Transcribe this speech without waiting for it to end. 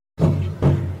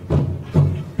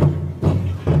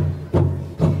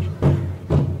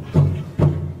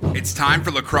It's time for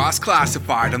Lacrosse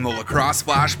Classified on the Lacrosse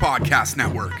Flash Podcast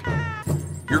Network.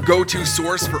 Your go-to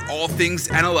source for all things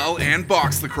NLL and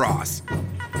box lacrosse.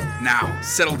 Now,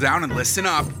 settle down and listen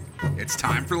up. It's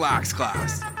time for Lax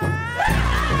Class.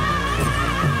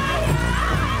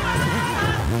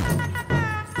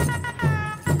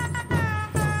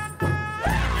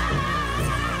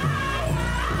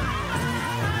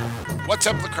 What's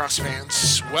up, lacrosse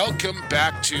fans? Welcome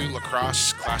back to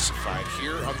Lacrosse Classified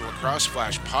here on the Lacrosse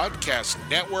Flash Podcast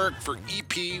Network for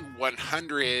EP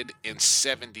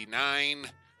 179.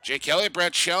 Jake Elliott,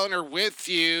 Brett Schellner with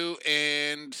you,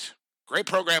 and great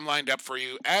program lined up for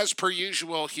you as per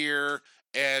usual here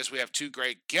as we have two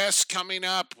great guests coming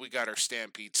up. We got our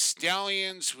Stampede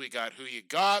Stallions, we got Who You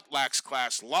Got, Lax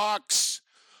Class Locks,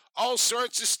 all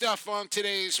sorts of stuff on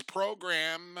today's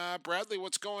program. Bradley,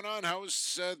 what's going on? How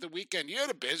was the weekend? You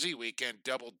had a busy weekend,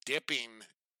 double dipping,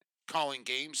 calling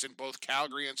games in both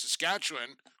Calgary and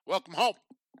Saskatchewan. Welcome home.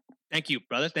 Thank you,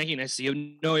 brother. Thank you. Nice to see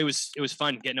you. No, it was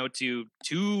fun getting out to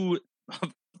two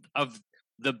of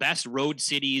the best road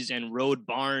cities and road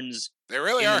barns They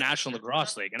really in are. the National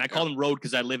Lacrosse League. And I call them road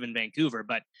because I live in Vancouver,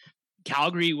 but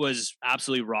Calgary was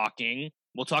absolutely rocking.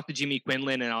 We'll talk to Jimmy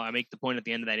Quinlan, and I'll make the point at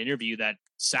the end of that interview that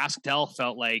SaskTel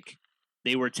felt like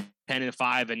they were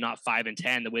 10-5 and not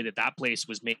 5-10. The way that place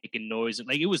was making noise,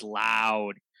 like it was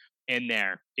loud in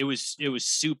there. It was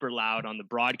super loud on the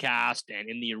broadcast and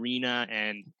in the arena,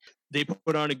 and they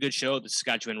put on a good show. The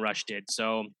Saskatchewan Rush did.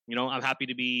 So, I'm happy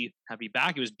to be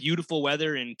back. It was beautiful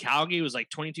weather in Calgary. It was like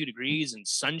 22 degrees and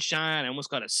sunshine. I almost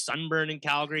got a sunburn in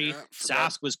Calgary.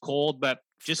 Sask was cold, but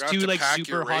just two like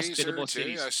super hospitable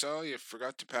cities. I saw you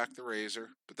forgot to pack the razor,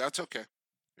 but that's okay.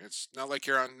 It's not like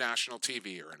you're on national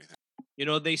TV or anything.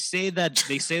 They say that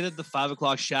the 5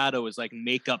 o'clock shadow is like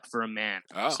makeup for a man.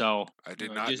 Oh, so I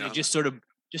did not know. It just sort of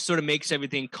makes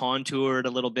everything contoured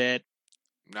a little bit.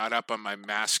 Not up on my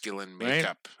masculine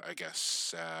makeup, right? I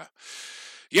guess.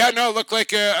 Looked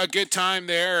like a good time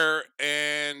there.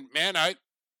 And man, I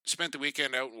spent the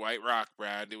weekend out in White Rock,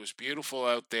 Brad. It was beautiful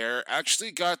out there.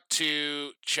 Actually got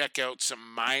to check out some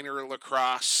minor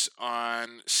lacrosse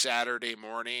on Saturday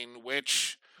morning,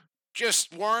 which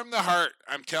just warmed the heart.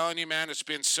 I'm telling you, man, it's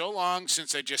been so long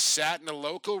since I just sat in a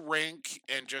local rink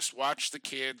and just watched the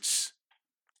kids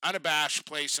unabashed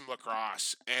play some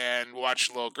lacrosse and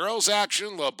watch little girls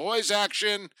action, little boys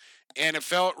action, and it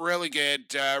felt really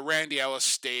good. Randy Ellis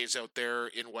stays out there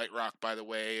in White Rock, by the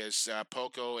way, as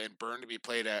Poco and Burnaby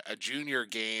played a junior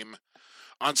game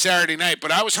on Saturday night.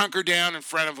 But I was hunkered down in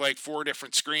front of like 4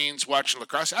 different screens watching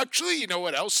lacrosse. Actually, you know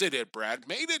what else they did, Brad?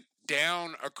 Made it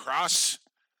down across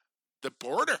the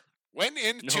border. Went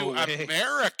into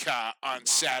America on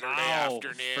Saturday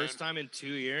afternoon. First time in 2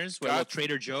 years.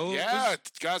 Trader Joe's? Yeah,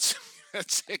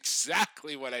 that's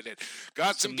exactly what I did.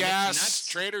 Got some gas, nuts.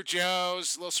 Trader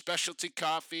Joe's, a little specialty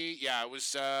coffee. Yeah, it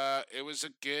was a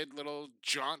good little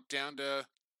jaunt down to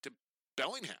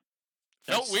Bellingham.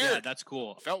 Felt weird. Yeah, that's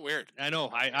cool. Felt weird. I know.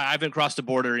 I haven't crossed the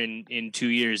border in 2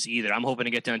 years either. I'm hoping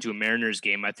to get down to a Mariners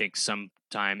game, I think,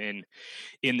 sometime in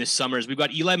the summers. We've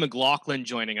got Eli McLaughlin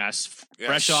joining us,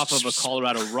 fresh off of a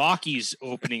Colorado Rockies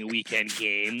opening weekend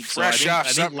game. Fresh off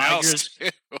something else.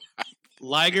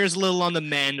 Liger's a little on the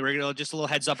mend. We're gonna just a little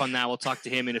heads up on that. We'll talk to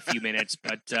him in a few minutes.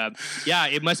 But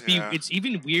it must be. It's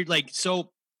even weird. Like a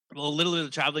little bit of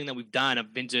the traveling that we've done.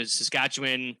 I've been to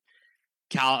Saskatchewan,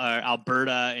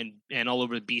 Alberta, and all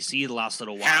over BC the last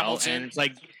little while. Hamilton. And it's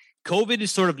like COVID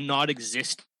is sort of not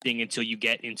existing until you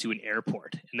get into an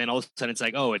airport, and then all of a sudden it's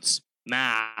like, oh, it's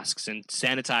masks and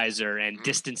sanitizer and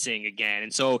distancing again.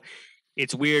 And so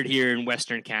it's weird here in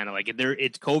Western Canada. Like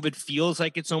it's COVID feels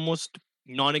like it's almost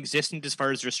non-existent as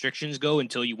far as restrictions go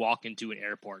until you walk into an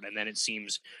airport, and then it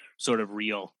seems sort of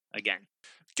real again.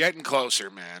 Getting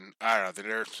closer, man. I don't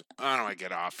know. I don't want to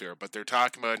get off here, but they're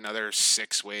talking about another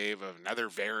 6th wave of another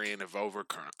variant of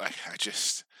Omicron. Like,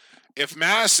 if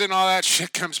masks and all that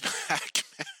shit comes back,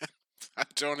 man, I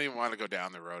don't even want to go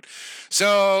down the road.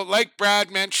 So, like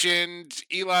Brad mentioned,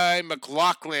 Eli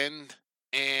McLaughlin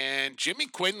and Jimmy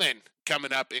Quinlan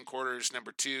coming up in quarters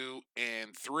number 2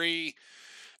 and 3.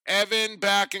 Evan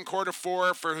back in quarter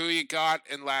 4 for Who You Got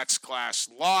and Lax Class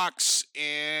Locks.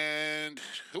 And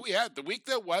who we had the week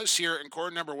that was here in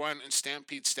quarter number 1 in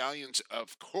Stampede Stallions,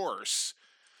 of course.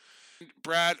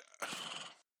 Brad,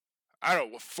 I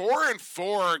don't know, 4 and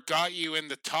 4 got you in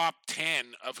the top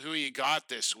 10 of Who You Got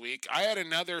this week. I had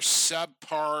another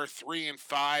subpar 3 and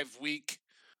 5 week,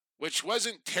 which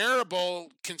wasn't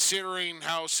terrible considering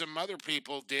how some other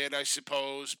people did, I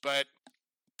suppose, but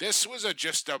this was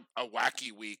just a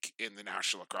wacky week in the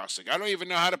National Lacrosse League. I don't even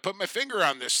know how to put my finger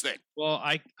on this thing. Well,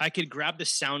 I could grab the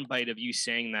soundbite of you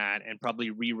saying that and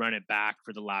probably rerun it back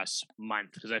for the last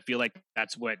month, because I feel like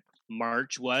that's what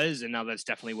March was, and now that's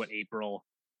definitely what April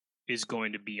is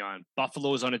going to be on.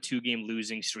 Buffalo's on a 2-game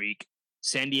losing streak.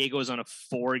 San Diego's on a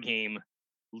 4-game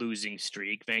losing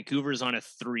streak. Vancouver's on a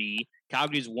 3.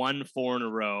 Calgary's won 4 in a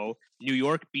row. New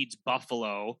York beats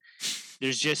Buffalo.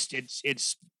 There's just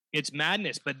it's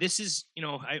madness. But this is,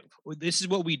 this is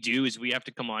what we do, is we have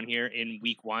to come on here in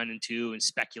week 1 and 2 and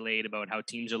speculate about how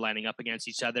teams are lining up against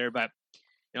each other. But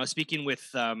speaking with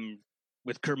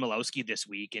Kurt Malowski this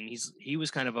week, and he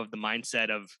was kind of the mindset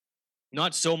of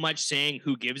not so much saying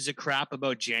who gives a crap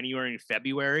about January and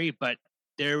February, but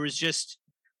there was just,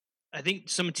 I think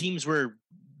some teams were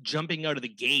jumping out of the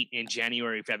gate in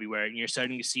January, February, and you're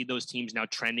starting to see those teams now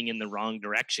trending in the wrong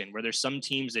direction, where there's some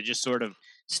teams that just sort of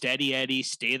steady Eddie,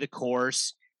 stay the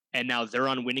course, and now they're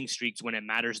on winning streaks when it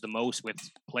matters the most with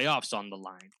playoffs on the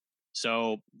line.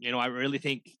 So, I really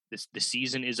think the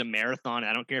season is a marathon.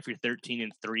 I don't care if you're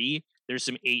 13-3. There's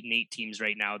some 8-8 teams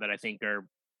right now that I think are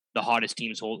the hottest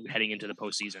teams heading into the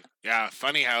postseason. Yeah,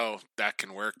 funny how that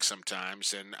can work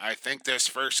sometimes. And I think this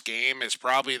first game is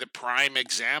probably the prime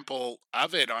example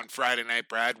of it on Friday night,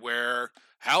 Brad, where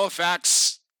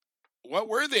Halifax, what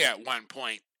were they at one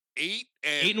point?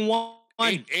 8-1.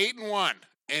 8-1.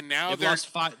 And now they've lost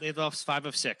 5. They've lost 5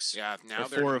 of 6. Yeah, now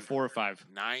they're 4 or 5.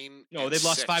 9. No, they've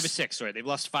lost 5 of 6. Sorry, they've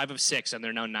lost 5 of 6, and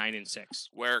they're now 9-6.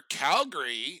 Where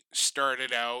Calgary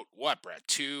started out, what, Brett,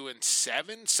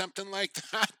 2-7, something like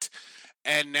that,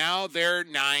 and now they're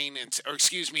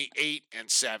 8-7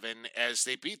 as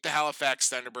they beat the Halifax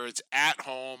Thunderbirds at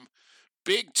home.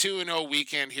 Big 2-0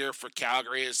 weekend here for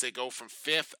Calgary as they go from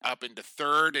 5th up into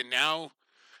 3rd, and now,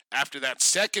 after that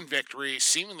second victory,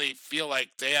 seemingly feel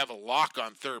like they have a lock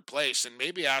on 3rd place and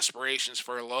maybe aspirations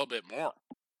for a little bit more.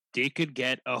 They could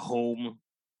get a home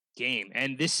game.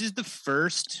 And this is the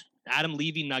first Adam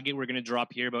Levy nugget we're going to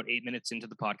drop here about 8 minutes into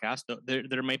the podcast.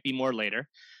 There might be more later.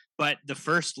 But the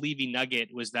first Levy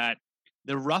nugget was that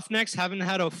the Roughnecks haven't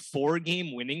had a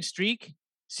 4-game winning streak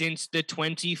since the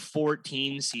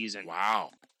 2014 season.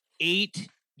 Wow. 8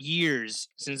 years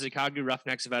since the Calgary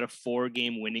Roughnecks have had a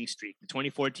 4-game winning streak. The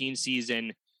 2014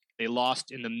 season, they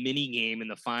lost in the mini game in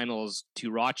the finals to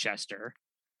Rochester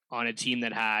on a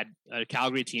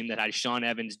Calgary team that had Sean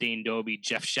Evans, Dane Doby,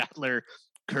 Jeff Shatler,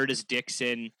 Curtis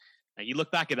Dixon. Now you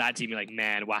look back at that team, you're like,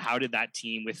 man, wow, how did that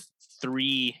team with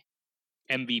 3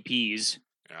 MVPs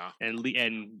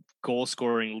and goal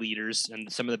scoring leaders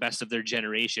and some of the best of their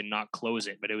generation not close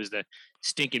it? But it was the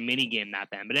stinking mini game that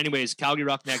then. But anyways, Calgary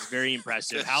Roughnecks, very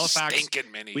impressive. Halifax, stinking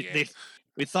mini game.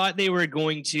 We thought they were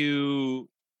going to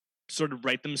sort of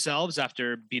right themselves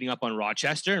after beating up on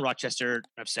Rochester. And Rochester,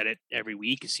 I've said it every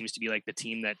week, it seems to be like the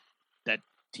team that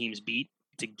teams beat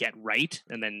to get right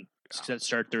and then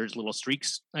start their little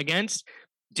streaks against.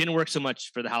 Didn't work so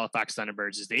much for the Halifax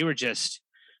Thunderbirds, as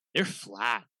they're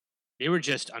flat. They were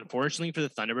just, unfortunately for the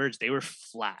Thunderbirds, they were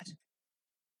flat.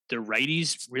 The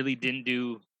righties really didn't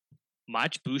do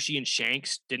much. Boucher and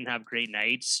Shanks didn't have great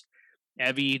nights.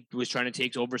 Evie was trying to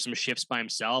take over some shifts by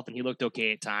himself, and he looked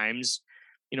okay at times.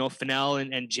 Fennell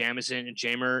and Jamison and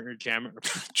Jamerson.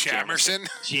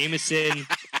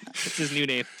 What's his new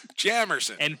name?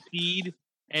 Jamerson. And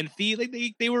Feed.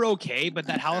 Like they were okay, but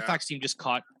that Halifax team just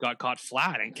got caught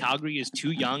flat. And Calgary is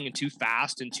too young and too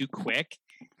fast and too quick.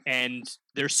 And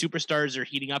their superstars are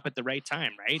heating up at the right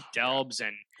time, right? Delbs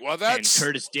and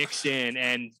Curtis Dixon,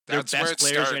 and their best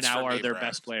players right now are their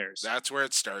best players. That's where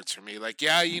it starts for me. Like,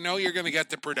 you're going to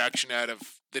get the production out of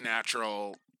the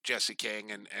natural Jesse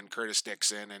King and Curtis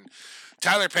Dixon, and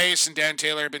Tyler Pace and Dan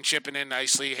Taylor have been chipping in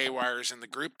nicely. Haywire's in the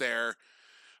group there.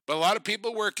 But a lot of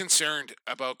people were concerned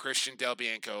about Christian Del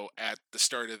Bianco at the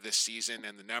start of this season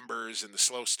and the numbers and the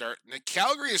slow start. And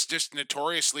Calgary is just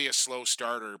notoriously a slow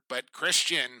starter, but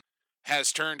Christian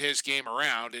has turned his game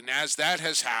around. And as that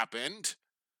has happened,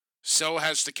 so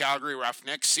has the Calgary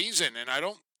Roughnecks season. And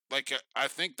I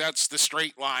think that's the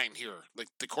straight line here, like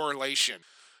the correlation.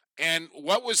 And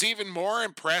what was even more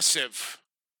impressive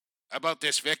about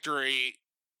this victory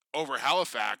over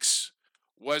Halifax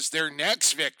was their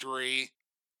next victory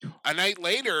a night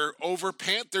later over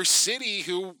Panther City,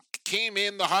 who came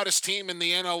in the hottest team in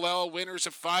the NLL, winners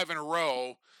of 5 in a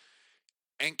row.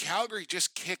 And Calgary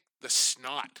just kicked the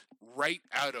snot right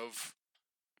out of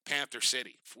Panther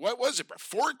City. What was it, bro?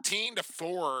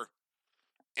 14-4.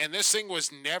 And this thing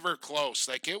was never close.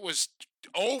 Like, it was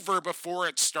over before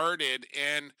it started.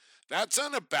 And that's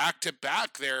on a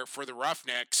back-to-back there for the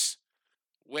Roughnecks,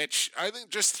 which I think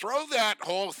just throw that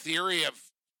whole theory of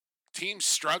teams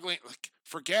struggling. Like,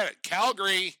 forget it.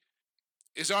 Calgary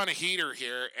is on a heater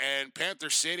here, and Panther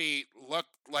City looked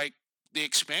like the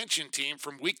expansion team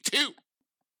from week 2.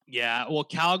 Yeah, well,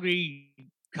 Calgary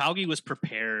was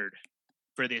prepared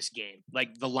for this game.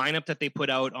 Like the lineup that they put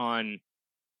out on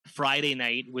Friday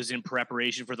night was in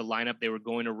preparation for the lineup they were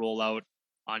going to roll out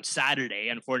on Saturday.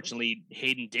 Unfortunately,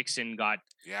 Hayden Dixon got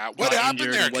what happened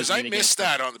injured there? and Because wasn't I in missed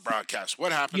against that on the broadcast.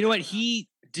 What happened? You know what?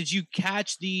 Did you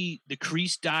catch the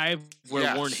crease dive where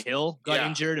Yes. Warren Hill got Yeah.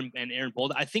 injured and Aaron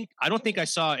Bolda? I don't think I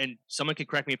saw, and someone could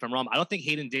correct me if I'm wrong, I don't think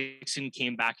Hayden Dixon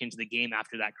came back into the game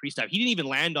after that crease dive. He didn't even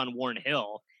land on Warren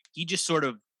Hill. He just sort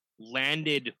of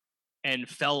landed and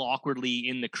fell awkwardly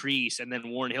in the crease, and then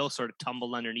Warren Hill sort of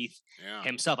tumbled underneath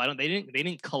himself. They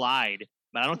didn't collide,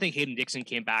 but I don't think Hayden Dixon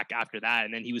came back after that,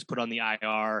 and then he was put on the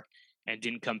IR and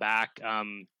didn't come back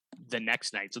the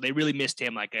next night. So they really missed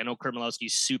him. Like, I know Kurt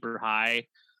Malowski's super high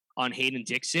on Hayden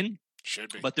Dixon,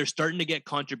 should be, but they're starting to get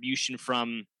contribution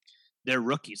from their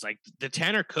rookies, like the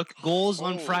Tanner Cook goals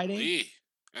on Friday,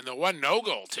 and the one no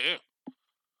goal too.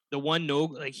 The one no,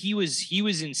 like he was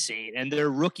insane, and their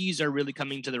rookies are really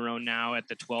coming to their own now at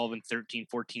the 12 and 13,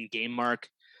 14 game mark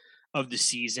of the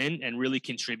season and really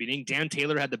contributing. Dan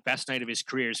Taylor had the best night of his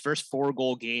career, his first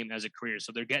 4-goal game as a career.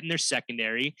 So they're getting their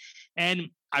secondary, and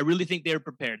I really think they're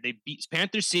prepared. They beat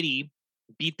Panther City,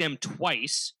 beat them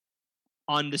twice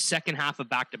on the second half of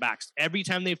back-to-backs. Every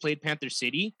time they've played Panther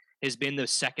City has been the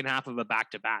second half of a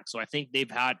back-to-back. So I think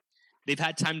they've had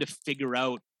time to figure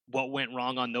out what went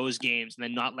wrong on those games and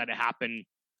then not let it happen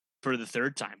for the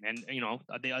third time. And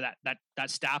that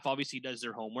staff obviously does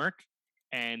their homework,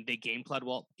 and they game planned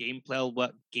well. Jamerson.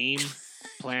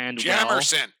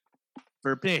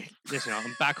 For listen,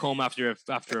 I'm back home after a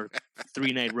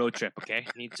 3-night road trip. Okay,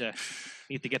 need to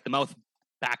get the mouth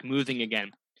back moving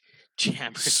again.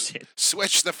 Jamerson.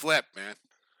 Switch the flip, man.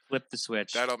 Flip the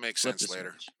switch. That'll make sense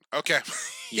later. Okay.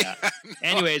 Yeah.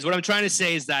 Anyways, what I'm trying to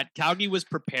say is that Calgary was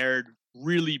prepared,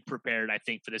 really prepared, I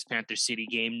think, for this Panther City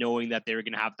game, knowing that they were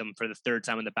going to have them for the third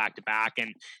time in the back-to-back,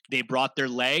 and they brought their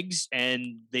legs,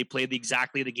 and they played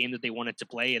exactly the game that they wanted to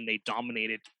play, and they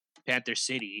dominated Panther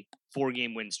City,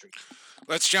 4-game win streak.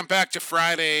 Let's jump back to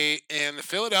Friday, and the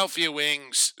Philadelphia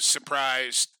Wings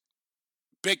surprised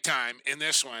big time in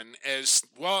this one. As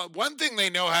well, one thing they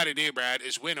know how to do, Brad,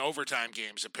 is win overtime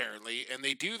games, apparently, and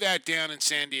they do that down in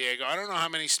San Diego. I don't know how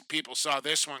many people saw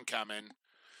this one coming,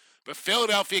 but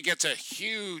Philadelphia gets a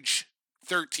huge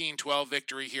 13-12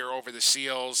 victory here over the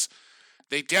Seals.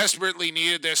 They desperately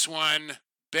needed this one.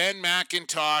 Ben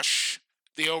McIntosh,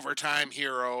 the overtime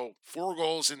hero, 4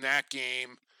 goals in that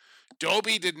game.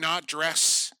 Dobie did not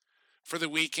dress for the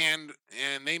weekend,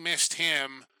 and they missed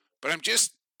him. But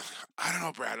I don't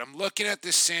know, Brad. I'm looking at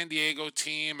this San Diego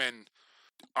team, and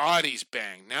Audie's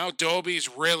banged. Now Dobie's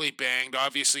really banged,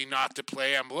 obviously not to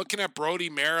play. I'm looking at Brody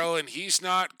Merrill, and he's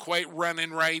not quite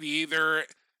running right either.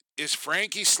 Is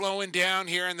Frankie slowing down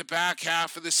here in the back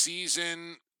half of the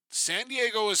season? San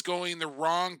Diego is going the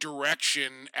wrong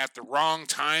direction at the wrong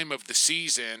time of the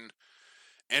season,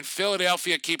 and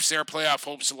Philadelphia keeps their playoff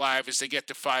hopes alive as they get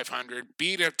to 500,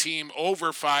 beat a team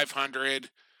over 500,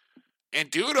 and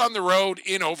do it on the road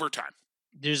in overtime.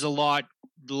 There's a lot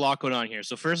going on here.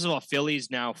 So first of all,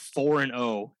 Philly's now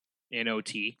 4-0 in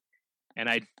OT, and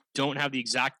I don't have the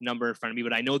exact number in front of me,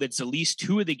 but I know that's at least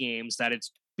 2 of the games that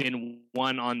it's been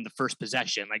won on the first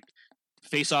possession, like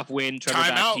face-off win, Trevor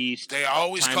Baptiste. They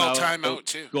always call timeout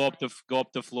too. Go up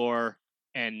the floor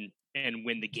and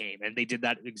win the game, and they did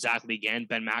that exactly again.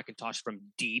 Ben McIntosh from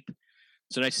deep.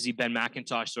 So nice to see Ben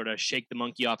McIntosh sort of shake the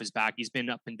monkey off his back. He's been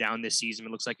up and down this season.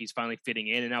 It looks like he's finally fitting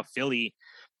in. And now Philly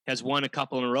has won a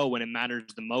couple in a row when it matters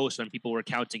the most, when people were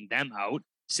counting them out.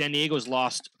 San Diego's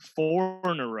lost 4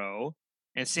 in a row.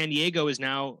 And San Diego is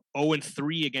now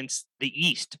 0-3 against the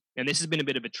East. And this has been a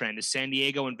bit of a trend. As San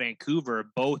Diego and Vancouver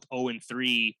both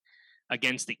 0-3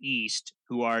 against the East,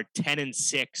 who are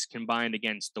 10-6 combined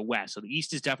against the West. So the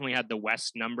East has definitely had the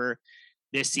West number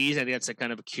this season. I think that's a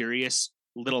kind of a curious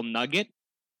little nugget.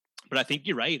 But I think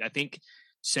you're right. I think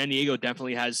San Diego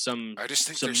definitely has some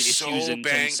issues and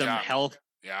some health.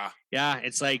 Yeah.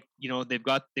 It's like, they've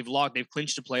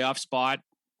clinched a playoff spot.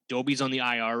 Dobie's on the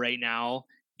IR right now.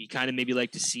 You kind of maybe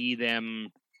like to see them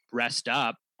rest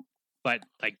up, but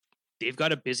like they've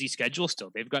got a busy schedule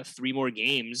still. They've got 3 more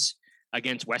games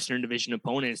against Western Division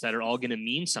opponents that are all going to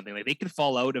mean something. Like they could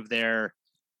fall out of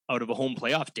a home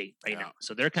playoff date right now.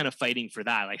 So they're kind of fighting for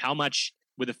that. Like how much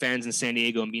with the fans in San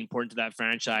Diego and be important to that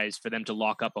franchise for them to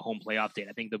lock up a home playoff date?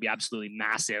 I think they'll be absolutely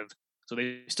massive. So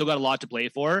they still got a lot to play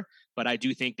for, but I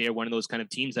do think they're one of those kind of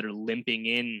teams that are limping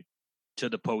in to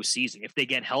the postseason. If they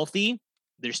get healthy,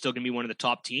 they're still going to be one of the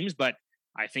top teams, but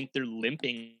I think they're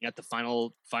limping at the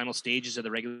final stages of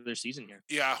the regular season here.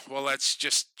 Yeah, well, let's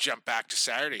just jump back to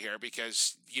Saturday here,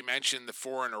 because you mentioned the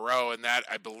 4 in a row, and that,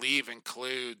 I believe,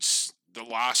 includes the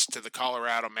loss to the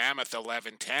Colorado Mammoth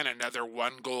 11-10, another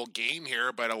 1-goal game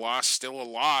here, but a loss, still a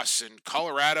loss. And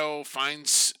Colorado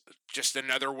finds just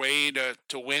another way to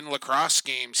win lacrosse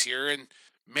games here. And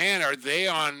man, are they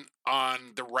on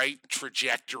the right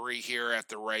trajectory here at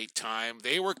the right time.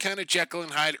 They were kind of Jekyll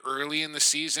and Hyde early in the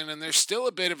season, and they're still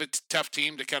a bit of a tough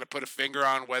team to kind of put a finger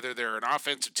on whether they're an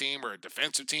offensive team or a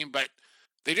defensive team, but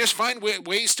they just find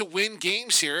ways to win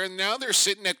games here, and now they're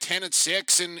sitting at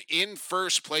 10-6 and in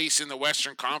first place in the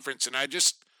Western Conference, and I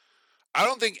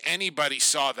don't think anybody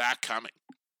saw that coming.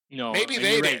 No, maybe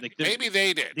they did. Right. Like maybe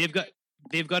they did.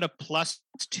 They've got a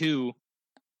 +2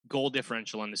 goal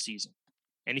differential on the season.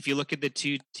 And if you look at the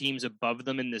two teams above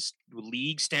them in this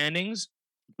league standings,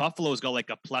 Buffalo's got like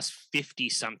a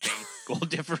 +50 something goal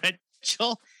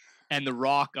differential, and the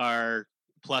Rock are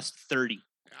 +30.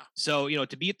 Yeah. So,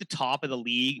 to be at the top of the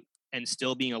league and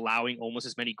still being allowing almost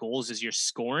as many goals as you're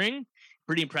scoring,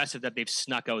 pretty impressive that they've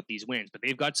snuck out these wins. But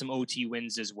they've got some OT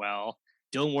wins as well.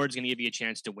 Dylan Ward's going to give you a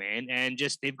chance to win. And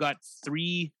they've got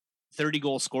 3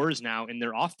 30-goal scorers now in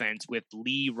their offense with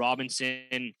Lee,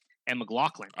 Robinson, and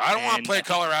McLaughlin. I don't want to play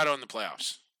Colorado in the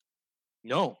playoffs.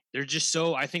 No, they're just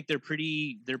I think they're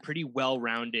pretty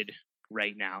well-rounded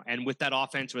right now. And with that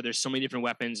offense where there's so many different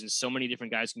weapons and so many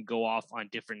different guys can go off on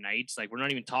different nights, like we're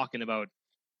not even talking about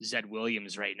Zed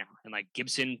Williams right now. And like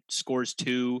Gibson scores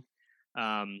 2.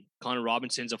 Connor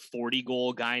Robinson's a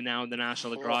 40-goal guy now in the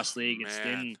National Lacrosse League. It's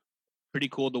been pretty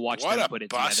cool to watch them put it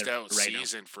together. What a bust-out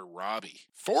season for Robbie.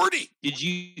 40! Did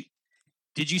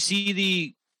you see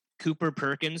the Cooper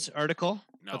Perkins article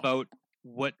about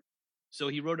what? So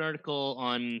he wrote an article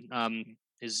on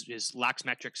his Lax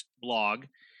Metrics blog,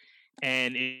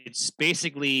 and it's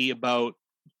basically about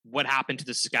what happened to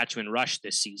the Saskatchewan Rush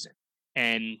this season.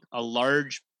 And a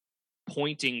large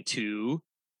pointing to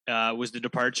was the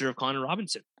departure of Connor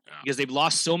Robinson, because they've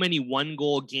lost so many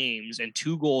 1-goal games and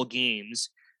 2-goal games.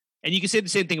 And you can say the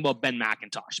same thing about Ben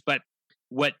McIntosh, but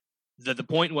what the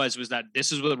point was that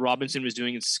this is what Robinson was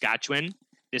doing in Saskatchewan.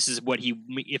 This is what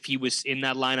if he was in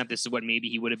that lineup, this is what maybe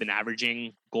he would have been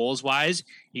averaging goals wise.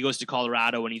 He goes to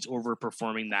Colorado and he's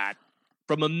overperforming that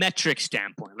from a metric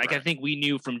standpoint. Like, right. I think we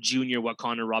knew from junior what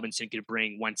Connor Robinson could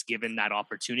bring once given that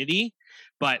opportunity.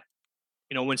 But,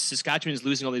 when Saskatchewan is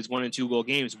losing all these 1 and 2 goal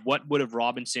games, what would have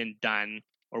Robinson done,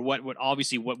 or what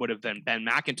would have been Ben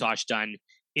McIntosh done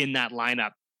in that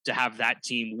lineup to have that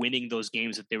team winning those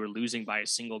games that they were losing by a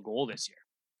single goal this year?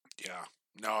 Yeah.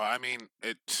 No, I mean,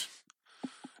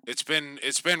 it's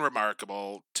been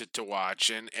remarkable to watch,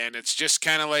 and it's just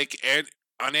kind of like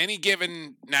on any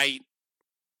given night,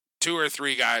 2 or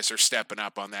 3 guys are stepping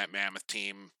up on that Mammoth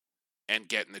team and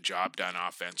getting the job done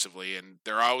offensively, and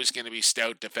they're always going to be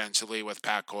stout defensively with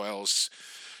Pat Coyle's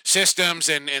systems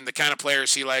and the kind of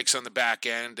players he likes on the back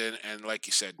end, and like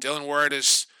you said, Dylan Ward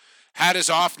has had his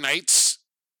off nights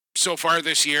so far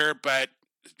this year, but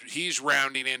he's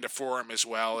rounding into form as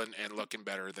well and looking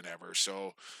better than ever.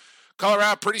 So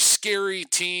Colorado, pretty scary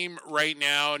team right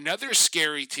now. Another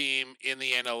scary team in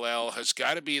the NLL has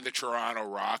got to be the Toronto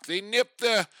Rock. They nipped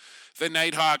the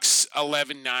Nighthawks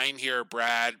 11-9 here,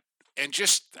 Brad. And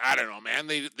just, I don't know, man,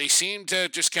 they seem to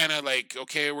just kind of like,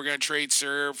 okay, we're going to trade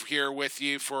serve here with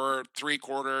you for 3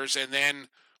 quarters. And then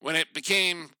when it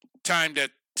became time to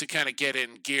kind of get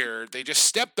in gear, they just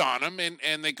stepped on them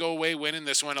and they go away winning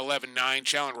this one 11-9.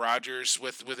 Challen Rogers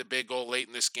with a big goal late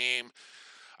in this game.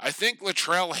 I think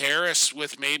Latrell Harris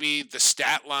with maybe the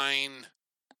stat line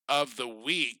of the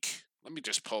week. Let me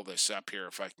just pull this up here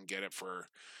if I can get it for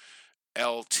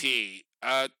LT.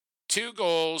 2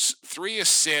 goals, 3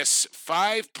 assists,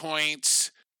 5 points,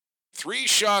 3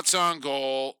 shots on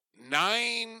goal,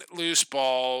 9 loose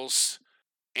balls,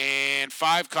 and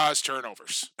 5 caused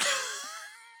turnovers.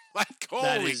 Like, holy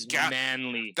that is God.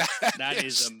 Manly. That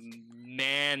is a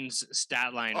man's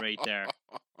stat line right there.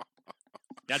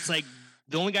 That's like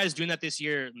the only guys doing that this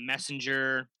year.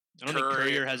 Messenger. I don't think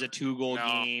Courier has a 2-goal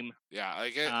game. Yeah,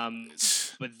 like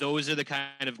but those are the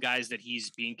kind of guys that he's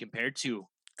being compared to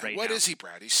right what now. Is he,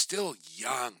 Brad? He's still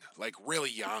young, like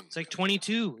really young. It's like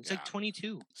 22. It's like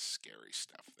 22. Scary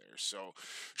stuff there. So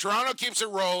Toronto keeps it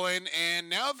rolling, and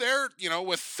now they're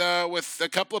with a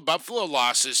couple of Buffalo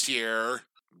losses here.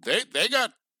 They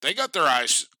got their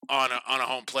eyes on a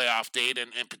home playoff date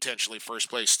and potentially first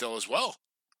place still as well.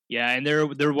 Yeah, and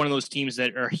they're one of those teams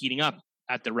that are heating up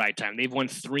at the right time. They've won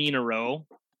 3 in a row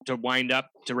to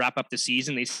wrap up the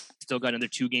season. They still got another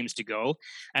 2 games to go.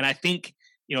 And I think,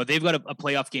 they've got a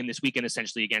playoff game this weekend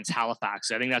essentially against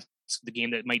Halifax. I think that's the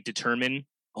game that might determine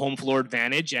home floor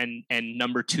advantage and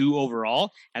number 2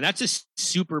 overall. And that's a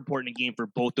super important game for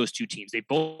both those two teams. They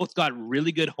both got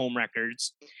really good home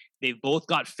records. They've both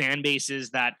got fan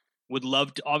bases that would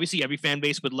love to, obviously every fan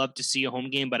base would love to see a home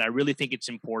game, but I really think it's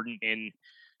important in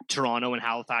Toronto and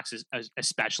Halifax,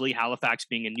 especially Halifax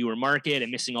being a newer market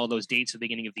and missing all those dates at the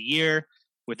beginning of the year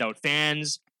without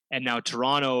fans. And now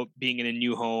Toronto being in a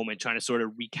new home and trying to sort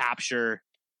of recapture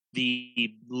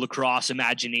the lacrosse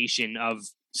imagination of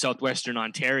Southwestern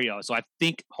Ontario. So I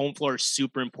think home floor is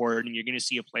super important. You're going to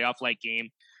see a playoff-like game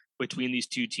between these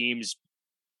two teams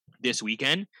this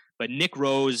weekend. But Nick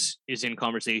Rose is in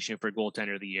conversation for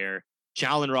goaltender of the year.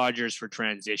 Challen Rogers for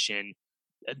transition.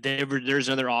 There's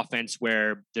another offense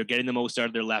where they're getting the most out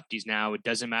of their lefties now. It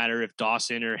doesn't matter if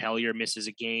Dawson or Hellier misses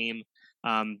a game.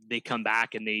 They come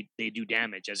back and they do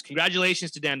damage. As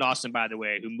congratulations to Dan Dawson, by the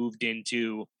way, who moved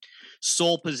into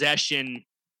sole possession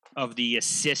of the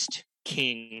assist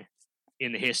king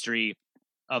in the history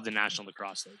of the National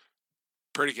Lacrosse League.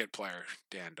 Pretty good player,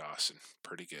 Dan Dawson.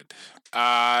 Pretty good.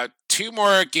 2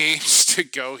 more games to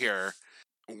go here.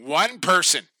 One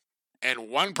person and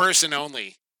one person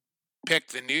only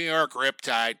picked the New York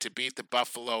Riptide to beat the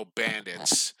Buffalo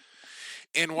Bandits.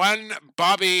 In one,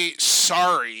 Bobby,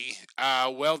 sorry.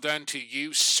 Well done to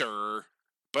you, sir.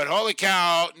 But holy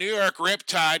cow, New York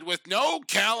Riptide with no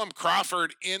Callum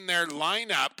Crawford in their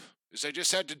lineup, as I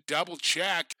just had to double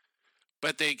check.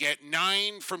 But they get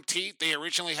 9 from Teat. They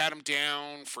originally had him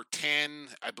down for 10.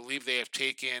 I believe they have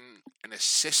taken an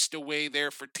assist away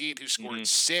there for Teat, who scored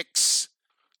 6.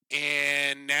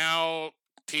 And now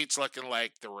Teat's looking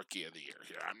like the rookie of the year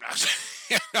here. I'm not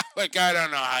like, I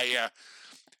don't know how you.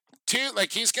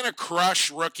 He's going to crush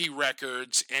rookie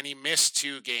records, and he missed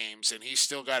 2 games, and he's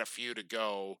still got a few to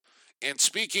go. And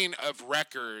speaking of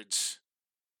records,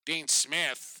 Dane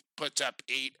Smith puts up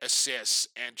 8 assists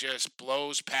and just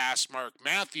blows past Mark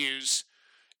Matthews,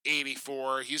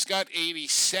 84. He's got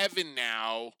 87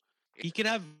 now. He could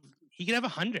have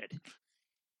 100.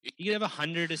 He could have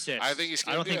 100 assists. I think he's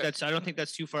going to do it. I don't think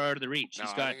that's too far out of the reach. No,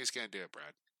 I think he's going to do it,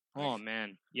 Brad. Oh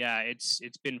man, yeah, it's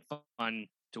been fun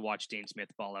to watch Dane Smith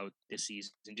ball out this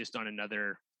season, just on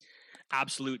another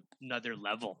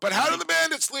level. But how do the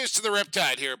Bandits lose to the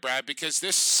Riptide here, Brad? Because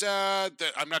this,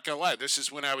 I'm not going to lie, this is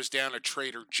when I was down at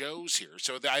Trader Joe's here.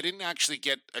 So I didn't actually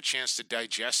get a chance to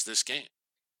digest this game.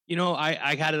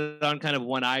 I had it on kind of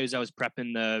one eye as I was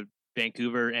prepping the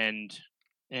Vancouver and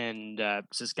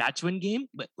Saskatchewan game.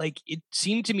 But it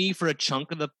seemed to me for a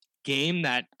chunk of the game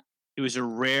that it was a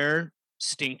rare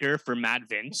stinker for Matt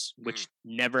Vince, which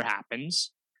never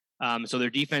happens. So their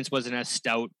defense wasn't as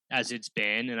stout as it's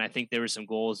been, and I think there were some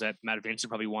goals that Matt Vince would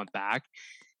probably want back.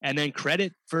 And then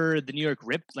credit for the New York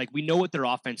Rip. We know what their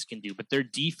offense can do, but their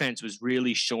defense was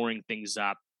really shoring things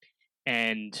up.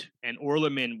 And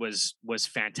Orleman was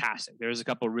fantastic. There was a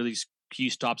couple of really key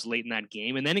stops late in that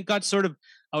game, and then it got sort of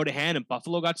out of hand, and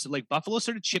Buffalo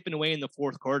started chipping away in the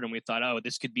fourth quarter, and we thought, oh,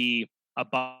 this could be a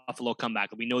Buffalo comeback.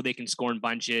 We know they can score in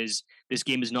bunches. This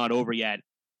game is not over yet.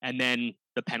 And then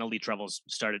the penalty troubles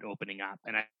started opening up.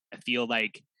 And I feel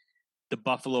like the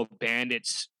Buffalo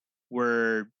Bandits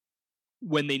were,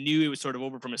 when they knew it was sort of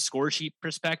over from a score sheet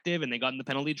perspective and they got in the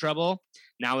penalty trouble,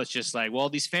 now it's just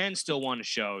these fans still want to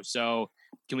show. So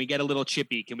can we get a little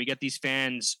chippy? Can we get these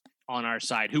fans on our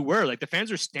side? Who were the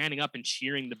fans were standing up and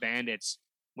cheering the Bandits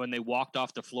when they walked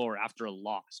off the floor after a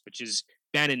loss, which is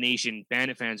Bandit Nation.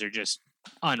 Bandit fans are just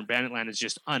Banditland is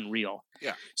just unreal.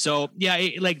 Yeah. So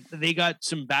they got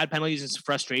some bad penalties and some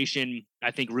frustration. I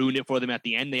think ruined it for them at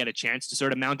the end. They had a chance to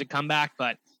sort of mount a comeback,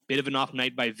 but bit of an off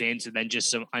night by Vince, and then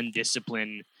just some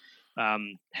undisciplined,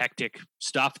 hectic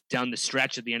stuff down the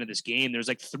stretch at the end of this game. There's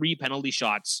 3 penalty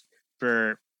shots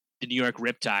for the New York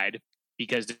Riptide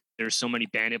because there's so many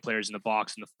Bandit players in the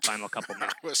box in the final couple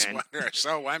minutes. I was wondering. I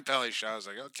saw one penalty shot. I was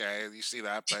like, okay, you see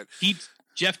that, but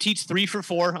Jeff Teat's 3 for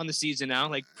 4 on the season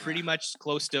now, pretty much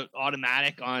close to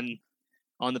automatic on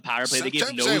the power play. They gave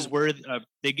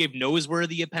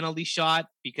Noseworthy a penalty shot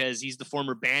because he's the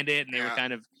former Bandit, and they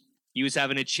were he was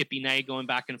having a chippy night going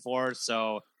back and forth.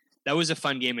 So that was a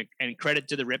fun game, and credit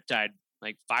to the Riptide,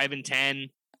 5-10,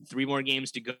 3 more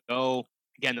games to go.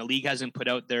 Again, the league hasn't put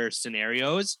out their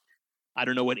scenarios. I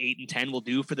don't know what 8-10 will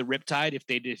do for the Riptide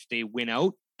if they win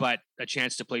out, but a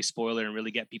chance to play spoiler and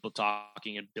really get people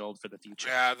talking and build for the future.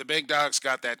 Yeah, the big dogs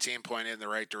got that team pointed in the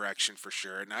right direction for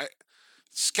sure. And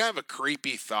it's kind of a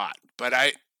creepy thought, but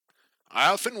I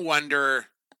often wonder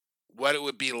what it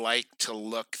would be like to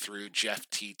look through Jeff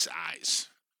Teat's eyes.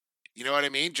 You know what I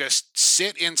mean? Just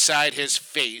sit inside his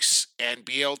face and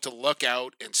be able to look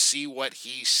out and see what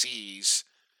he sees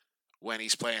when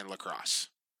he's playing lacrosse.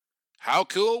 How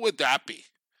cool would that be?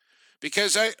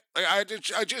 Because I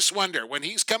just wonder, when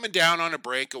he's coming down on a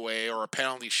breakaway or a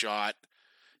penalty shot,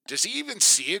 does he even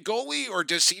see a goalie, or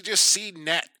does he just see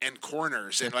net and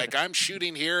corners and like, I'm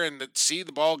shooting here and see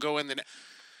the ball go in the net?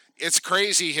 It's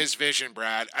crazy, his vision,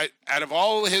 Brad. Out of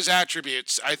all his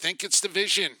attributes, I think it's the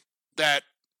vision that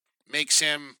makes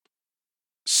him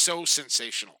so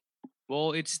sensational.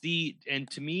 Well,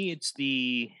 to me, it's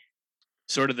the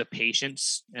sort of the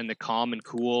patience and the calm and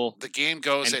cool. The game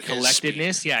goes at collectedness.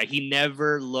 His speed. Yeah, he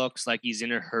never looks like he's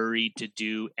in a hurry to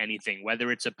do anything,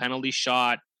 whether it's a penalty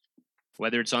shot,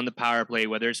 whether it's on the power play,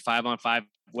 whether it's 5-on-5,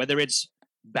 whether it's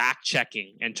back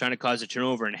checking and trying to cause a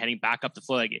turnover and heading back up the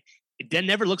floor. Like it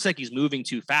never looks like he's moving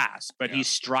too fast, but he's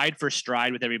stride for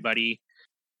stride with everybody.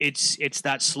 It's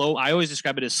that slow. I always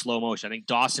describe it as slow motion. I think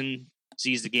Dawson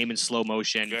sees the game in slow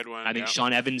motion. Good one. I think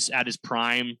Sean Evans at his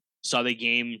prime saw the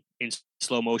game in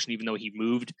slow motion, even though he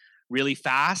moved really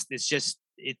fast. It's just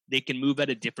they can move at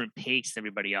a different pace than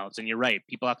everybody else. And you're right.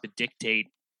 People have to dictate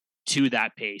to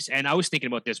that pace. And I was thinking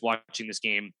about this watching this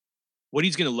game, what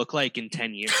he's going to look like in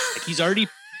 10 years. Like he's already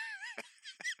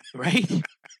right.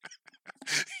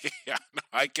 Yeah, no,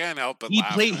 I can't help but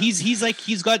laugh.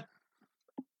 He's got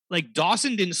like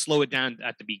Dawson didn't slow it down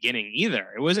at the beginning either.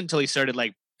 It wasn't until he started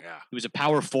he was a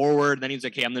power forward. Then he was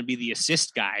like, hey, I'm going to be the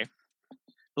assist guy.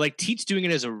 But like Teet's doing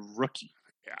it as a rookie.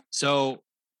 Yeah. So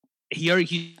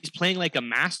he's playing like a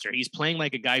master. He's playing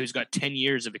like a guy who's got 10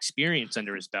 years of experience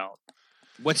under his belt.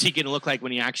 What's he going to look like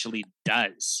when he actually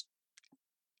does?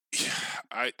 Yeah,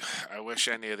 I wish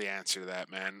I knew the answer to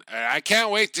that, man. I can't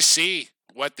wait to see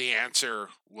what the answer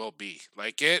will be.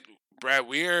 Brad,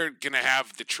 we're going to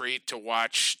have the treat to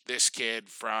watch this kid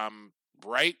from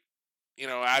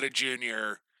out of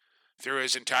junior through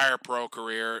his entire pro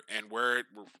career, and we're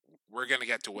going to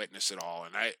get to witness it all.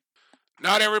 And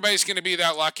not everybody's going to be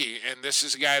that lucky, and this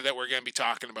is a guy that we're going to be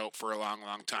talking about for a long,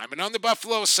 long time. And on the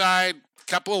Buffalo side, a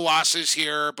couple of losses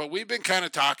here, but we've been kind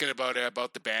of talking about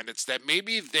the Bandits, that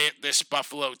maybe this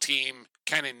Buffalo team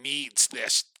kind of needs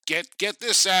this. Get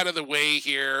this out of the way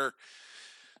here,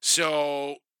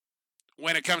 so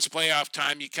when it comes to playoff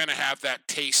time, you kind of have that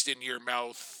taste in your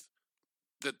mouth,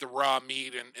 the raw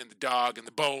meat and the dog and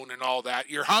the bone and all that.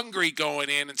 You're hungry going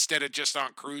in instead of just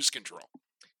on cruise control.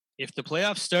 If the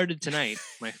playoffs started tonight,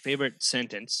 my favorite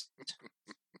sentence,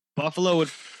 Buffalo would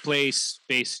face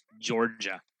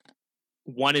Georgia.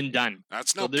 One and done.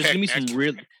 That's no there's picnic.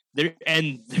 Gonna be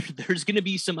there's going to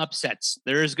be some upsets.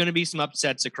 There's going to be some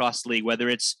upsets across the league, whether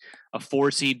it's a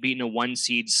 4 seed beating a 1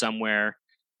 seed somewhere.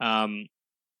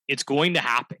 It's going to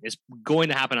happen. It's going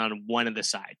to happen on one of the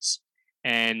sides.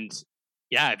 And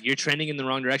yeah, if you're trending in the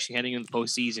wrong direction, heading into the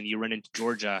postseason, you run into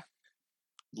Georgia,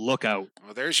 look out.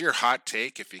 Well, there's your hot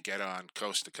take if you get on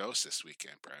Coast to Coast this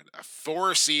weekend, Brad. A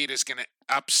 4 seed is going to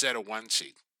upset a 1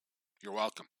 seed. You're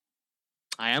welcome.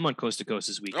 I am on Coast to Coast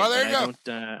this weekend. Oh, there you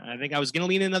go. I think I was going to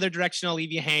lean in another direction. I'll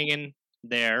leave you hanging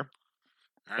there.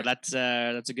 But that's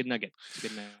a good nugget. It's a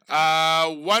good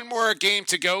nugget. One more game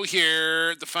to go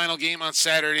here. The final game on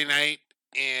Saturday night.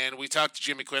 And we talked to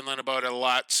Jimmy Quinlan about it a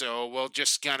lot, so we'll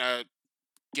just kind of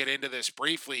get into this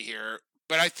briefly here.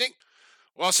 But I think,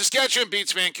 Saskatchewan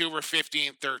beats Vancouver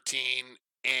 15-13,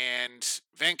 and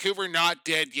Vancouver not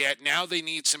dead yet. Now they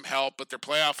need some help, but their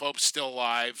playoff hope's still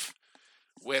alive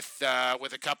with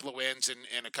a couple of wins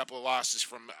and a couple of losses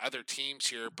from other teams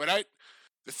here. But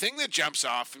the thing that jumps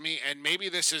off of me, and maybe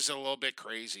this is a little bit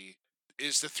crazy,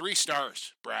 is the 3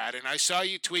 stars, Brad. And I saw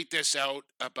you tweet this out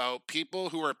about people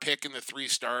who are picking the 3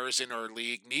 stars in our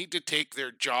league need to take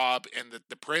their job and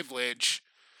the privilege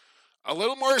a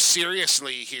little more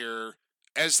seriously here,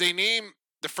 as they name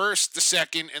the first, the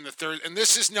second, and the third. And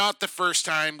this is not the first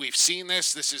time we've seen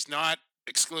this. This is not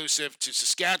exclusive to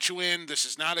Saskatchewan. This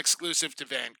is not exclusive to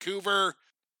Vancouver,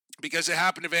 because it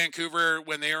happened to Vancouver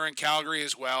when they were in Calgary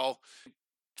as well.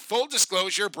 Full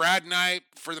disclosure, Brad and I,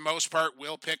 for the most part,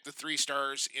 will pick the 3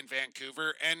 stars in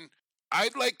Vancouver. And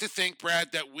I'd like to think,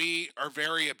 Brad, that we are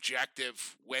very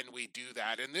objective when we do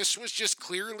that. And this was just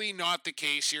clearly not the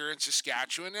case here in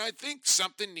Saskatchewan. And I think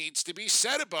something needs to be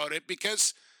said about it,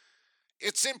 because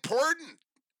it's important.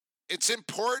 It's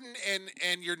important,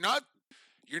 and you're not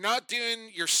doing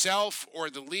yourself or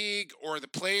the league or the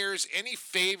players any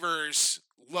favors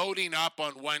loading up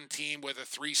on one team with a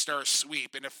 3-star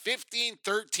sweep. In a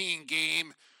 15-13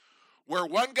 game where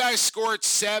one guy scored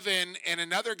 7 and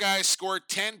another guy scored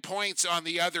 10 points on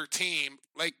the other team,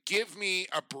 give me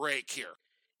a break here.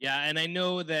 Yeah, and I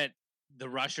know that the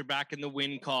Rush are back in the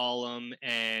win column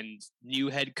and new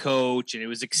head coach, and it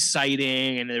was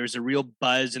exciting, and there was a real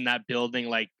buzz in that building.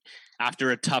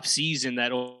 after a tough season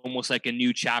that almost like a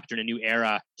new chapter and a new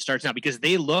era starts now, because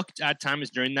they looked at times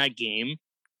during that game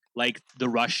like the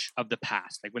Rush of the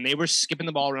past. Like when they were skipping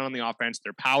the ball around on the offense,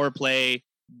 their power play,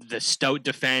 the stout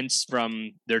defense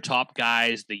from their top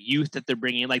guys, the youth that they're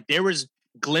bringing in, like there was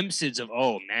glimpses of,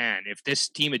 oh man, if this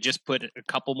team had just put a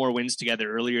couple more wins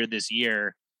together earlier this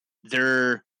year,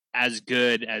 they're as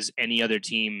good as any other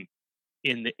team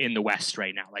in the West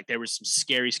right now. Like there was some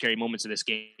scary moments of this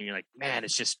game. And you're like, man,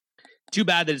 it's just too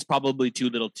bad that it's probably too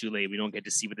little too late. We don't get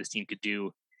to see what this team could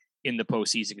do in the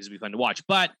postseason because it'd be fun to watch.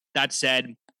 But that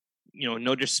said,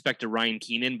 no disrespect to Ryan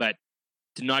Keenan, but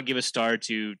to not give a star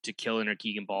to Killen or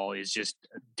Keegan Ball is just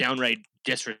downright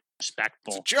disrespectful.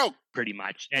 It's a joke, pretty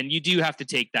much. And you do have to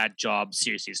take that job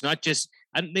seriously. It's not just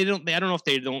I don't know if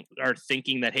they are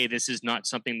thinking that, hey, this is not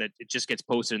something that it just gets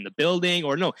posted in the building,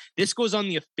 or no, this goes on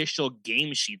the official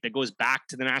game sheet that goes back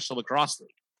to the National Lacrosse League.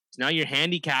 So now you're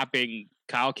handicapping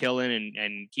Kyle Killen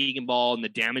and Keegan Ball and the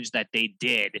damage that they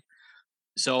did.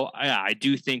 So I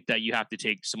do think that you have to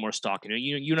take some more stock.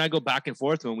 You and I go back and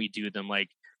forth when we do them. Like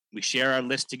we share our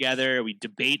list together, we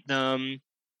debate them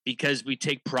because we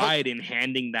take pride in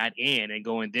handing that in and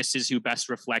going, this is who best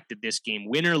reflected this game,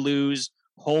 win or lose,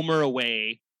 home or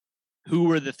away. Who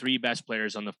were the three best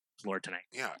players on the floor tonight?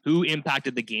 Yeah. Who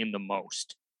impacted the game the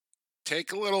most?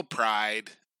 Take a little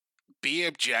pride, be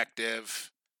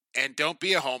objective, and don't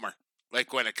be a homer.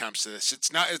 Like when it comes to this,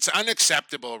 it's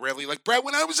unacceptable, really. Like Brett,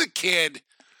 when I was a kid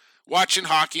watching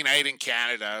Hockey Night in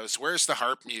Canada, I was, where's the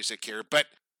harp music here? But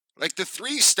like the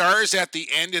 3 stars at the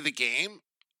end of the game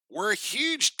were a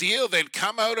huge deal. They'd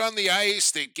come out on the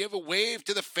ice, they'd give a wave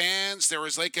to the fans. There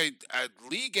was like a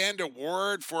league end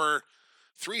award for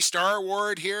 3-star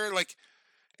award here. Like,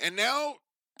 and now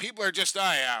people are just,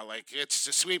 like it's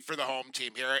a sweep for the home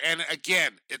team here. And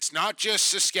again, it's not just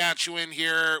Saskatchewan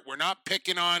here. We're not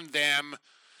picking on them.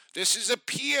 This is a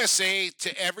PSA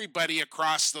to everybody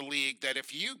across the league that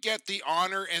if you get the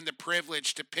honor and the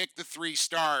privilege to pick the 3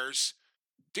 stars,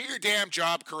 do your damn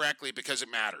job correctly because it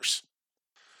matters.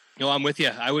 No, I'm with you.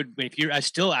 I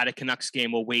still at a Canucks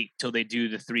game, will wait till they do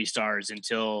the 3 stars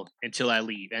until I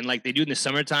leave. And like they do in the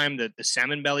summertime, the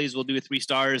salmon bellies will do 3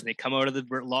 stars and they come out of the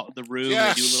room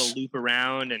Yes. and they do a little loop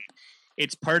around, and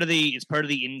it's part of the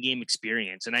in-game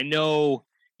experience. And I know,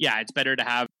 it's better to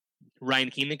have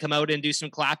Ryan Keenan come out and do some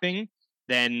clapping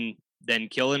than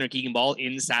Killen or Keegan Ball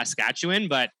in Saskatchewan,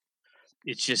 but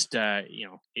it's just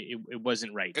it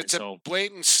wasn't right. It's a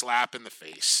blatant slap in the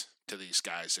face to these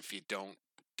guys if you don't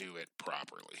do it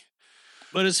properly.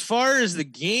 But as far as the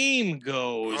game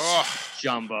goes,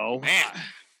 Jumbo, man,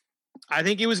 I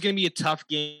think it was going to be a tough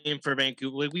game for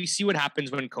Vancouver. Like, we see what happens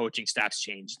when coaching staffs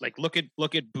change. Like look at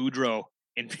Boudreau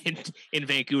in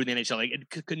Vancouver, the NHL.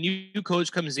 Like a new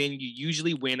coach comes in, you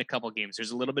usually win a couple games.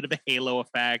 There's a little bit of a halo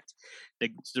effect.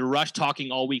 The Rush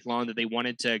talking all week long that they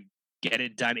wanted to get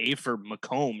it done. For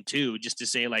Macomb too, just to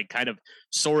say like kind of,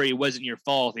 sorry, it wasn't your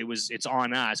fault. It's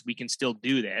on us. We can still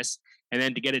do this. And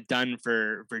then to get it done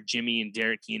for Jimmy and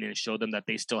Derek Keenan and show them that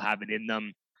they still have it in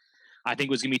them, I think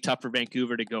it was going to be tough for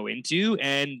Vancouver to go into.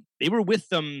 And they were with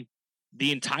them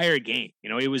the entire game.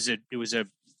 It was a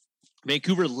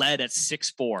Vancouver led at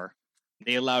 6-4.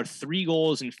 They allowed 3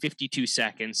 goals in 52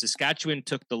 seconds. Saskatchewan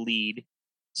took the lead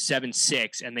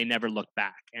 7-6, and they never looked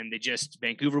back. And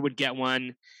Vancouver would get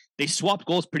one. They swapped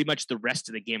goals pretty much the rest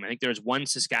of the game. I think there was one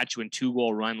Saskatchewan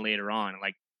 2-goal run later on.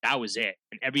 Like that was it.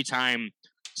 And every time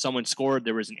someone scored,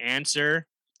 there was an answer.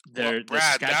 The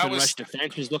Saskatchewan Rush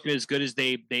defense was looking as good as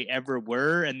they ever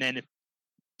were. And then if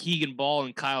Keegan Ball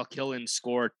and Kyle Killen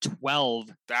score 12.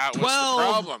 That was the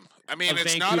problem. I mean,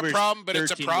 it's not a problem, but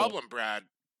it's a problem, Brad.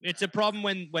 It's a problem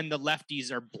when the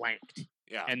lefties are blanked.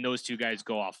 Yeah. And those two guys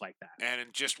go off like that. And in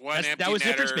just one empty that was netter.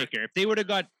 Difference maker. If they would have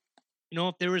got,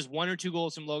 if there was 1 or 2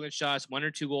 goals from Logan Schuss, 1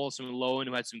 or 2 goals from Lowen,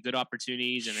 who had some good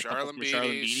opportunities, and a couple from Charlotte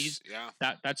Beatties,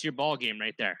 that's your ball game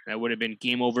right there. That would have been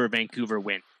game over, Vancouver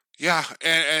win. Yeah,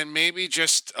 and maybe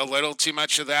just a little too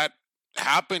much of that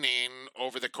happening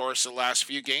over the course of the last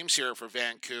few games here for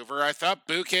Vancouver. I thought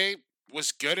Bouquet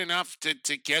was good enough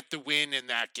to get the win in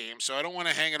that game, so I don't want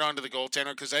to hang it on to the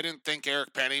goaltender because I didn't think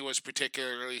Eric Penny was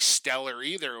particularly stellar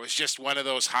either. It was just one of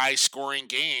those high-scoring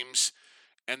games,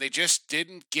 and they just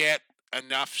didn't get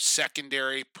enough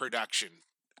secondary production.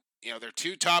 Their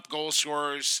 2 top goal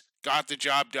scorers got the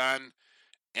job done,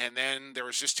 and then there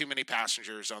was just too many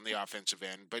passengers on the offensive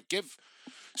end. But give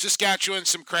Saskatchewan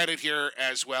some credit here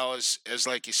as well as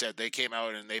like you said, they came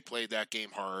out and they played that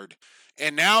game hard.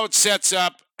 And now it sets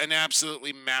up an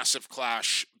absolutely massive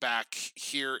clash back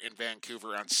here in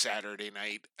Vancouver on Saturday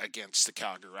night against the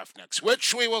Calgary Roughnecks,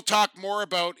 which we will talk more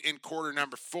about in quarter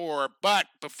number 4. But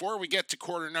before we get to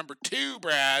quarter number 2,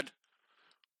 Brad,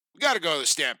 we got to go to the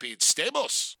Stampede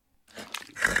Stables.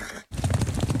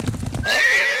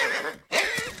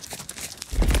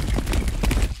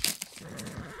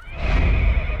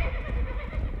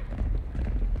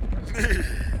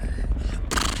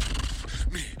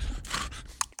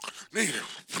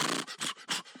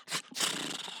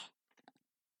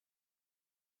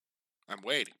 I'm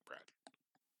waiting, Brad.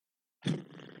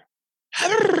 I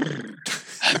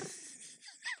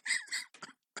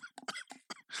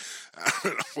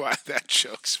don't know why that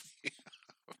chokes me up.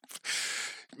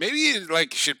 Maybe you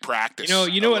should practice.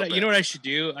 You know what I should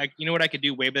do? You know what I could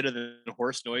do way better than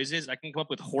horse noises? I can come up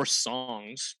with horse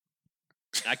songs.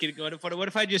 I could go. What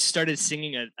if I just started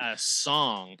singing a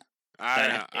song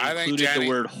that included the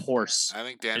word horse? I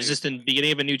think Danny. Is this the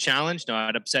beginning of a new challenge? No,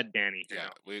 I'd upset Danny. Yeah,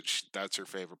 which that's her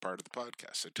favorite part of the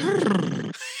podcast. So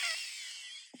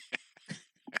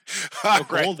so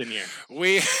cold in here.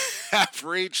 We have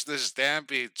reached the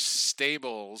Stampede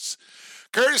Stables,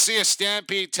 courtesy of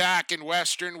Stampede Tack and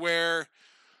Western Wear.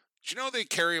 Did you know they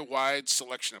carry a wide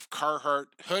selection of Carhartt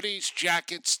hoodies,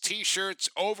 jackets, t-shirts,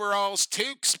 overalls,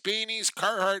 toques, beanies?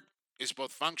 Carhartt is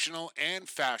both functional and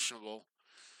fashionable.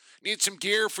 Need some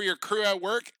gear for your crew at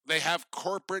work? They have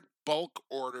corporate bulk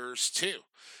orders too.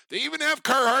 They even have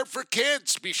Carhartt for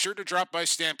kids. Be sure to drop by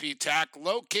Stampede Tack,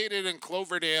 located in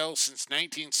Cloverdale since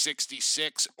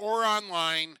 1966, or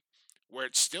online, where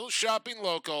it's still shopping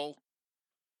local,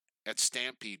 at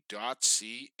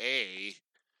stampede.ca.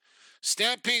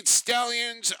 Stampede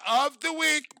Stallions of the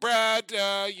Week, Brad.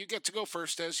 You get to go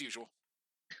first as usual.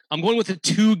 I'm going with a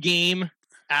 2-game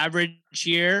average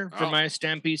here for my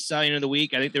Stampede Stallion of the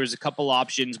Week. I think there was a couple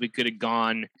options we could have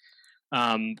gone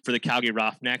for the Calgary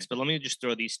Roughnecks, but let me just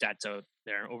throw these stats out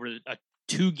there. Over a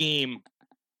 2-game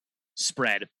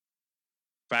spread,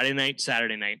 Friday night,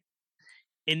 Saturday night,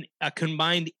 in a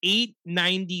combined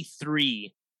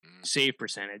 893 save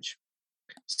percentage,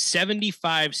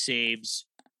 75 saves,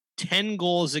 10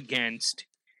 goals against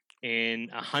in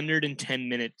 110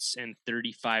 minutes and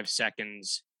 35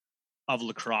 seconds of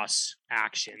lacrosse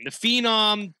action. The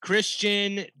phenom,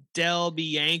 Christian Del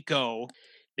Bianco,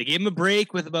 they gave him a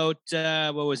break with about,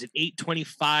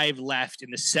 8:25 left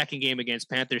in the second game against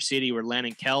Panther City, where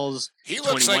Landon Kells, he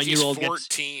looks like he's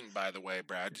 14, by the way,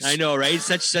 Brad. I know, right?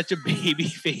 Such a baby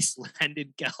face,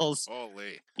 Landon Kells.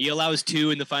 Holy. He allows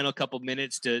 2 in the final couple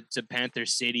minutes to Panther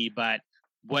City, but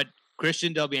what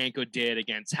Christian Del Bianco did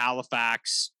against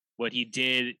Halifax, what he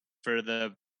did for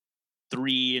the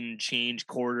 3 and change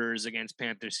quarters against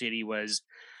Panther City was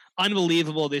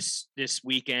unbelievable this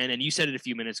weekend. And you said it a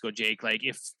few minutes ago, Jake,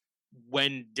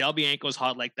 when Del Bianco's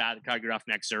hot like that, the Calgary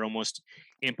Roughnecks are almost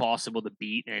impossible to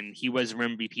beat. And he was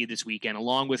MVP this weekend,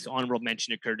 along with honorable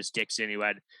mention to Curtis Dixon, who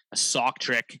had a sock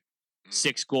trick,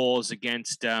 6 goals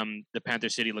against the Panther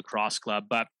City Lacrosse Club.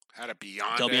 But had a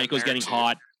beyond Del Bianco's getting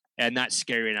hot. And that's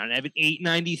scary now. Evan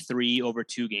 893 over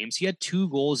 2 games. He had 2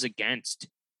 goals against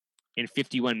in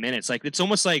 51 minutes. It's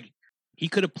almost like he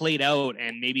could have played out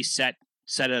and maybe set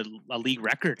a league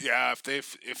record. Yeah,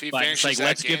 if he finishes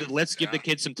that let's give the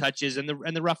kids some touches, and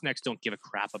the Roughnecks don't give a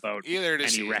crap about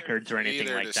any records or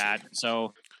anything like that.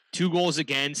 So 2 goals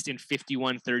against in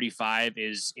 51-35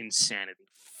 is insanity.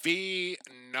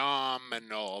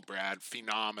 Phenomenal, Brad.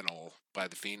 Phenomenal by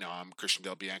the Phenom, Christian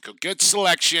Del Bianco. Good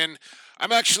selection.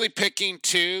 I'm actually picking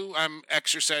 2. I'm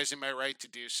exercising my right to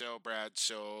do so, Brad,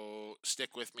 so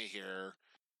stick with me here.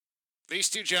 These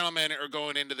 2 gentlemen are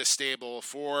going into the stable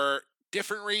for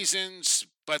different reasons,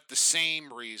 but the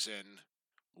same reason.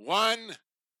 One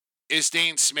is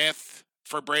Dane Smith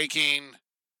for breaking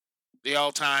the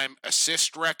all-time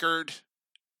assist record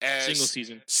as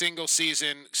single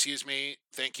season,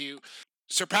 thank you.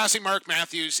 Surpassing Mark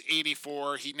Matthews,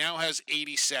 84. He now has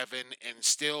 87 and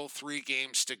still 3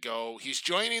 games to go. He's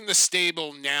joining the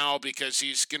stable now because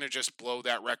he's going to just blow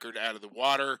that record out of the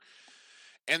water.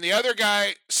 And the other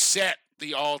guy set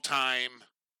the all-time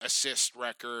assist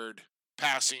record,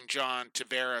 passing John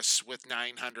Tavares with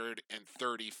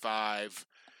 935.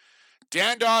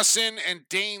 Dan Dawson and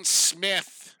Dane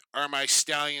Smith are my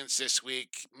Stallions this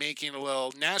week, making a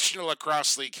little National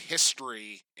Lacrosse League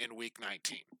history in Week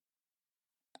 19.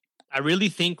 I really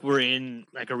think we're in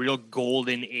a real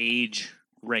golden age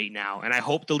right now. And I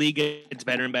hope the league gets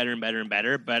better and better and better and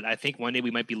better. But I think one day we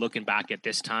might be looking back at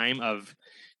this time of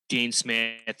Dane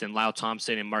Smith and Lyle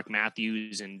Thompson and Mark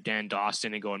Matthews and Dan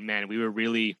Dawson and going, man, we were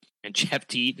really, and Jeff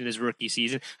Teat in his rookie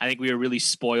season, I think we were really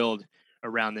spoiled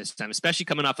around this time, especially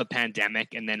coming off a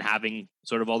pandemic and then having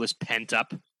sort of all this pent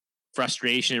up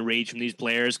frustration and rage from these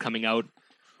players coming out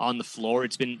on the floor.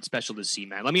 It's been special to see,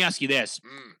 man. Let me ask you this.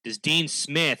 Does Dane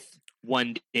Smith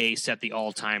one day set the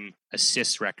all-time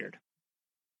assists record?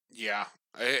 Yeah.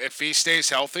 If he stays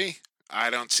healthy, I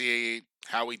don't see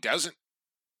how he doesn't.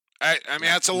 I mean,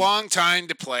 that's a long time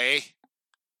to play,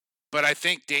 but I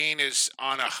think Dane is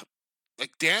on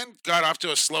Dan got off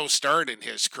to a slow start in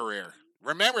his career.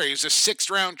 Remember, he was a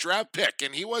 6th-round draft pick,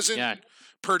 and he wasn't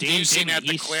producing at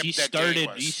the clip that Dane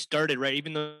was. He started, right,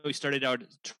 even though he started out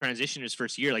transition his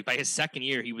first year, like by his second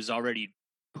year, he was already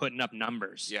putting up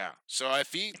numbers. Yeah. So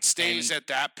if he stays at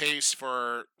that pace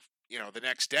for, the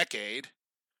next decade,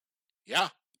 yeah.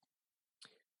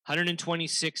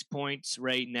 126 points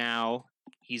right now.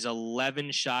 He's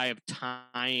 11 shy of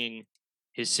tying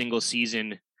his single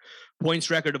season points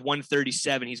record of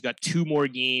 137. He's got 2 more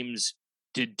games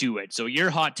to do it. So your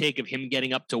hot take of him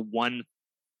getting up to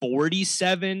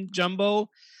 147, Jumbo,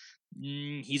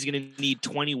 he's going to need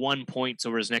 21 points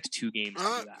over his next 2 games.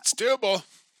 It's doable.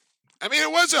 I mean,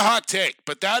 it was a hot take,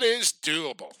 but that is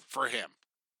doable for him.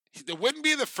 It wouldn't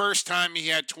be the first time he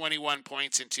had 21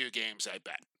 points in 2 games, I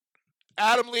bet.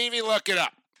 Adam Levy, look it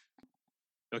up.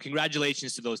 So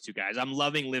congratulations to those 2 guys. I'm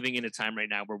loving living in a time right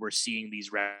now where we're seeing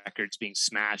these records being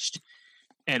smashed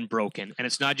and broken. And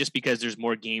it's not just because there's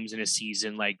more games in a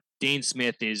season. Like Dane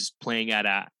Smith is playing at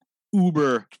a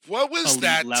uber what was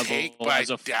that level take by as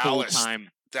a Dallas full-time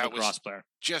that lacrosse was player.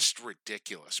 Just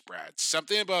ridiculous, Brad.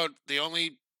 Something about the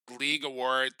only league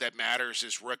award that matters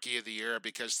is Rookie of the Year,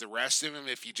 because the rest of them,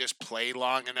 if you just play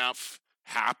long enough,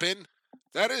 happen.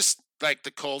 That is like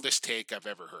the coldest take I've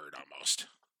ever heard, almost.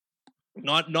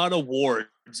 Not awards.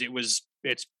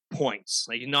 It's points.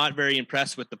 Like, not very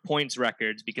impressed with the points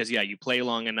records because, you play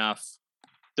long enough,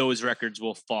 those records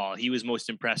will fall. He was most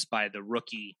impressed by the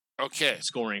rookie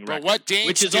scoring record, what Dane's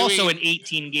which is doing, also an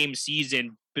 18-game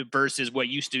season versus what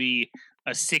used to be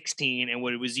a 16 and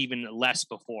what it was even less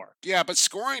before. Yeah, but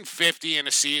scoring 50 in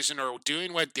a season or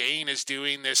doing what Dane is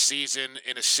doing this season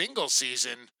in a single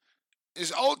season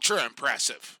is ultra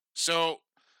impressive. So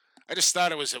I just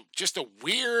thought it was just a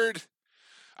weird...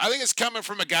 I think it's coming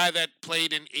from a guy that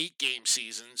played in 8-game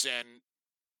seasons and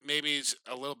maybe is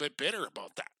a little bit bitter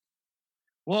about that.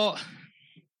 Well,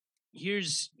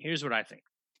 here's what I think.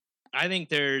 I think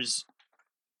there's,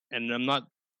 and I'm not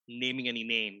naming any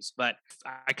names, but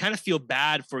I kind of feel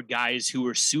bad for guys who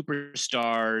were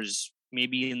superstars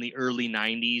maybe in the early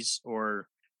 90s or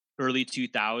early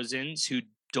 2000s who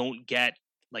don't get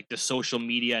like the social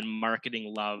media and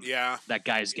marketing love that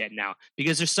guys get now.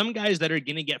 Because there's some guys that are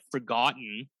going to get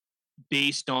forgotten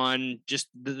based on just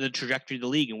the trajectory of the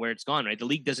league and where it's gone, right? The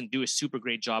league doesn't do a super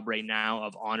great job right now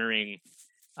of honoring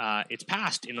its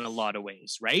past in a lot of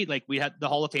ways, right? Like we had the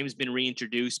Hall of Fame has been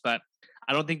reintroduced, but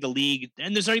I don't think the league,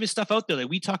 and there's not even stuff out there that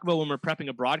we talk about when we're prepping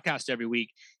a broadcast every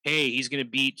week. Hey, he's going to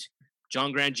beat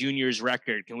John Grant Jr.'s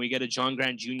record. Can we get a John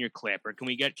Grant Jr. clip? Or can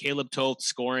we get Caleb Toth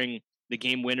scoring the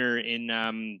game winner in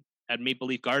at Maple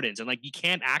Leaf Gardens? And like, you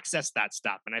can't access that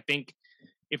stuff. And I think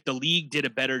if the league did a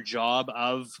better job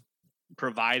of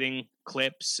providing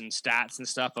clips and stats and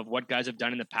stuff of what guys have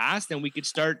done in the past, then we could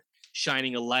start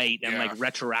shining a light and like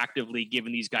retroactively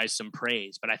giving these guys some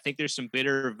praise. But I think there's some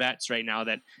bitter vets right now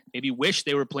that maybe wish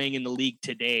they were playing in the league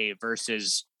today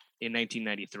versus in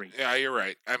 1993. Yeah, you're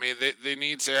right. I mean, they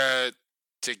need to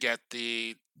get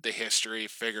the history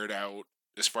figured out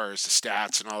as far as the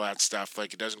stats and all that stuff.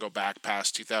 Like, it doesn't go back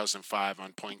past 2005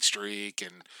 on point streak,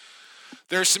 and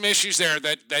there's some issues there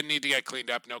that need to get cleaned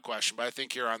up, no question. But I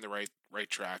think you're on the right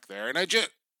track there. And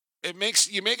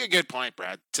you make a good point,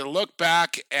 Brad, to look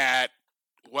back at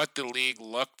what the league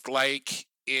looked like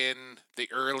in the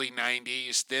early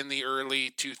 90s, then the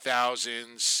early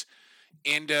 2000s,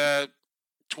 into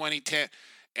 2010,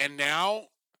 and now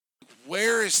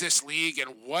where is this league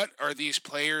and what are these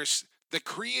players? The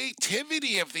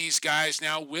creativity of these guys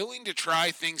now willing to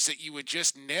try things that you would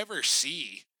just never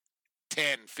see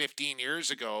 10, 15 years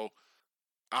ago.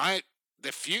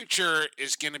 The future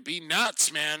is going to be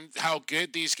nuts, man, how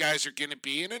good these guys are going to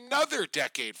be in another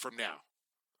decade from now.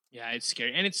 Yeah, it's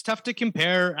scary. And it's tough to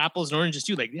compare apples and oranges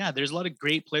too. Like, yeah, there's a lot of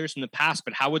great players from the past,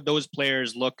 but how would those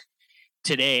players look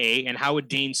today? And how would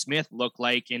Dane Smith look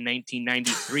like in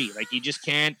 1993? Like, you just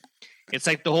can't. It's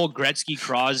like the whole Gretzky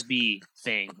Crosby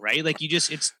thing, right? Like,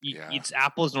 it's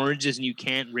apples and oranges and you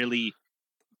can't really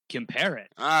compare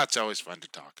it. It's always fun to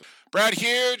talk. Brad,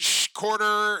 huge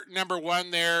quarter number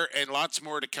 1 there, and lots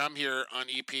more to come here on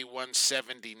EP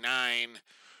 179.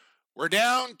 We're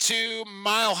down to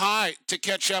Mile High to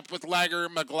catch up with Lager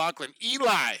McLaughlin.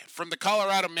 Eli from the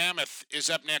Colorado Mammoth is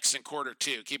up next in quarter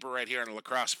two. Keep it right here on the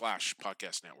Lacrosse Flash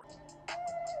Podcast Network.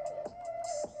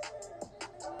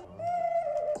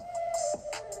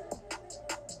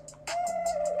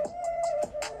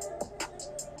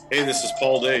 Hey, this is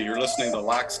Paul Day. You're listening to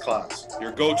Lax Class,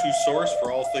 your go-to source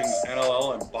for all things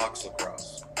NLL and box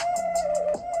lacrosse.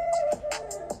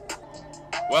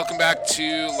 Welcome back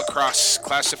to Lacrosse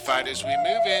Classified as we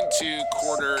move into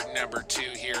quarter number two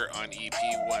here on EP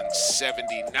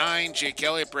 179. Jake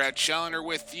Elliott, Brad Challoner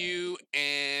with you,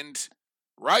 and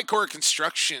Rycor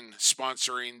Construction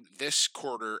sponsoring this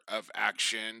quarter of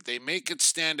action. They make it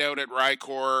stand out at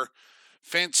Rycor.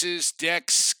 Fences,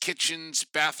 decks, kitchens,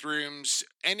 bathrooms,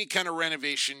 any kind of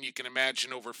renovation you can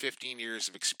imagine, over 15 years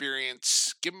of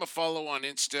experience. Give them a follow on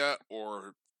Insta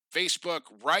or Facebook,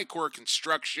 Rycor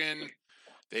Construction.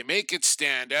 They make it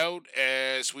stand out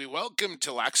as we welcome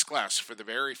to Lax Class for the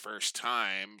very first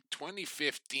time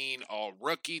 2015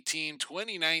 All-Rookie Team,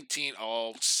 2019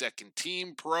 All-Second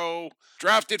Team Pro,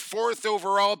 drafted 4th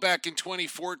overall back in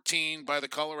 2014 by the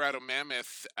Colorado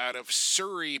Mammoth out of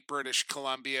Surrey, British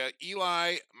Columbia.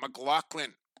 Eli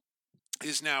McLaughlin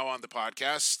is now on the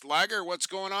podcast. Lager, what's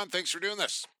going on? Thanks for doing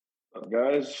this.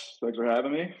 Guys, thanks for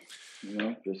having me.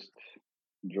 Just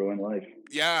enjoying life.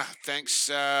 Yeah, thanks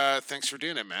for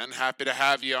doing it, man. Happy to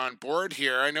have you on board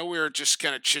here. I know we were just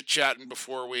kind of chit-chatting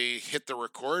before we hit the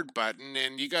record button,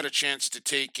 and you got a chance to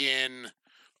take in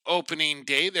opening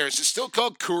day there. Is it still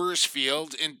called Coors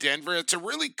Field in Denver? It's a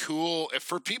really cool,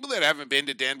 for people that haven't been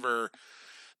to Denver,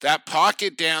 that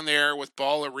pocket down there with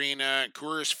Ball Arena and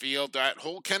Coors Field, that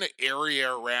whole kind of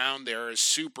area around there is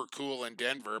super cool in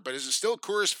Denver. But is it still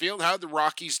Coors Field? How'd the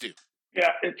Rockies do?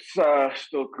 Yeah, it's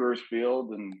still Coors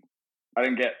Field, and I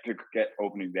didn't get to get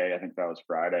opening day. I think that was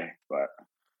Friday, but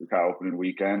we got opening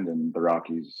weekend, and the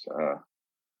Rockies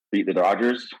beat the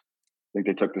Dodgers. I think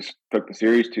they took the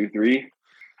series 2-3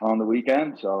 on the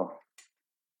weekend. So,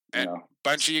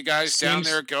 bunch of you guys down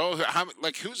there go.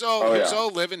 Who's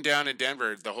all living down in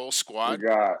Denver? The whole squad.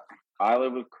 I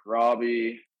live with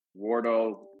Robbie,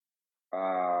 Wardo,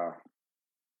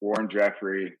 Warren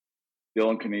Jeffrey,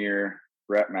 Dylan Kinnear,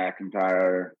 Brett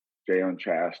McIntyre, Jalen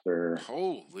Chaster.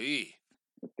 Holy!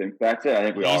 I think that's it. I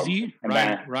think we all.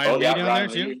 Ryan Lee down there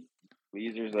too.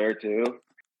 Weezer's there too.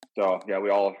 So yeah, we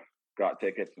all got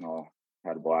tickets and all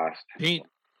had a blast.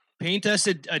 Paint us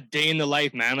a day in the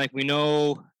life, man. Like we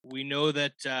know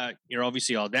that you're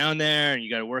obviously all down there and you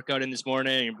got to work out in this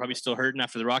morning. And you're probably still hurting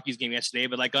after the Rockies game yesterday.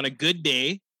 But like on a good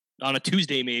day, on a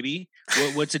Tuesday maybe,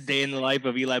 what's a day in the life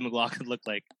of Eli McLaughlin look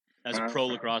like as a pro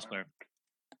lacrosse player?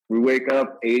 We wake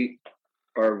up 8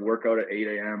 or work out at 8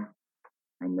 a.m.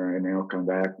 and then I'll come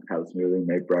back, have a smoothie,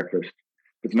 make breakfast.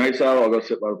 If it's nice out, I'll go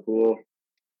sit by the pool,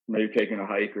 maybe taking a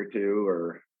hike or two,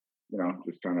 or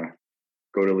just trying to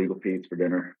go to Legal Pete's for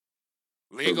dinner.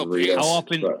 Legal Pete's.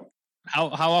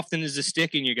 How often is the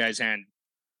stick in your guys' hand?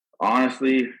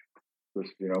 Honestly,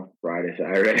 just Friday,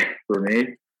 Saturday for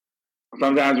me.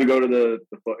 Sometimes we go to the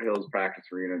Foothills practice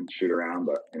arena and shoot around,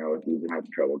 but we've been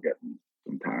having trouble getting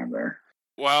some time there.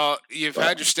 Well, you've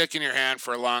had your stick in your hand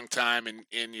for a long time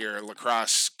in your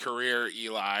lacrosse career,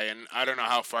 Eli, and I don't know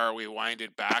how far we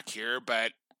winded back here,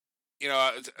 but,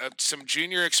 some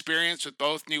junior experience with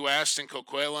both New West and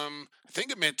Coquitlam. I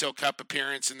think a Minto Cup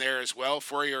appearance in there as well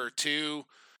for you or two.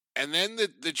 And then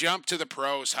the jump to the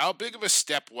pros. How big of a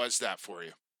step was that for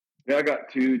you? Yeah, I got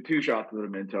two shots at the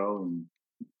Minto and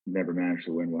never managed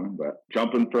to win one, but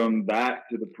jumping from that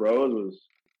to the pros was,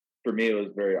 for me, I was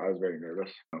very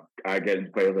nervous. I get into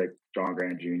play with like John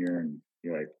Grant Jr. and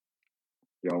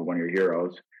one of your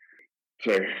heroes.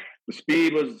 So the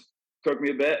speed took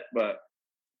me a bit, but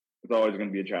it's always going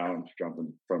to be a challenge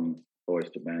jumping from boys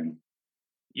to men.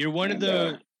 You're one of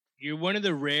the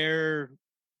rare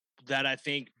that I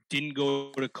think didn't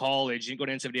go to college, didn't go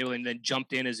to NCAA, and then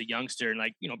jumped in as a youngster and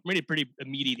made a pretty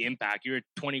immediate impact. You're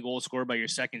a 20-goal scorer by your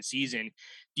second season.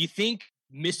 Do you think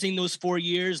missing those 4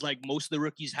 years, like most of the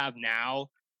rookies have now,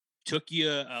 took you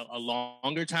a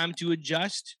longer time to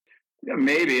adjust? Yeah,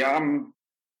 maybe. I know,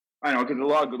 because a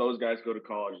lot of those guys go to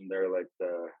college and they're like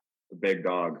the big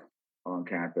dog on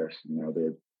campus.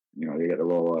 They get a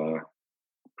little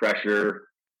pressure,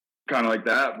 kind of like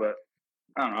that. But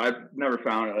I don't know. I've never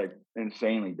found it like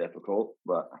insanely difficult.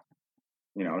 But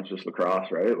it's just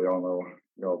lacrosse, right? We all know.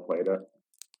 We all played it.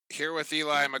 Here with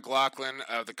Eli McLaughlin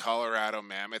of the Colorado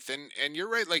Mammoth. And you're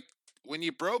right, like when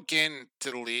you broke into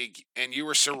the league and you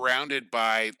were surrounded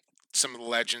by some of the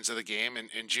legends of the game, and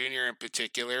Junior in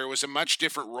particular. It was a much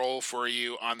different role for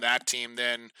you on that team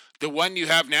than the one you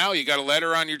have now. You got a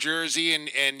letter on your jersey,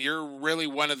 and you're really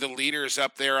one of the leaders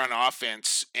up there on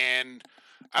offense. And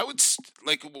I would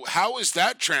how has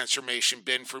that transformation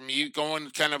been from you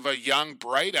going kind of a young,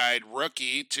 bright-eyed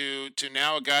rookie to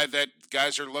now a guy that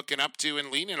guys are looking up to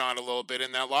and leaning on a little bit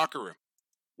in that locker room?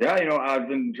 Yeah, I've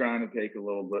been trying to take a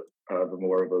little bit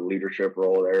more of a leadership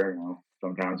role there.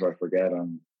 Sometimes I forget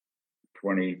I'm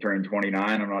turning 29.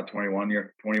 I'm not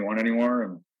 21 anymore,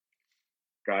 and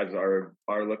guys are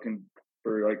looking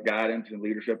for like guidance and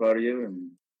leadership out of you.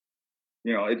 And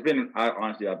it's been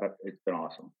it's been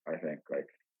awesome. I think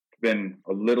it's been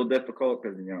a little difficult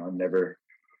because I've never,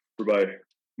 for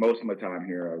most of my time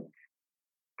here,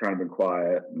 I've kind of been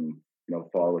quiet and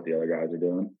follow what the other guys are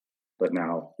doing. But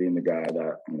now being the guy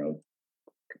that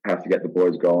has to get the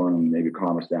boys going and maybe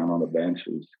calm us down on the bench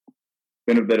has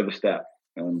been a bit of a step,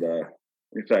 and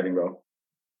exciting though.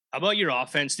 How about your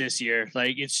offense this year?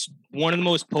 Like, it's one of the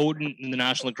most potent in the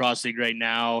National Lacrosse League right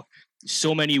now.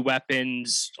 So many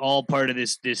weapons, all part of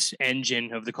this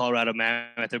engine of the Colorado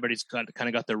Mammoth. Everybody's kind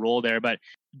of got their role there. But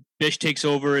Bish takes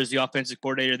over as the offensive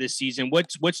coordinator this season.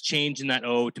 What's changed in that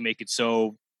to make it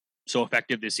so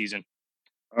effective this season?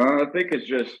 I think it's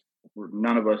just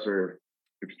none of us are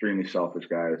extremely selfish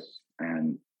guys,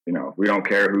 and we don't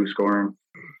care who's scoring.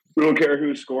 We don't care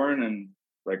who's scoring, and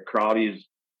like Crowdy's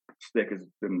stick has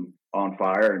been on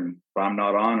fire, and if I'm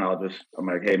not on, I'm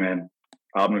like, hey man,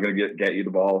 I'm gonna get you the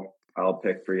ball. I'll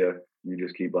pick for you. You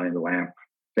just keep laying the lamp.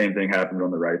 Same thing happened on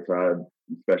the right side,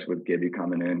 especially with Gibby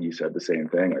coming in. He said the same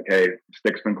thing, like, hey,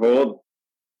 stick's been cold.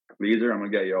 Leaser, I'm gonna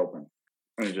get you open.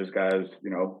 And it's just guys,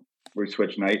 we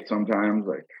switch nights sometimes,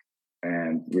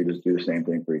 and we just do the same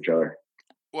thing for each other.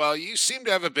 Well, you seem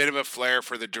to have a bit of a flair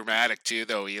for the dramatic too,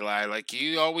 though, Eli. Like,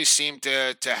 you always seem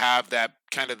to have that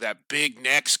kind of that big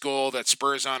next goal that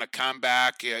spurs on a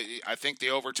comeback. I think the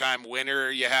overtime winner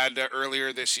you had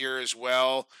earlier this year as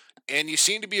well. And you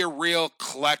seem to be a real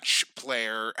clutch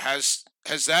player. Has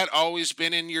that always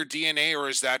been in your DNA, or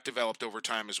has that developed over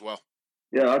time as well?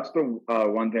 Yeah, that's the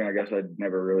one thing I guess I'd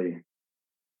never really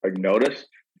noticed.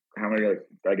 How many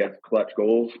clutch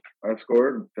goals I've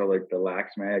scored until the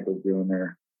Lax Mag was doing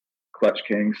their Clutch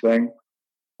Kings thing.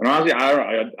 And honestly,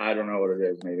 I don't know what it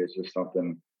is. Maybe it's just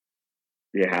something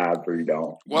you have or you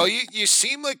don't. Well, you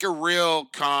seem like a real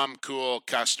calm, cool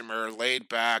customer, laid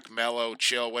back, mellow,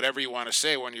 chill, whatever you want to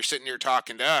say when you're sitting here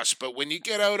talking to us. But when you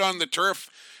get out on the turf,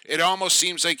 it almost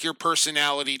seems like your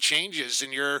personality changes,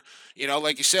 and you're,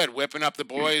 like you said, whipping up the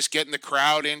boys, getting the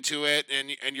crowd into it,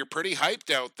 and you're pretty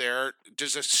hyped out there.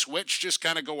 Does a switch just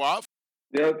kind of go off?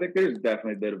 Yeah, I think there's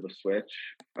definitely a bit of a switch.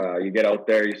 You get out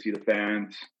there, you see the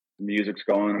fans, the music's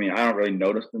going. I mean, I don't really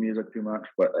notice the music too much,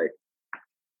 but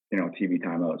TV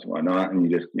timeouts and whatnot, and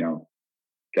you just,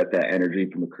 get that energy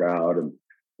from the crowd and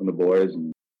from the boys,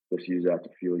 and just use that to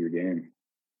fuel your game.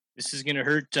 This is going to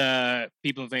hurt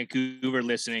people in Vancouver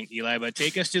listening, Eli, but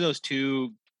take us to those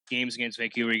two games against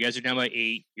Vancouver. You guys are down by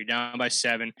 8, you're down by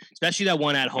 7, especially that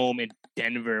one at home in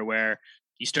Denver where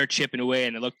you start chipping away,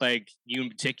 and it looked like you in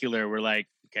particular were like,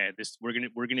 okay,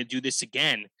 we're gonna do this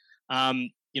again.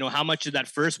 How much did that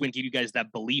first win give you guys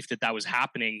that belief that was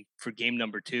happening for game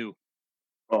number 2?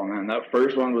 Oh man, that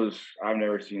first one was, I've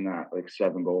never seen that,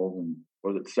 7 goals, and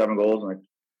was it 7 goals in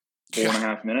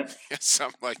 4.5 minutes? Yeah,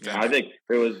 something like that. I think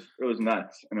it was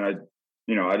nuts. And I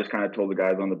just kind of told the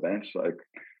guys on the bench,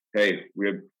 hey,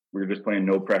 we're just playing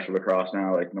no pressure lacrosse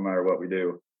now. No matter what we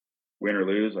do, win or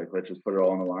lose, let's just put it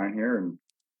all on the line here, and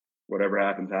whatever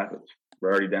happens, happens.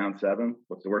 We're already down 7.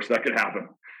 What's the worst that could happen,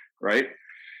 right?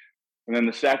 And then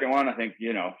the second one, I think,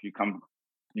 you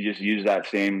just use that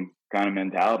same kind of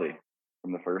mentality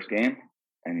from the first game,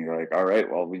 and you're like, all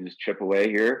right, well, we just chip away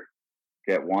here,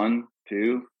 get 1,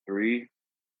 2, 3,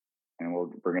 and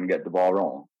we're going to get the ball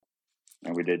rolling.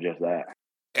 And we did just that.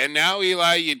 And now,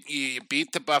 Eli, you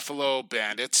beat the Buffalo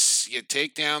Bandits. You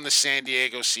take down the San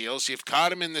Diego Seals. You've caught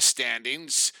them in the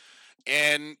standings.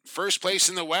 And first place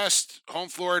in the West, home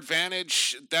floor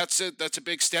advantage, that's a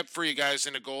big step for you guys,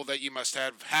 and a goal that you must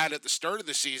have had at the start of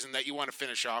the season that you want to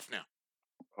finish off now.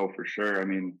 Oh, for sure. I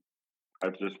mean,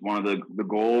 that's just one of the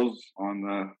goals on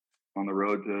the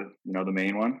road to, the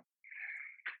main one.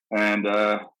 And,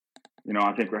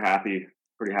 I think we're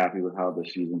pretty happy with how the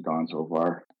season's gone so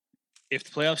far. If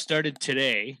the playoffs started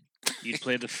today, you'd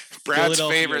play the Brad's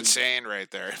favorite saying right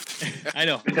there. I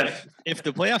know. If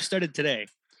the playoffs started today,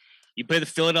 you play the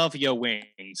Philadelphia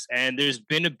Wings, and there's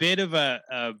been a bit of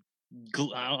I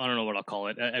don't know what I'll call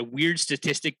it, a weird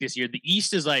statistic this year. The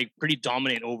East is pretty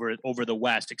dominant over the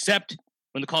West, except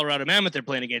when the Colorado Mammoth are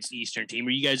playing against the Eastern team,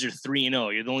 where you guys are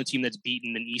 3-0. You're the only team that's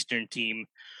beaten an Eastern team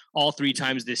all 3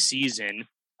 times this season.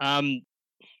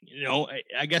 You know,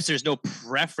 I guess there's no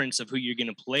preference of who you're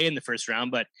going to play in the first round,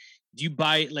 but do you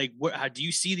how do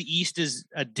you see the East as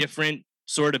a different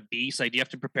sort of beast? Like, do you have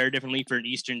to prepare differently for an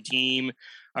Eastern team?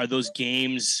 Are those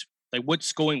games, like,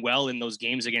 what's going well in those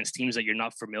games against teams that you're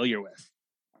not familiar with?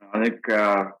 I think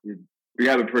we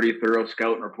have a pretty thorough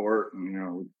scouting report, and, you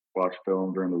know, we watch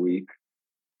film during the week.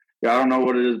 Yeah, I don't know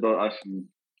what it is about us and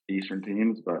Eastern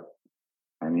teams, but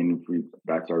I mean,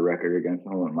 that's our record against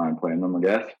them. I wouldn't mind playing them, I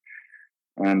guess.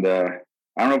 And I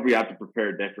don't know if we have to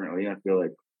prepare differently. I feel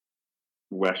like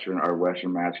our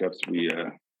Western matchups, we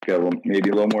get maybe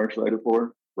a little more excited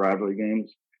for rivalry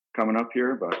games coming up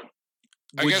here. But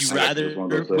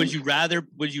would you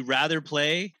rather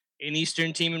play an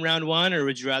Eastern team in round 1, or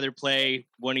would you rather play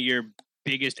one of your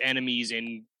biggest enemies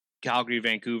in Calgary,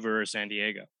 Vancouver, or San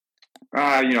Diego?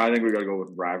 You know, I think we got to go with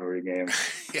rivalry games.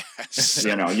 Yes.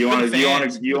 You know, you want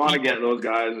to get those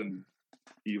guys, and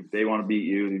they want to beat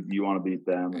you. You want to beat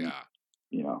them. And,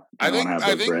 you know, I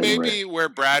think maybe where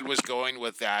Brad was going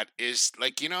with that is,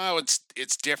 like, you know how it's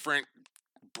different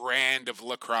brand of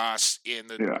lacrosse in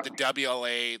the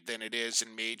WLA than it is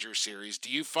in major series.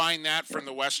 Do you find that from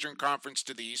the Western Conference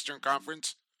to the Eastern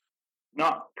Conference?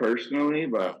 Not personally,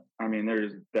 but I mean,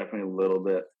 there's definitely a little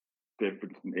bit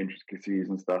different intricacies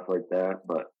and stuff like that.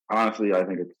 But honestly, I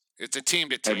think it's a team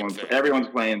to team thing. Everyone's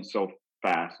playing so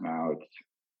fast now.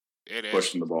 It is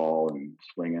pushing the ball and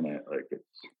swinging it, like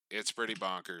it's pretty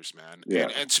bonkers, man. Yeah.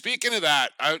 And speaking of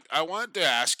that, I wanted to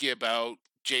ask you about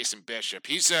Jason Bishop.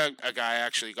 He's a guy I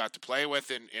actually got to play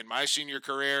with in my senior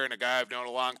career, and a guy I've known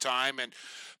a long time.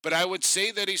 But I would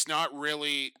say that he's not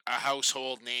really a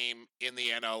household name in the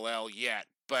NLL yet.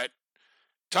 But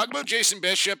talk about Jason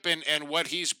Bishop and what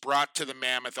he's brought to the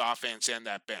Mammoth offense and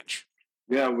that bench.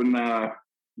 Yeah, when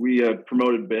we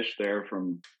promoted Bish there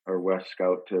from our West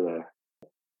Scout to the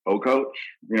O-coach,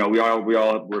 you know, we all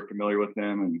were familiar with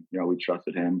him, and, you know, we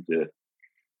trusted him to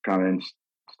come in,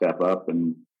 step up,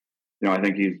 and, you know, I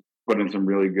think he's put in some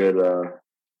really good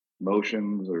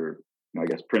motions, or, you know, I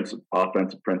guess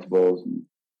offensive principles, and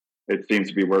it seems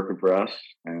to be working for us.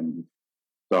 And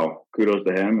so kudos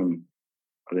to him, and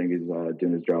I think he's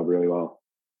doing his job really well.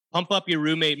 Pump up your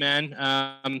roommate, man.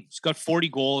 He's got 40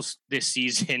 goals this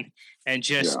season, and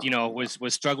just, you know, was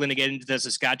struggling to get into the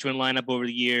Saskatchewan lineup over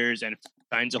the years, and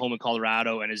finds a home in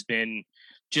Colorado, and has been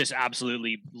just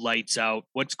absolutely lights out.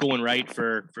 What's going right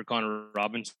for Connor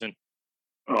Robinson?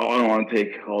 Oh, I don't want to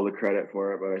take all the credit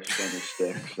for it, but I spent his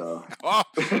stick, so. Oh.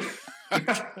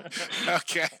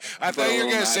 Okay. I thought you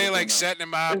were going to say, like, setting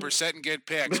him up or setting good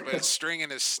picks, but it's stringing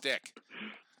his stick.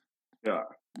 Yeah.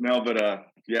 No, but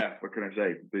yeah, what can I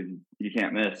say? You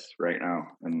can't miss right now.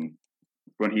 And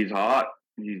when he's hot,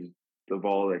 he's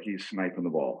sniping the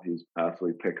ball. He's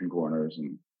absolutely picking corners,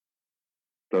 and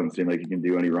doesn't seem like he can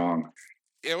do any wrong.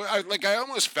 I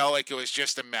almost felt like it was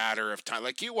just a matter of time.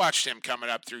 Like, you watched him coming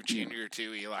up through junior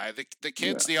too, Eli. The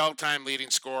kid's the all-time leading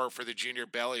scorer for the junior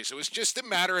bellies. It was just a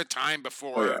matter of time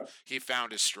before he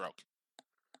found his stroke.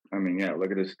 I mean, yeah,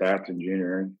 look at his stats in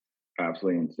junior.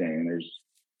 Absolutely insane. There's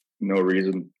no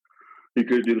reason he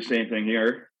could do the same thing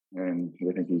here. And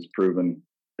I think he's proven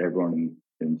everyone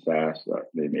in SAS that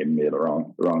they made the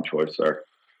wrong choice there.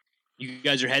 You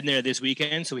guys are heading there this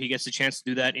weekend, so he gets the chance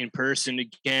to do that in person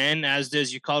again, as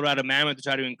does your Colorado Mammoth, to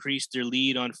try to increase their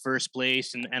lead on first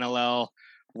place in the NLL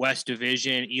West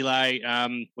Division. Eli,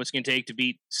 what's going to take to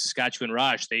beat Saskatchewan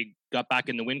Rush? They got back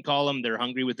in the win column. They're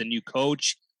hungry with the new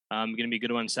coach. Going to be a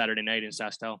good one Saturday night in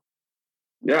SaskTel.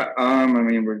 Yeah, I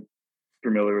mean, we're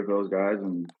familiar with those guys,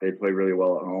 and they play really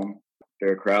well at home.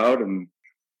 They're a crowd, and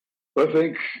I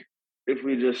think if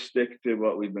we just stick to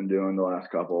what we've been doing the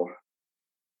last couple,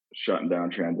 shutting down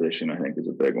transition, I think, is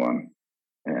a big one.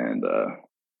 And,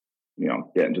 you know,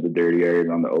 getting to the dirty areas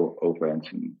on the offense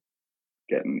and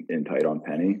getting in tight on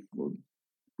Penny,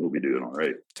 we'll be doing all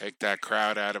right. Take that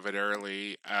crowd out of it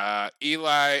early.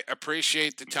 Eli,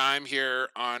 appreciate the time here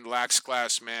on Lax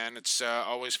Class, man. It's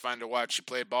always fun to watch you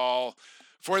play ball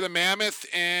for the Mammoth,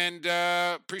 and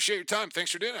appreciate your time.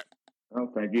 Thanks for doing it.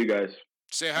 Oh, thank you, guys.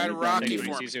 Say hi to Rocky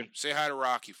for me. Say hi to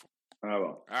Rocky for me. I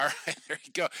will. All right, there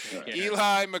you go. Yeah.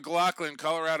 Eli McLaughlin,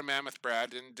 Colorado Mammoth,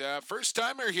 Brad, and first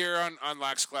timer here on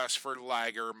Lax Class for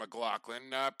Liger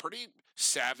McLaughlin. Pretty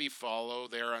savvy follow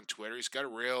there on Twitter. He's got a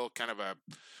real kind of a,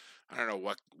 I don't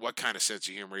know what kind of sense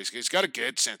of humor. He's got a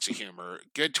good sense of humor.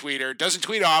 Good tweeter. Doesn't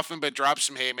tweet often, but drops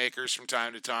some haymakers from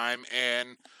time to time.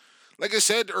 And like I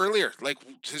said earlier, like,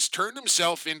 has turned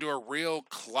himself into a real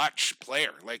clutch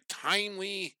player. Like,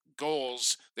 timely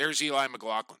goals. There's Eli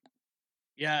McLaughlin.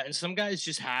 Yeah, and some guys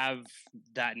just have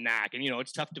that knack, and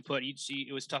it's tough to put.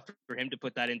 It was tough for him to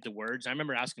put that into words. I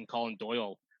remember asking Colin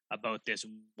Doyle about this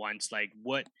once, like,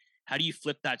 how do you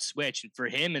flip that switch? And for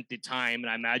him at the time, and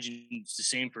I imagine it's the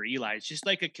same for Eli, it's just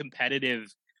like a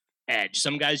competitive edge.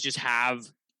 Some guys just have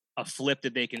a flip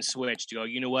that they can switch to go,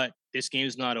 you know what, this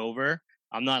game's not over.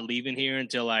 I'm not leaving here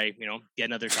until I, get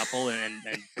another couple and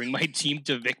bring my team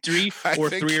to victory,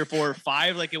 or 3 or 4 or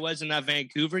 5, like it was in that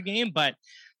Vancouver game. But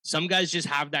some guys just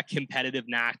have that competitive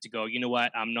knack to go, you know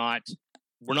what,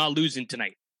 we're not losing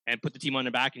tonight, and put the team on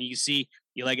their back. And you can see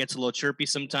Eli gets a little chirpy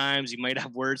sometimes. You might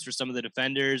have words for some of the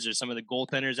defenders or some of the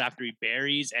goaltenders after he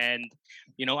buries. And,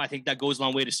 I think that goes a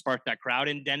long way to spark that crowd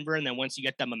in Denver. And then once you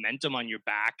get that momentum on your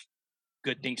back,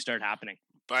 good things start happening.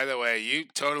 By the way, you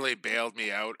totally bailed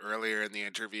me out earlier in the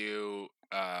interview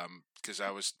because I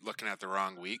was looking at the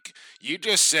wrong week. You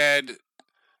just said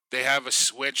they have a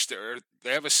switch that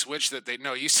they have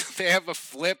a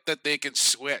flip that they can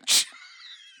switch.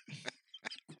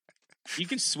 You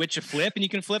can switch a flip and you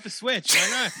can flip a switch.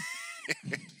 Why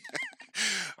not?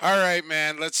 All right,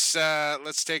 man. Let's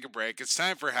take a break. It's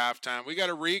time for halftime. We got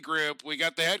to regroup. We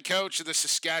got the head coach of the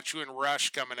Saskatchewan Rush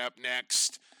coming up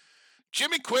next.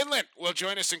 Jimmy Quinlan will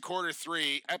join us in quarter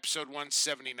 3, episode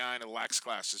 179 of Lax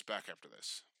Class is back after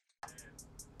this.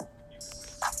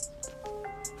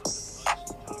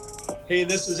 Hey,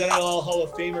 this is NLL Hall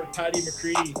of Famer Patty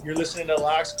McCready. You're listening to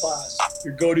Lax Class,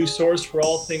 your go-to source for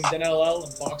all things NLL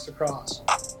and box lacrosse.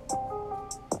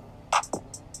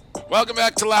 Welcome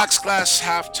back to Lax Class.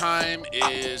 Halftime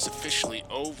is officially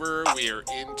over. We are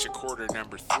into quarter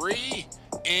number 3.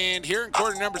 And here in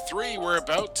quarter number 3, we're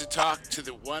about to talk to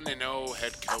the 1-0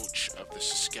 head coach of the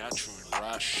Saskatchewan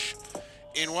Rush.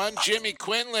 In one, Jimmy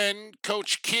Quinlan,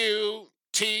 Coach Q,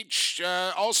 teach,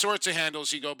 all sorts of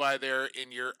handles you go by there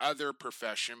in your other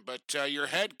profession. But your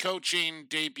head coaching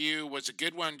debut was a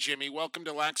good one, Jimmy. Welcome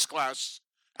to Lax Class.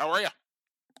 How are you?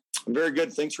 I'm very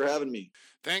good. Thanks for having me.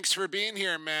 Thanks for being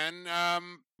here, man.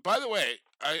 By the way,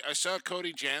 I saw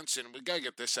Cody Jansen. We got to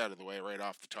get this out of the way right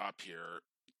off the top here.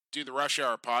 Do the Rush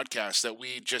Hour podcast that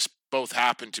we just both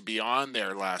happened to be on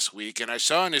there last week. And I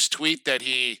saw in his tweet that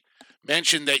he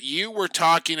mentioned that you were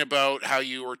talking about how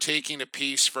you were taking a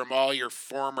piece from all your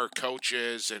former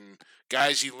coaches and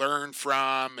guys you learned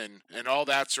from and all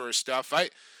that sort of stuff. I'd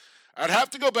have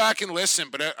to go back and listen,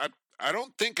 but I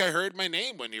don't think I heard my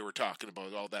name when you were talking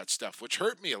about all that stuff, which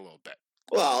hurt me a little bit.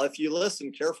 Well, if you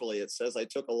listen carefully, it says I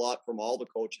took a lot from all the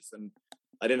coaches, and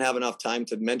I didn't have enough time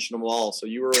to mention them all. So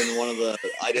you were in one of the,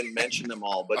 I didn't mention them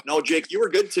all, but no, Jake, you were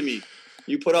good to me.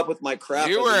 You put up with my crap.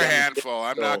 You were a handful.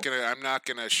 I'm not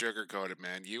gonna sugarcoat it,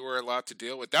 man. You were a lot to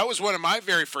deal with. That was one of my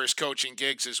very first coaching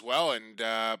gigs as well. And,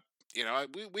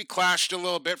 we clashed a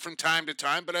little bit from time to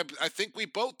time, but I think we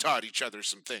both taught each other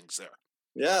some things there.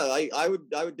 Yeah, I would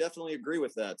definitely agree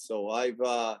with that. So I've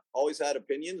always had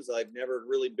opinions. I've never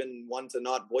really been one to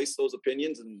not voice those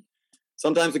opinions, and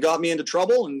sometimes it got me into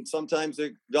trouble, and sometimes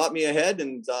it got me ahead.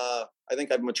 And I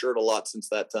think I've matured a lot since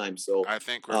that time. So I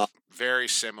think we're very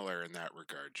similar in that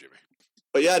regard, Jimmy.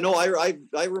 But yeah, no,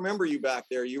 I remember you back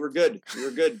there. You were good. You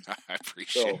were good. I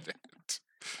appreciate it.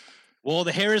 Well,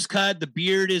 the hair is cut, the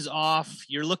beard is off.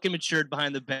 You're looking matured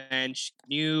behind the bench.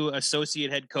 New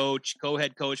associate head coach,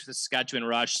 co-head coach for the Saskatchewan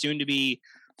Rush, soon to be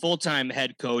full-time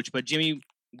head coach. But Jimmy,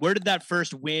 where did that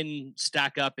first win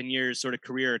stack up in your sort of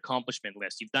career accomplishment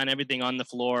list? You've done everything on the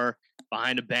floor,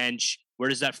 behind a bench. Where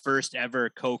does that first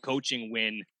ever co-coaching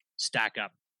win stack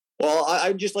up? Well,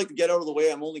 I'd just like to get out of the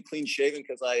way. I'm only clean shaven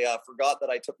because I forgot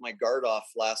that I took my guard off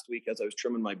last week as I was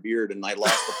trimming my beard, and I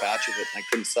lost the patch of it, and I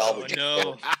couldn't salvage it.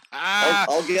 No.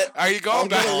 I'll get. Are you going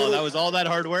back? That was all that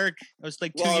hard work. It was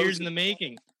like 2 years in the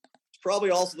making. It's probably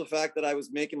also the fact that I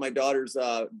was making my daughter's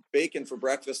bacon for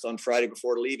breakfast on Friday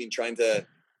before leaving, trying to,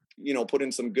 put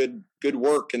in some good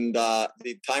work, and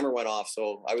the timer went off.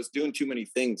 So I was doing too many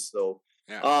things. So.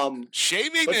 Yeah.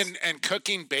 Shaving and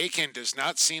cooking bacon does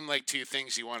not seem like two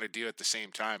things you want to do at the same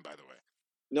time, by the way.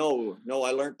 No,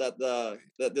 I learned that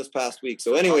this past week.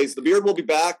 So anyways, the beard will be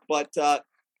back. But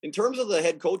in terms of the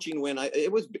head coaching win, I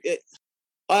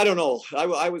don't know.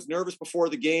 I was nervous before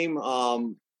the game.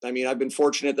 I've been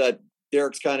fortunate that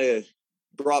Derek's kind of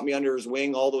brought me under his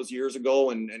wing all those years ago,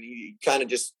 and he kind of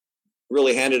just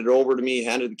really handed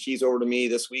the keys over to me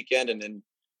this weekend, and then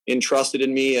entrusted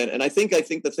in me. And I think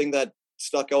the thing that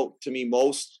stuck out to me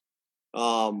most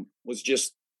was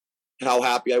just how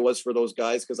happy I was for those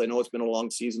guys, because I know it's been a long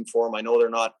season for them. I know they're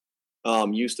not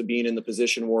used to being in the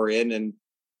position we're in, and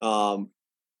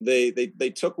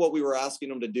they took what we were asking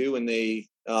them to do, and they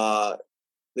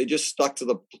just stuck to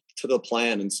the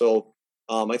plan. And so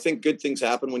I think good things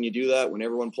happen when you do that, when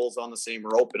everyone pulls on the same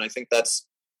rope. And I think that's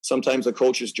sometimes a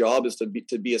coach's job is to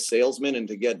be a salesman and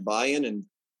to get buy-in,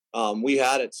 and we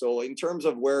had it. So in terms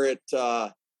of where it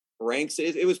ranks,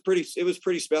 it was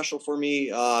pretty special for me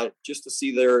just to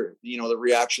see their, the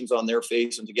reactions on their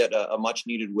face and to get a much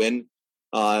needed win.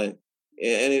 And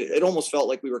it almost felt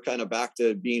like we were kind of back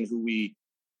to being who we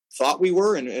thought we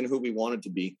were and who we wanted to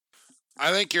be.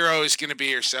 I think you're always going to be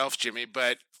yourself, Jimmy,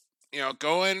 but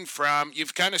going from,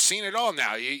 you've kind of seen it all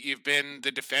now. You've been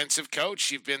the defensive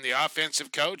coach, you've been the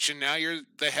offensive coach, and now you're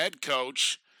the head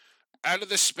coach. Out of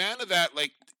the span of that,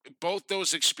 like both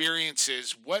those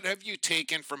experiences, what have you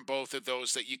taken from both of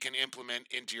those that you can implement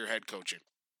into your head coaching?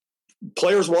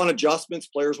 Players want adjustments.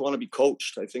 Players want to be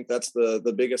coached. I think that's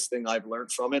the biggest thing I've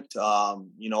learned from it.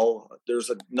 There's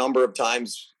a number of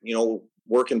times,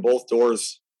 working both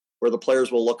doors where the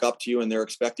players will look up to you and they're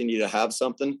expecting you to have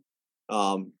something.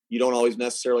 You don't always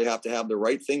necessarily have to have the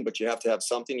right thing, but you have to have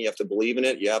something. You have to believe in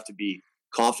it. You have to be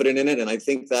confident in it. And I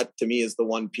think that to me is the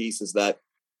one piece, is that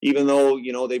even though,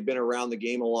 they've been around the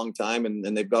game a long time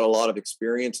and they've got a lot of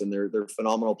experience and they're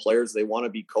phenomenal players, they want to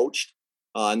be coached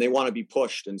and they want to be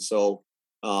pushed. And so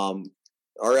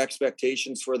our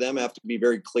expectations for them have to be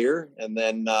very clear. And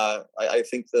then I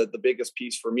think that the biggest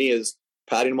piece for me is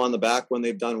patting them on the back when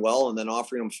they've done well and then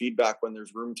offering them feedback when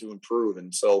there's room to improve.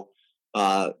 And so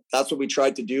that's what we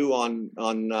tried to do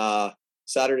on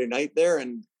Saturday night there.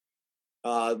 And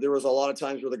there was a lot of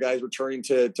times where the guys were turning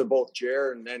to both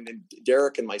Jer and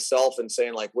Derek and myself and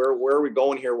saying, like, where are we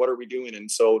going here? What are we doing? And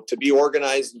so to be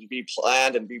organized and to be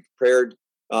planned and be prepared,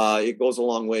 it goes a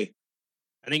long way.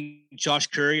 I think Josh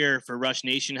Courier for Rush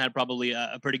Nation had probably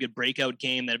a pretty good breakout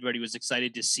game that everybody was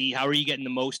excited to see. How are you getting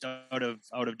the most out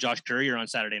of Josh Courier on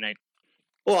Saturday night?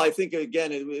 Well, I think,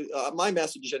 again, my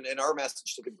message and our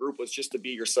message to the group was just to be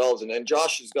yourselves. And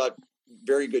Josh has got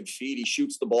very good feet. He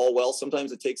shoots the ball well.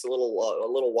 Sometimes it takes a little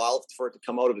while for it to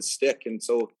come out of his stick. And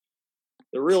so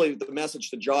the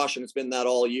message to Josh, and it's been that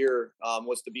all year,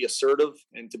 was to be assertive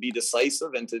and to be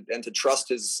decisive and to trust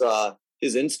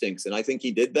his instincts. And I think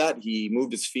he did that. He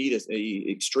moved his feet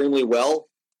extremely well.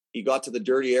 He got to the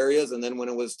dirty areas. And then when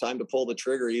it was time to pull the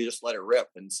trigger, he just let it rip.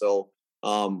 And so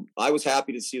I was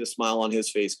happy to see the smile on his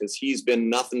face, because he's been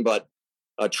nothing but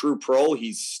a true pro.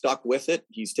 He's stuck with it.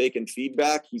 He's taken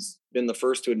feedback. He's been the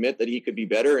first to admit that he could be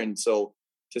better. And so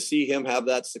to see him have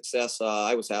that success,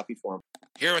 I was happy for him.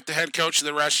 Here with the head coach of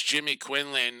the Rush, Jimmy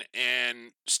Quinlan,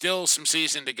 and still some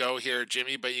season to go here,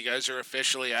 Jimmy, but you guys are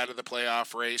officially out of the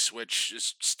playoff race, which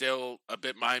is still a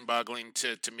bit mind-boggling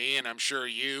to me, and I'm sure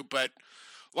you, but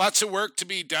lots of work to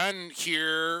be done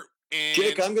here. And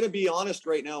Jake, I'm going to be honest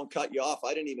right now and cut you off.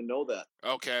 I didn't even know that.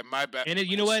 Okay, my bad. And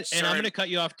you know what? Sorry. And I'm going to cut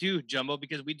you off too, Jumbo,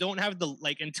 because we don't have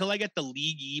until I get the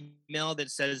league email that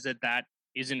says that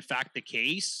is in fact the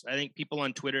case. I think people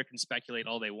on Twitter can speculate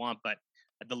all they want, but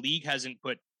the league hasn't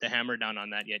put the hammer down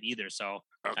on that yet either. So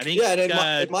okay. I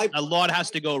think a lot has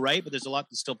to go right, but there's a lot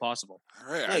that's still possible.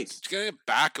 All right. Nice. I'm going to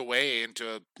back away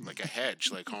into a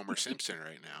hedge like Homer Simpson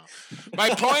right now. My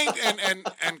point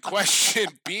and question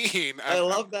being... I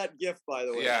love that GIF, by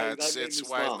the way. Yeah, it's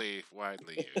widely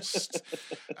used.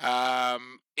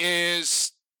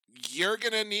 Is you're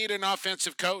going to need an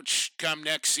offensive coach come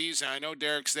next season. I know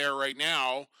Derek's there right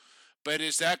now, but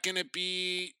is that going to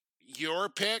be your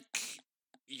pick?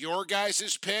 Your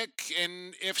guys' pick?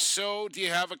 And if so, do you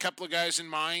have a couple of guys in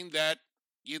mind that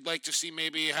you'd like to see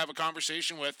maybe have a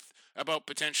conversation with about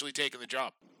potentially taking the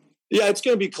job? Yeah, it's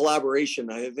going to be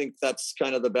collaboration. I think that's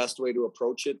kind of the best way to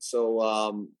approach it.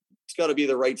 So it's got to be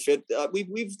the right fit.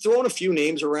 We've thrown a few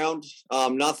names around.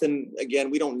 Nothing,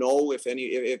 again, we don't know if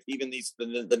even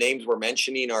the names we're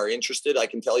mentioning are interested. I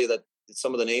can tell you that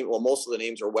most of the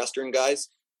names are Western guys.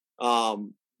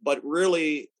 But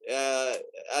really,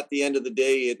 at the end of the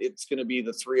day, it's going to be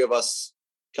the three of us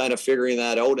kind of figuring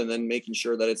that out and then making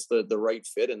sure that it's the right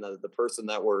fit and the person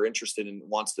that we're interested in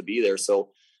wants to be there.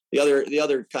 So the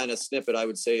other kind of snippet I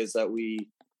would say is that we,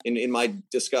 in my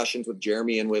discussions with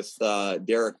Jeremy and with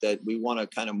Derek, that we want to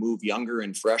kind of move younger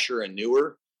and fresher and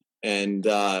newer and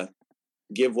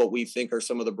give what we think are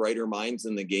some of the brighter minds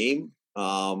in the game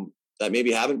that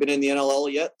maybe haven't been in the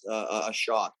NLL yet a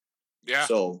shot. Yeah.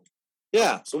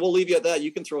 So we'll leave you at that.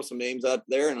 You can throw some names out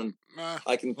there, and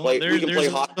I can play. We can play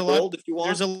hot and cold if you want.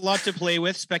 There's a lot to play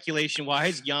with,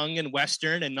 speculation-wise. Young and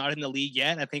Western, and not in the league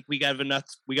yet. I think we got enough.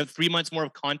 We got 3 months more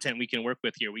of content we can work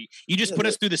with here. You just put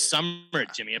us through the summer,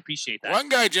 Jimmy. I appreciate that. One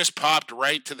guy just popped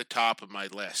right to the top of my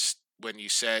list when you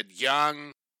said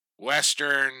young,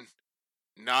 Western,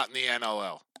 not in the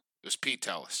NLL. It was Pete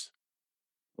Tellis.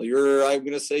 Well, I'm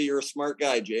going to say you're a smart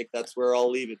guy, Jake. That's where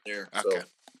I'll leave it there. Okay. So.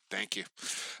 Thank you.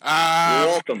 You're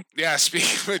welcome. Yeah,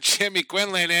 speaking with Jimmy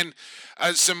Quinlan, and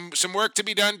some work to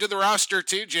be done to the roster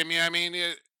too, Jimmy. I mean,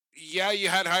 yeah, you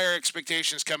had higher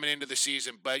expectations coming into the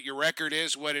season, but your record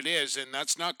is what it is, and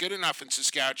that's not good enough in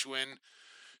Saskatchewan.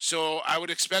 So I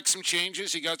would expect some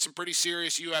changes. You got some pretty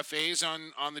serious UFAs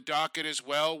on the docket as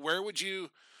well. Where would you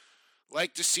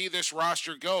like to see this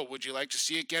roster go? Would you like to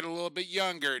see it get a little bit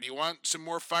younger? Do you want some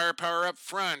more firepower up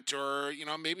front, or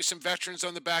maybe some veterans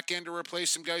on the back end to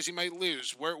replace some guys you might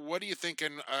lose? What are you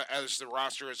thinking as the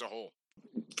roster as a whole?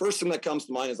 First thing that comes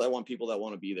to mind is I want people that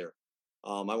want to be there.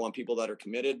 I want people that are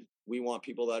committed. We want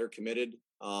people that are committed.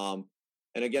 And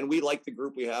again, we like the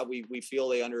group we have. We feel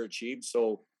they underachieved.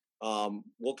 So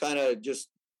we'll kind of just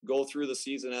go through the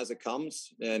season as it comes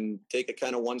and take it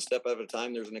kind of one step at a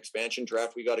time. There's an expansion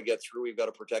draft we got to get through. We've got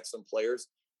to protect some players.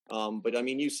 But I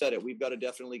mean, you said it, we've got to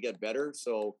definitely get better.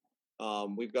 So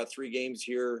we've got 3 games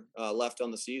here left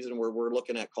on the season where we're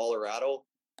looking at Colorado.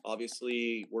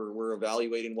 Obviously we're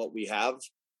evaluating what we have.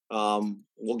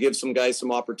 We'll give some guys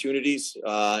some opportunities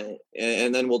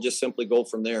and then we'll just simply go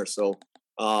from there. So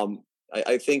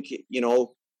I think,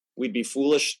 we'd be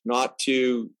foolish not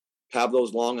to have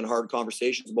those long and hard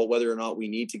conversations about whether or not we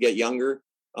need to get younger,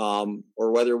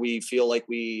 or whether we feel like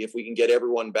if we can get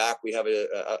everyone back, we have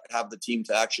have the team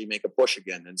to actually make a push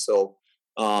again. And so,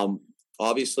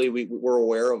 obviously we're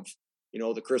aware of,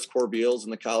 the Chris Corbeils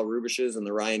and the Kyle Rubishes and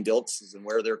the Ryan Diltses and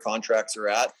where their contracts are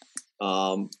at.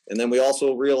 And then we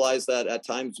also realize that at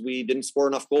times we didn't score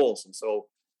enough goals. And so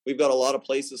we've got a lot of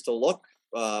places to look.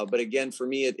 But again, for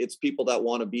me, it's people that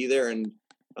want to be there. And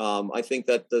I think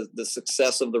that the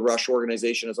success of the Rush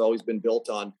organization has always been built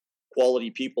on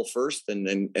quality people first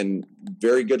and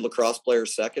very good lacrosse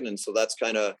players second. And so that's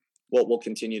kind of what we'll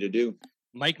continue to do.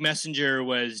 Mike Messenger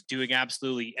was doing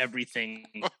absolutely everything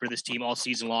for this team all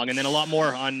season long. And then a lot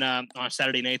more on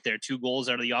Saturday night there. 2 goals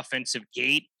out of the offensive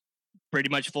gate, pretty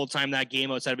much full-time that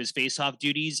game outside of his face-off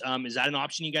duties. Is that an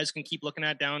option you guys can keep looking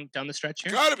at down the stretch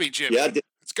here? Gotta be, Jimmy. Yeah,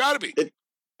 it's gotta be.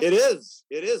 It is.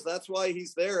 That's why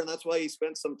he's there, and that's why he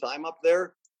spent some time up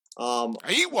there.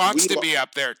 He wants to be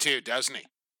up there too, doesn't he?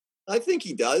 I think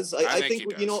he does. I think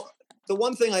he does. The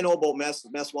one thing I know about Mess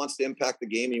wants to impact the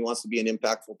game. He wants to be an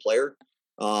impactful player.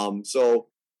 So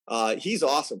he's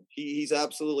awesome. He's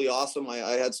absolutely awesome. I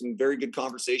had some very good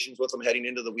conversations with him heading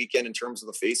into the weekend in terms of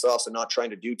the face-offs and not trying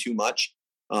to do too much.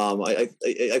 I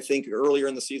think earlier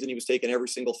in the season he was taking every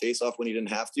single face-off when he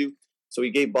didn't have to. So he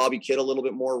gave Bobby Kidd a little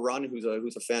bit more run, who's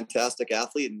a fantastic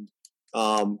athlete.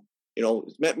 And,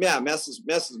 Mess is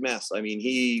Mess. I mean,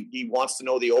 he wants to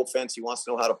know the offense. He wants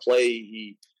to know how to play.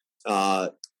 He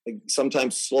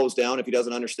sometimes slows down if he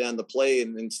doesn't understand the play,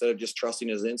 and instead of just trusting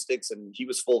his instincts. And he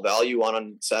was full value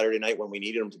on Saturday night when we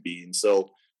needed him to be. And so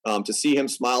to see him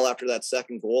smile after that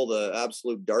second goal, the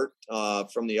absolute dart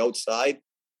from the outside,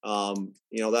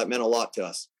 that meant a lot to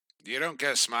us. You don't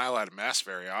get a smile out of Mess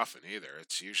very often either.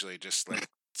 It's usually just like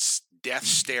death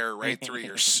stare right through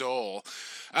your soul.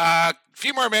 A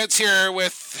few more minutes here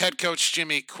with head coach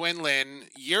Jimmy Quinlan.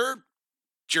 Your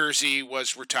jersey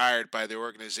was retired by the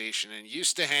organization and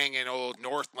used to hang in old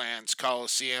Northlands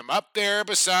Coliseum up there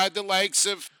beside the likes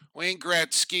of Wayne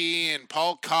Gretzky and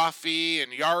Paul Coffey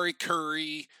and Yari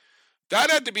Curry.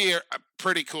 That had to be a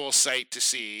pretty cool sight to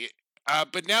see.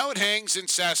 But now it hangs in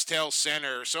SaskTel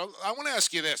Center. So I want to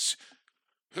ask you this.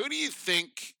 Who do you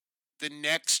think the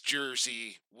next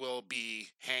jersey will be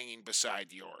hanging beside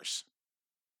yours?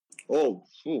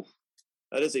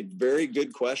 That is a very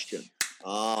good question.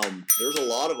 There's a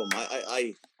lot of them.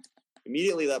 I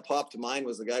immediately that popped to mind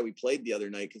was the guy we played the other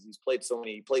night because he played so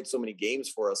many games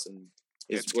for us, and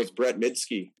it was Brett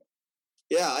Midsky.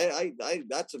 Yeah, I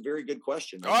that's a very good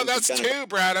question. Oh, that's 2,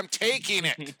 Brad. I'm taking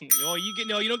it.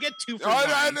 You don't get 2 for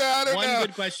I don't one know.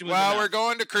 Good question. Well, we're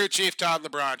going to crew chief Todd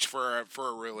LeBranche for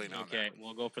a ruling on that. Okay,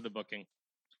 we'll go for the booking.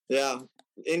 Yeah,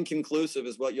 inconclusive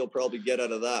is what you'll probably get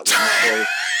out of that one.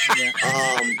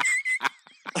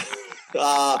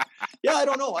 So, I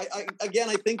don't know. I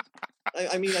think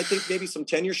maybe some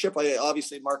tenureship.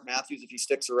 Obviously Mark Matthews, if he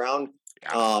sticks around,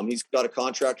 he's got a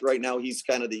contract right now. He's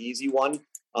kind of the easy one.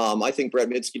 I think Brett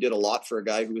Midsky did a lot for a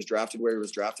guy who was drafted where he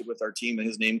was drafted with our team, and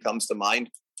his name comes to mind.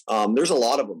 There's a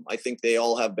lot of them. I think they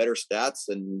all have better stats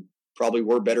and probably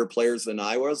were better players than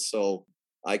I was. So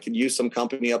I could use some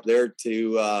company up there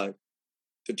to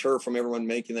deter from everyone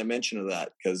making that mention of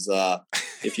that. Because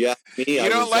if you ask me, you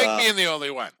don't like being the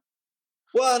only one.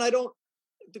 Well, and I don't.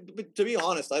 To be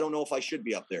honest, I don't know if I should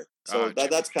be up there. So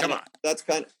that's kind of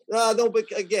no. But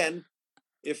again,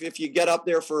 if you get up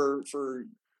there for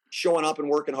showing up and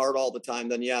working hard all the time,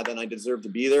 then I deserve to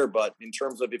be there. But in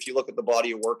terms of if you look at the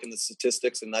body of work and the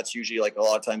statistics, and that's usually like a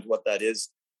lot of times what that is,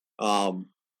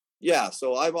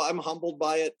 So I'm humbled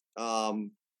by it.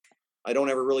 I don't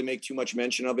ever really make too much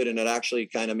mention of it, and it actually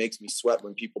kind of makes me sweat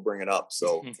when people bring it up.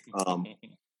 So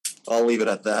I'll leave it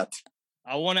at that.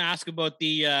 I want to ask about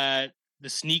the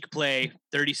sneak play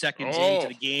 30 seconds into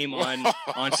the game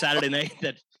on Saturday night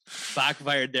that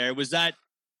backfired there. Was that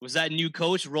new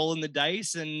coach rolling the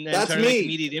dice and That's trying to me. make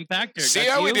immediate impact? Or See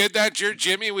how we did that,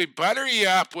 Jimmy? We butter you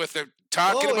up with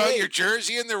talking about your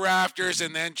jersey in the rafters,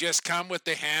 and then just come with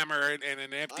the hammer and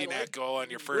an empty net goal on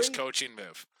your first coaching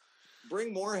move.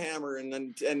 Bring more hammer and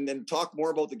then talk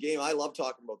more about the game. I love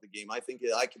talking about the game. I think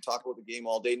I can talk about the game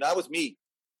all day. And that was me.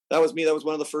 That was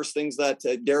one of the first things that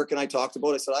Derek and I talked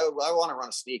about. I said, I want to run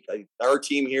a sneak. Our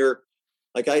team here,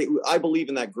 like I believe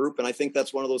in that group. And I think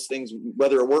that's one of those things,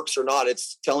 whether it works or not,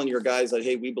 it's telling your guys that,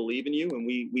 hey, we believe in you. And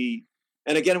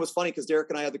and again, it was funny because Derek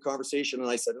and I had the conversation and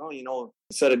I said,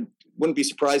 it wouldn't be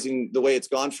surprising the way it's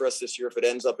gone for us this year if it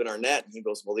ends up in our net. And he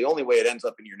goes, well, the only way it ends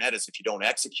up in your net is if you don't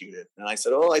execute it. And I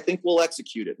said, I think we'll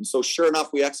execute it. And so sure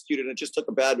enough, we executed, and it just took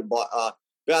a bad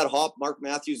hop. Mark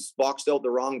Matthews boxed out the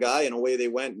wrong guy and away they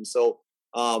went. And so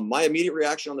my immediate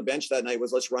reaction on the bench that night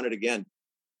was, let's run it again.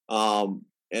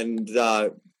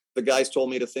 The guys told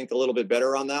me to think a little bit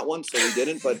better on that one, so we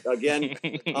didn't. But again,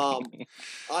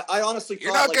 I honestly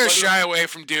you're not going to shy away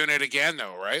from doing it again,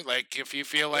 though, right? Like if you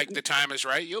feel like the time is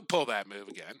right, you'll pull that move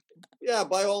again. Yeah,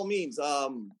 by all means.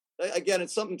 Again,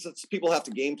 it's something that people have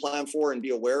to game plan for and be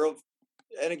aware of.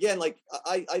 And again, like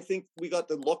I think we got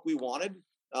the look we wanted.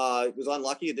 It was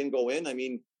unlucky it didn't go in. I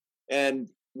mean, and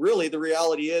really the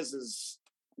reality is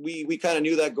we kind of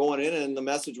knew that going in, and the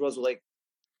message was like,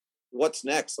 what's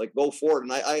next? Like, go forward.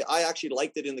 And I actually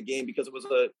liked it in the game because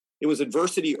it was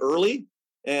adversity early.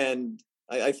 And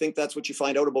I think that's what you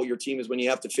find out about your team is when you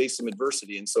have to face some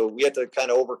adversity. And so we had to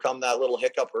kind of overcome that little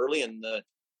hiccup early, and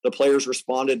the players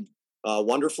responded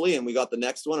wonderfully, and we got the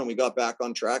next one and we got back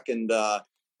on track, and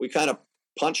we kind of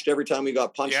punched every time we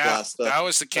got punched last. That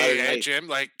was the key, Jim.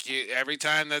 Like every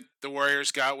time that the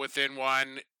Warriors got within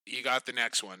one, you got the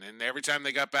next one, and every time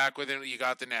they got back within, you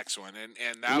got the next one,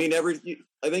 and that.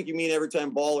 I think you mean every time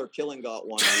Ball or Killing got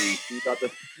one. You got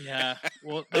the. Yeah,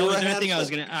 well, that was another thing I was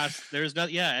going to ask. There's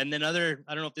not, and then I don't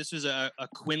know if this was a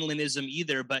Quinlanism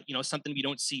either, but something we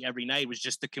don't see every night was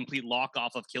just the complete lock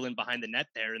off of Killing behind the net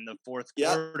there in the fourth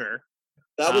quarter.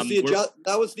 That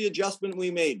was the adjustment we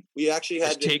made. We actually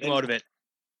had to take him out of it.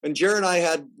 And Jared and I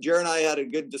had a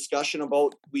good discussion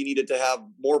about we needed to have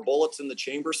more bullets in the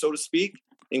chamber, so to speak,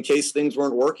 in case things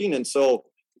weren't working. And so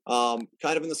kind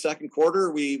of in the second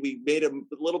quarter, we made a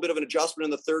little bit of an adjustment in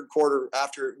the third quarter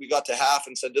after we got to half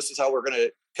and said, this is how we're going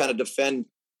to kind of defend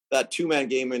that 2-man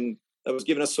game. And that was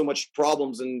giving us so much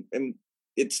problems, and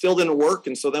it still didn't work.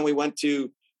 And so then we went to,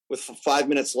 with 5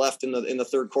 minutes left in the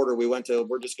third quarter,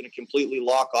 we're just going to completely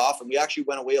lock off. And we actually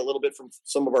went away a little bit from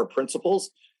some of our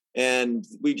principles, and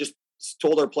we just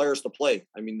told our players to play.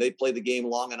 I mean, they played the game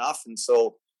long enough. And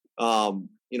so,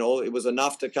 it was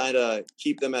enough to kind of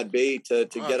keep them at bay to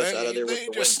get us out of there. They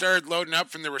just started loading up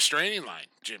from the restraining line,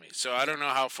 Jimmy. So I don't know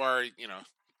how far,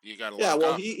 you got to lock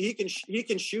well, up. he can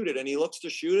shoot it, and he looks to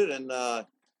shoot it. And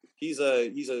he's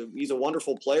a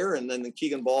wonderful player. And then the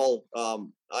Keegan Ball,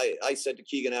 I said to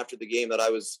Keegan after the game that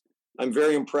I'm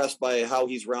very impressed by how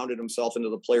he's rounded himself into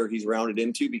the player he's rounded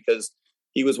into, because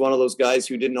he was one of those guys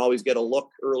who didn't always get a look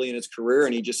early in his career,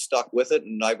 and he just stuck with it.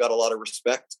 And I've got a lot of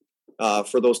respect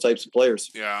for those types of players.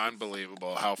 Yeah,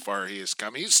 unbelievable how far he has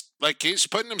come. He's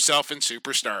putting himself in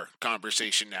superstar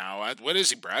conversation now. What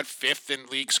is he, Brad? 5th in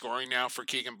league scoring now for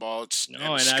Keegan Ball. It's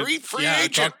street free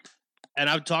agent.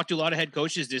 I've talked to a lot of head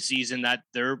coaches this season that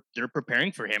they're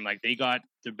preparing for him. Like they got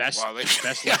their best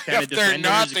left-handed defenders. If they're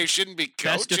not, they shouldn't be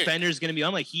coaching. Best defender is going to be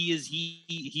on. Like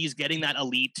he's getting that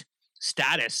elite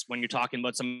status when you're talking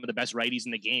about some of the best righties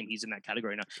in the game. He's in that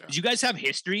category now. Yeah. Did you guys have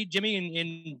history, Jimmy,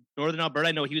 in Northern Alberta?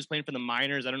 I know he was playing for the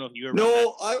Miners. I don't know if you were.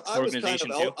 No, I was kind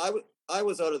of out. I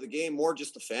was out of the game, more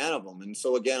just a fan of him. And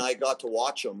so again, I got to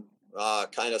watch him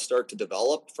kind of start to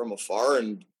develop from afar.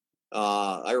 And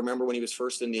I remember when he was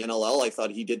first in the NLL, I thought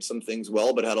he did some things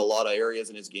well, but had a lot of areas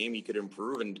in his game he could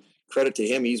improve. And credit to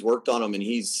him, he's worked on them, and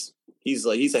he's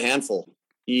a handful.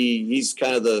 He's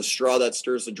kind of the straw that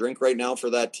stirs the drink right now for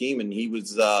that team, and he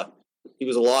was a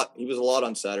lot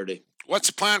on Saturday. What's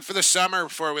the plan for the summer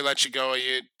before we let you go? Are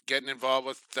you getting involved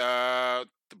with the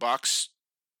Bucks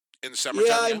in the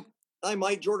summertime? Yeah, I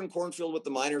might. Jordan Cornfield with the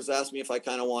Miners asked me if I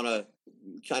kind of want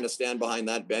to stand behind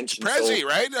that bench. Prezi,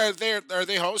 right? Are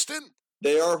they hosting?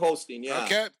 They are hosting, yeah.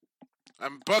 Okay.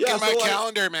 I'm booking my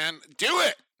calendar, man. Do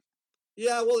it.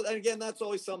 Yeah, well, and again, that's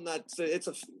always something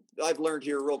I've learned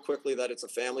here real quickly that it's a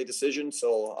family decision.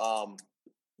 So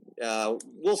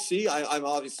we'll see. I'm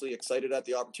obviously excited at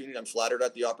the opportunity. I'm flattered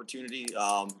at the opportunity.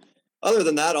 Other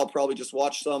than that, I'll probably just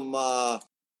watch some of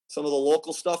the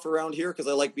local stuff around here because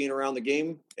I like being around the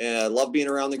game and I love being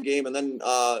around the game. And then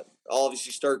I'll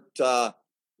obviously start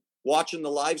watching the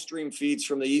live stream feeds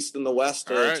from the East and the West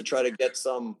to try to get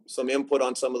some input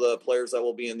on some of the players that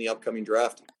will be in the upcoming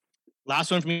draft.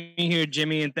 Last one from me here,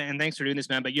 Jimmy, and thanks for doing this,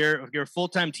 man. But you're a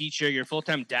full-time teacher, you're a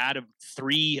full-time dad of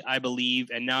 3, I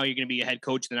believe, and now you're going to be a head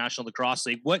coach in the National Lacrosse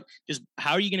League.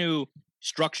 How are you going to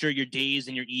structure your days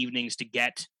and your evenings to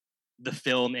get the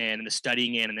film in and the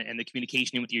studying in and the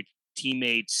communication in with your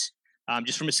teammates,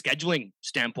 just from a scheduling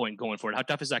standpoint going forward? How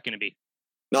tough is that going to be?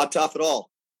 Not tough at all.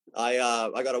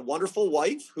 I got a wonderful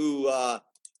wife who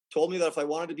told me that if I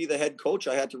wanted to be the head coach,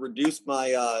 I had to reduce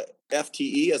my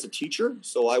FTE as a teacher.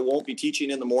 So I won't be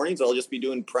teaching in the mornings. I'll just be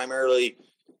doing primarily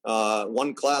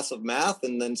one class of math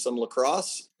and then some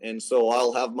lacrosse. And so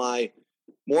I'll have my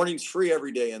mornings free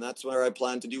every day. And that's where I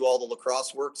plan to do all the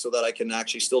lacrosse work so that I can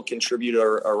actually still contribute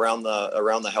around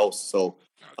the house. So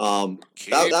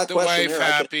keep the wife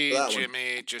happy,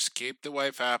 Jimmy. Just keep the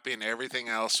wife happy and everything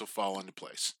else will fall into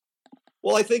place.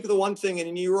 Well, I think the one thing,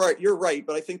 and you're right,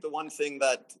 but I think the one thing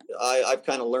that I've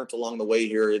kind of learned along the way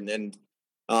here, and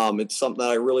it's something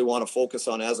that I really want to focus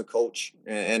on as a coach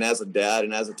and as a dad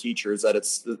and as a teacher, is that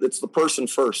it's the person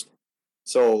first.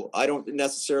 So I don't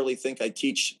necessarily think I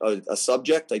teach a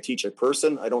subject. I teach a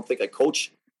person. I don't think I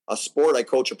coach a sport. I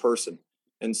coach a person.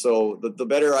 And so the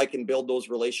better I can build those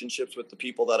relationships with the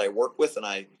people that I work with,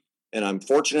 and I'm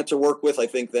fortunate to work with, I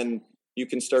think then you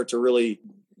can start to really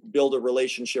build a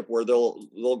relationship where they'll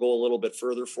go a little bit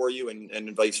further for you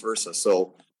and vice versa.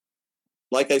 So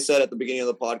like I said at the beginning of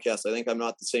the podcast, I think I'm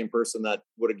not the same person that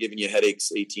would have given you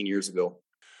headaches 18 years ago.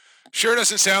 Sure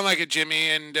doesn't sound like it,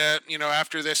 Jimmy. And,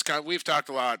 after this, we've talked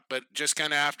a lot, but just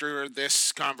kind of after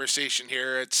this conversation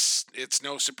here, it's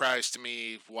no surprise to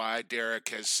me why Derek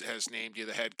has named you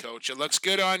the head coach. It looks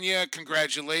good on you.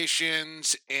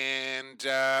 Congratulations. And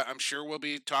I'm sure we'll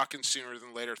be talking sooner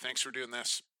than later. Thanks for doing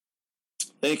this.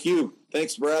 Thank you.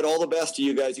 Thanks, Brad. All the best to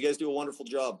you guys. You guys do a wonderful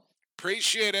job.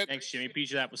 Appreciate it. Thanks, Jimmy.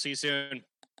 Appreciate that. We'll see you soon.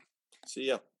 See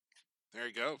ya. There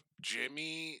you go.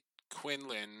 Jimmy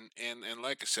Quinlan. And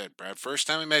like I said, Brad, first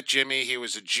time I met Jimmy, he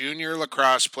was a junior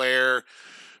lacrosse player,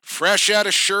 fresh out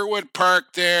of Sherwood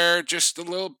Park there, just a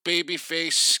little baby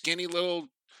face, skinny little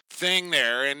thing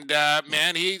there. And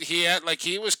man,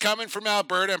 he was coming from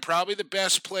Alberta and probably the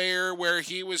best player where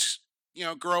he was,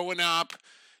 growing up.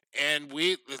 And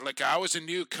I was a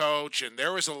new coach, and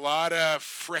there was a lot of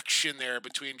friction there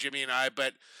between Jimmy and I.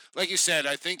 But like you said,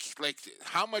 I think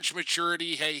how much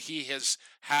maturity he has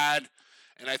had,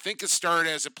 and I think it started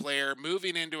as a player,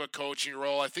 moving into a coaching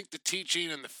role. I think the teaching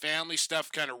and the family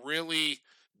stuff kind of really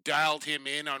dialed him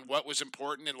in on what was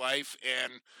important in life.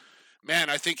 And man,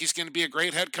 I think he's going to be a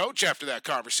great head coach after that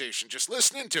conversation. Just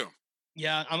listening to him.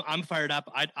 Yeah, I'm fired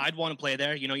up. I'd want to play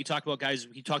there. You talk about guys.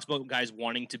 He talks about guys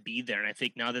wanting to be there, and I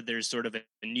think now that there's sort of a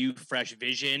new, fresh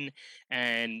vision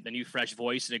and a new, fresh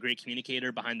voice and a great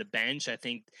communicator behind the bench, I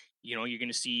think you're going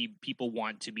to see people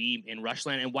want to be in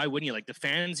Rushland. And why wouldn't you? Like the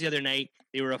fans the other night,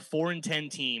 they were a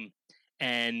 4-10 team.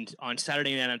 And on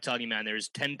Saturday night, I'm telling you, man, there's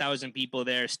 10,000 people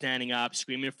there standing up,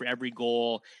 screaming for every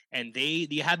goal, and they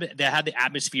had the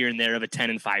atmosphere in there of a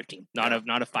 10-5 team, not a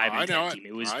 5-10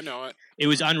 team. I know it. It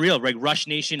was unreal. Like Rush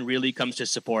Nation really comes to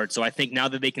support. So I think now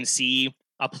that they can see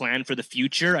a plan for the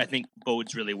future, I think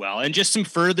bodes really well. And just some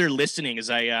further listening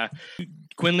as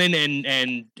Quinlan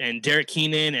and Derek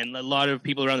Keenan and a lot of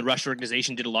people around the Rush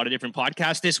organization did a lot of different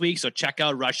podcasts this week. So check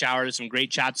out Rush Hour. There's some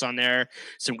great chats on there,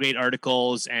 some great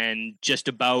articles, and just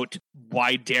about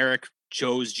why Derek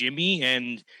chose Jimmy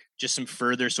and just some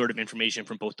further sort of information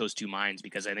from both those two minds,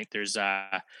 because I think there's,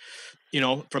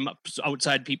 from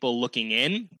outside people looking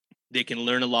in, they can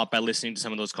learn a lot by listening to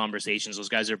some of those conversations. Those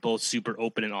guys are both super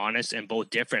open and honest and both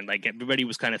different. Like everybody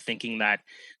was kind of thinking that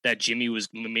Jimmy was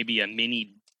maybe a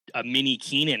mini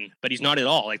Keenan, but he's not at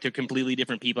all. Like they're completely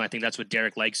different people. I think that's what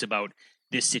Derek likes about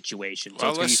this situation. So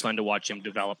it's going to be fun to watch him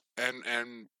develop.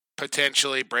 And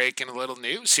potentially breaking a little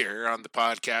news here on the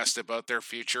podcast about their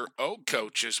future O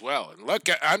coach as well. And look,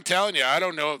 I'm telling you, I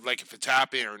don't know if it's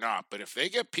happening or not, but if they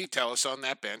get Pete Tellis on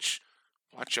that bench,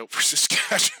 watch out for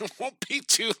Saskatchewan. It won't be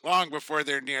too long before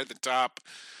they're near the top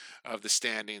of the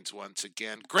standings once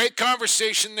again. Great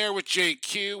conversation there with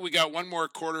JQ. We got one more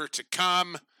quarter to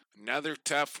come. Another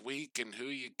tough week, and who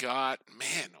you got?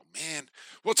 Man, oh man.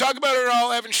 We'll talk about it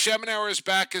all. Evan Schemenauer is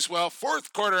back as well.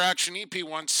 Fourth quarter action, EP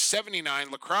 179,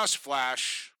 Lacrosse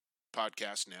Flash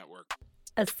Podcast Network.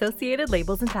 Associated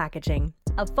Labels and Packaging,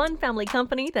 a fun family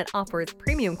company that offers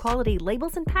premium quality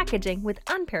labels and packaging with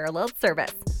unparalleled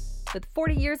service. With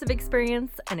 40 years of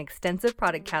experience, an extensive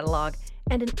product catalog,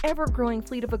 and an ever-growing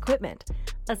fleet of equipment,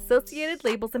 Associated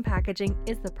Labels and Packaging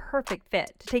is the perfect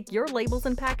fit to take your labels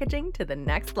and packaging to the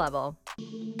next level.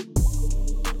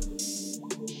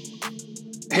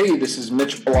 Hey, this is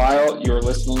Mitch Belisle. You're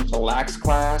listening to Lax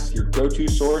Class, your go-to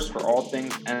source for all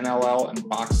things NLL and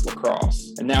box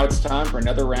lacrosse. And now it's time for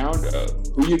another round of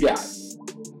Who You Got?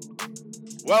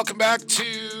 Welcome back to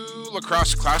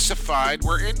Lacrosse Classified.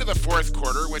 We're into the fourth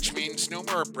quarter, which means no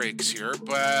more breaks here,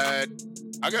 but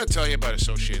I got to tell you about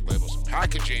Associated Labels and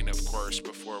Packaging, of course,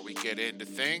 before we get into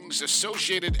things.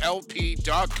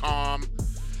 AssociatedLP.com.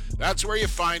 That's where you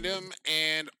find them,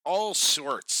 and all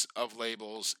sorts of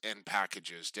labels and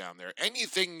packages down there.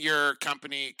 Anything your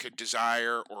company could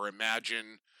desire or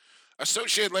imagine,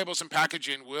 Associated Labels and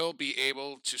Packaging will be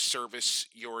able to service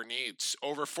your needs.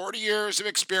 Over 40 years of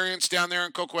experience down there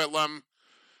in Coquitlam.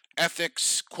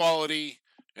 Ethics, quality,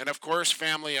 and of course,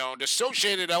 family-owned.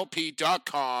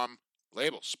 AssociatedLP.com.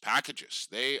 Labels, packages,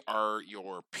 they are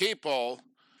your people.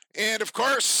 And of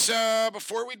course,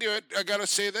 before we do it, I got to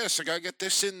say this. I got to get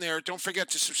this in there. Don't forget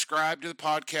to subscribe to the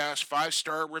podcast,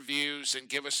 5-star reviews, and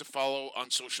give us a follow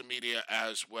on social media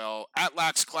as well. At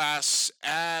Lax Class,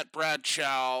 at Brad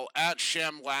Chow, at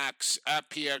Shem Lax, at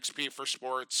PXP for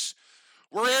Sports.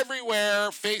 We're everywhere.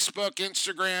 Facebook,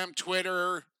 Instagram,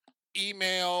 Twitter,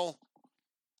 email,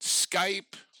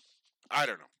 Skype. I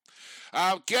don't know.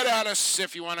 Get at us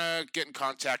if you want to get in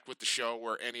contact with the show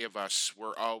or any of us.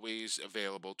 We're always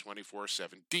available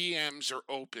 24/7. DMs are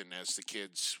open, as the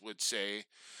kids would say.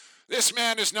 This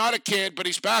man is not a kid, but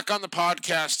he's back on the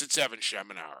podcast. It's Evan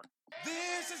Schemenauer.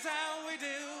 This is how we do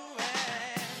it.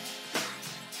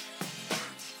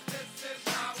 This is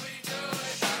how we do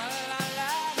it. La, la,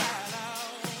 la, la, la.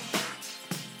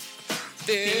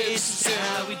 This is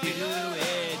how we do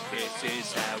it. This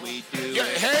is how we do Yeah,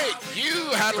 it. hey,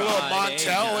 you had a little Friday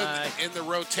Montel night. in the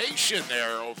rotation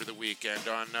there over the weekend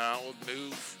on old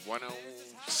Move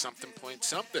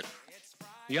 10-something.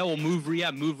 Yeah, well,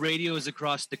 Move radios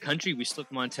across the country. We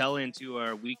slipped Montel into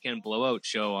our weekend blowout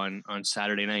show on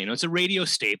Saturday night. You know, it's a radio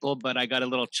staple, but I got a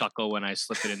little chuckle when I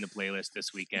slipped it in the playlist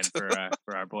this weekend for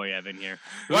our boy Evan here.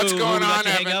 What's going on,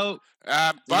 Evan? We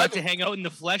got to hang out in the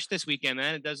flesh this weekend,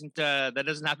 man. It doesn't that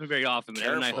doesn't happen very often. But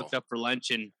Evan and I hooked up for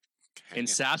lunch in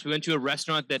Sass. We went to a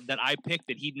restaurant that I picked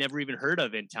that he'd never even heard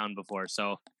of in town before.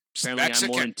 So apparently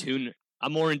Mexican.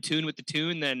 I'm more in tune with the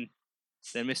tune than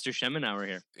Mr. Schemenauer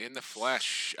here. In the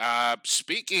flesh.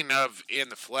 Speaking of in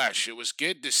the flesh, it was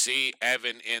good to see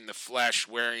Evan in the flesh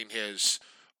wearing his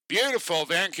beautiful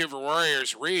Vancouver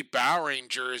Warriors Reed Bowering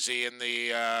jersey in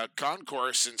the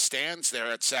concourse and stands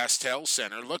there at SaskTel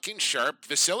Center, looking sharp.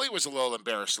 Vasily was a little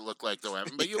embarrassed to look like, though,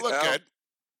 Evan, but you look good.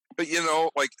 But you know,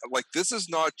 like this is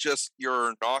not just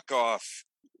your knockoff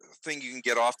thing you can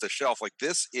get off the shelf. Like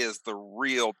this is the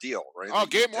real deal, right? Oh,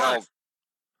 game worn.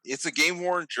 It's a game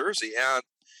worn jersey, and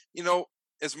you know,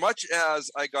 as much as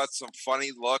I got some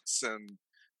funny looks and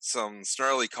some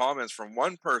snarly comments from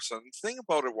one person, the thing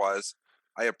about it was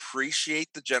I appreciate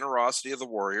the generosity of the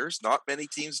Warriors. Not many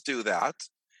teams do that,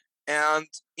 and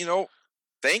you know,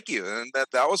 thank you, and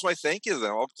that was my thank you. Then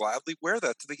I'll gladly wear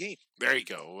that to the game. There you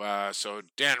go. So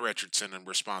Dan Richardson, I'm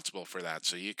responsible for that.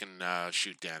 So you can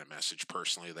shoot Dan a message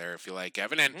personally there if you like,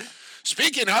 Evan. And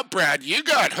speaking of, Brad, you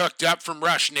got hooked up from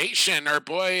Rush Nation. Our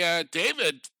boy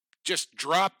David just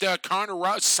dropped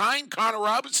signed Connor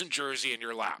Robinson jersey in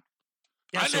your lap.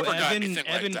 Yeah, I so never got anything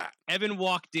like that. Evan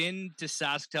walked into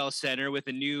SaskTel Center with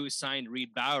a new signed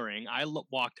Reed Bowering. I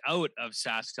walked out of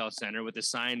SaskTel Center with a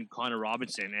signed Connor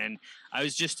Robinson, and I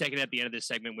was just taking it at the end of this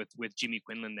segment with Jimmy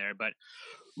Quinlan there. But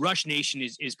Rush Nation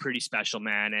is pretty special,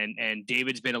 man. And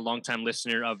David's been a longtime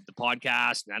listener of the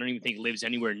podcast, and I don't even think lives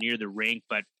anywhere near the rink,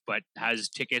 but has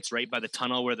tickets right by the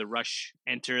tunnel where the Rush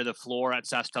enter the floor at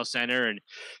SaskTel Center. And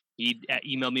he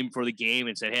emailed me before the game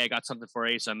and said, hey, I got something for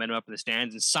you. So I met him up in the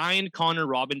stands and signed Connor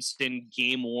Robinson,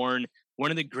 game worn, one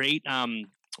of the great, one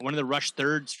of the Rush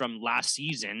thirds from last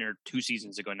season or 2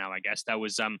 seasons ago now, I guess. That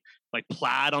was like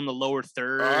plaid on the lower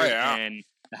third and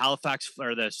the Halifax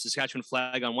or the Saskatchewan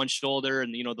flag on one shoulder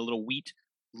and, you know, the little wheat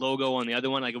logo on the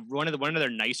other one, like one of their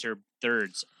nicer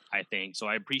thirds, I think. So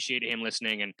I appreciate him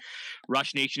listening, and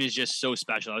Rush Nation is just so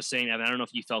special. I was saying, I don't know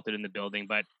if you felt it in the building,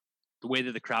 but the way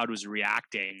that the crowd was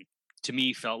reacting to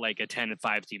me felt like a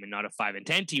 10-5 team and not a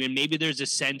 5-10 team. And maybe there's a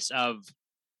sense of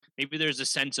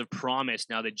promise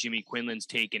now that Jimmy Quinlan's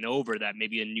taken over, that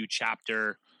maybe a new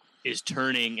chapter is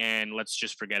turning, and let's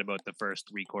just forget about the first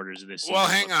 3 quarters of this season. Well,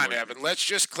 hang on, Evan. Let's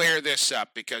just clear this up,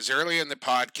 because early in the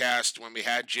podcast when we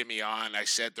had Jimmy on, I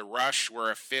said the Rush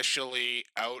were officially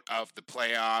out of the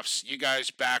playoffs. You guys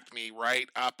backed me right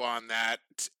up on that,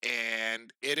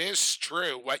 and it is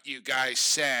true what you guys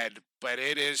said, but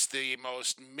it is the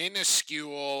most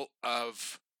minuscule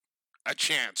of a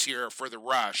chance here for the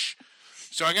Rush.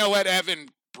 So I'm going to let Evan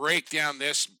break down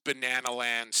this banana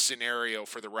land scenario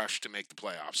for the Rush to make the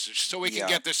playoffs, so we can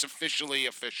get this officially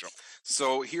official.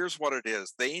 So here's what it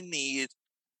is. They need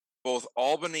both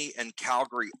Albany and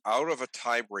Calgary out of a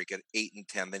tiebreak at 8 and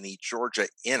 10. They need Georgia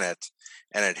in it,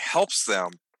 and it helps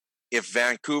them if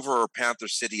Vancouver or Panther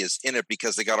City is in it,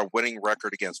 because they got a winning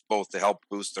record against both to help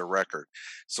boost their record.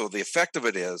 So the effect of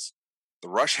it is the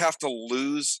Rush have to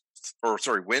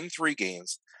win 3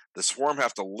 games. The Swarm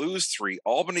have to lose 3.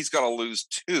 Albany's got to lose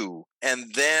 2.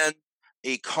 And then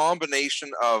a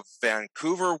combination of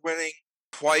Vancouver winning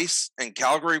twice and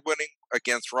Calgary winning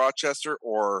against Rochester,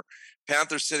 or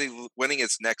Panther City winning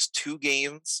its next 2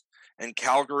 games and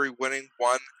Calgary winning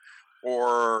 1,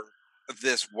 or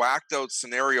this whacked out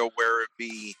scenario where it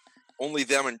be only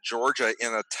them and Georgia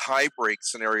in a tiebreak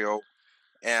scenario,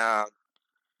 and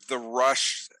the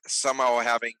Rush somehow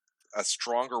having a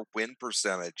stronger win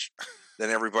percentage than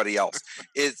everybody else.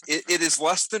 It is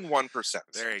less than 1%.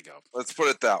 There you go. Let's put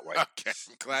it that way. Okay,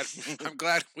 I'm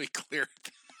glad we cleared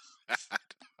that up.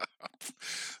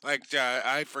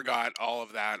 I forgot all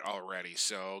of that already.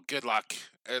 So good luck.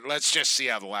 Let's just see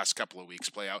how the last couple of weeks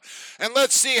play out, and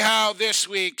let's see how this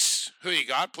week's Who You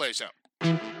Got plays out.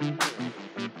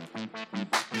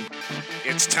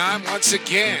 It's time once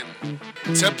again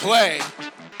to play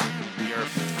your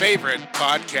favorite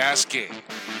podcast game.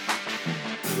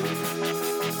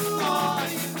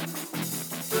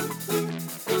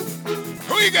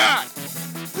 Who you got?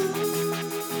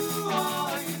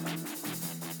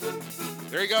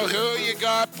 There you go. Who you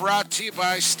got? Brought to you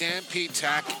by Stampede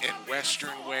Tack and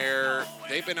Western Wear.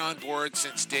 They've been on board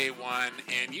since day one,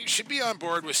 and you should be on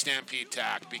board with Stampede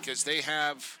Tack because they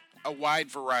have a wide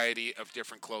variety of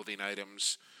different clothing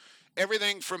items.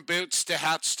 Everything from boots to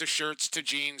hats to shirts to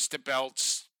jeans to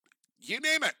belts. You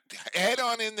name it. Head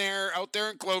on in there, out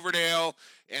there in Cloverdale,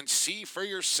 and see for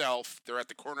yourself. They're at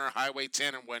the corner of Highway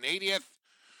 10 and 180th.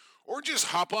 Or just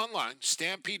hop online,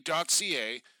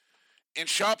 stampede.ca, and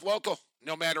shop local,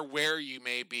 no matter where you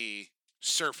may be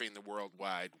surfing the World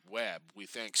Wide Web. We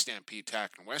thank Stampede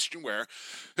Tack and Western Wear,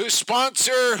 who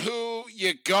sponsor Who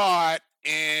You Got.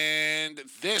 And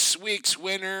this week's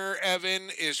winner, Evan,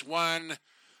 is one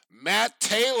Matt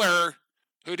Taylor,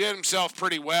 who did himself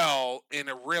pretty well in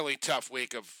a really tough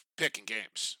week of picking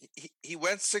games. He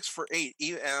went 6 for 8,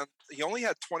 and he only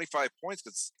had 25 points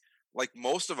because, like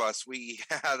most of us, we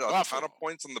had a ton of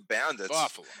points on the Bandits.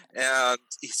 Buffalo. And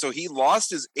so he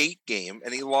lost his 8 game,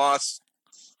 and he lost,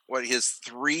 his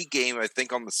 3 game, I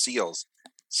think, on the Seals.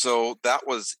 So that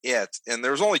was it. And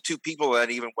there was only 2 people that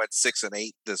even went 6 and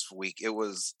 8 this week. It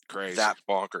was crazy. That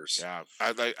bonkers. Yeah.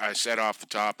 I said off the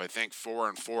top, I think 4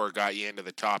 and 4 got you into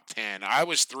the top 10. I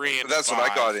was 3 and 5. That's what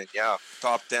I got in. Yeah.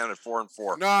 Top 10 at 4 and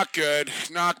 4. Not good.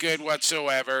 Not good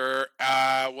whatsoever.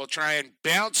 We'll try and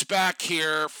bounce back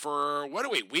here for, what are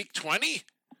we, week 20?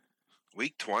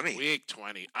 Week 20. Week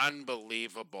 20.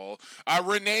 Unbelievable.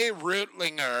 Renee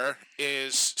Rutlinger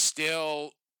is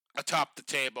still atop the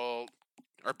table.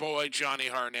 Our boy Johnny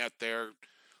Harnett there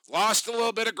lost a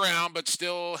little bit of ground, but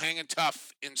still hanging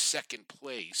tough in second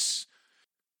place.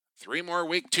 2 more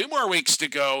weeks to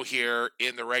go here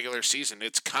in the regular season.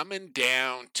 It's coming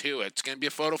down to it. It's going to be a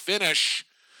photo finish.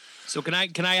 So can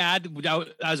I add,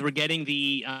 as we're getting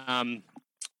the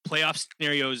playoff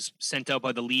scenarios sent out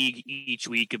by the league each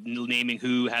week of naming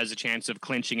who has a chance of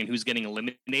clinching and who's getting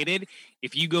eliminated,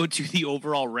 if you go to the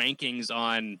overall rankings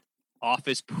on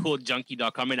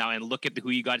officepooljunkie.com right now and look at the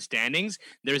Who You Got standings,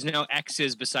 there's now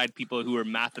X's beside people who are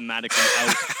mathematically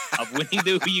out of winning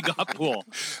the Who You Got pool.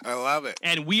 I love it.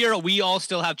 And we all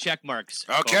still have check marks.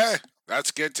 Okay. Folks.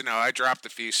 That's good to know. I dropped a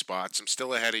few spots. I'm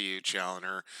still ahead of you,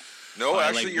 Challoner. No,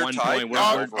 actually, like you're tied. We're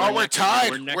tied. We're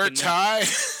tied. We're tied.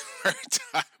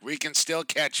 We can still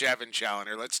catch Evan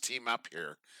Challoner. Let's team up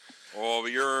here. Oh,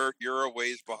 you're a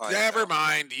ways behind. Never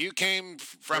mind. You came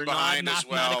from behind as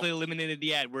well. We're not mathematically eliminated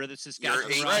yet. We're the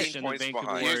Saskatchewan Rush and the Vancouver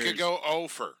Warriors. You could go 0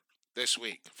 for this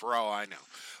week, for all I know.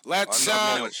 Let's.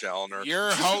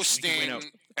 You're hosting,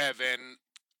 Evan.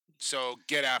 So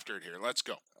get after it here. Let's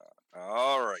go.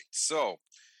 All right. So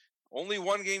only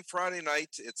one game Friday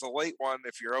night. It's a late one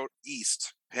if you're out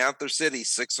east. Panther City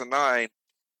 6 and 9.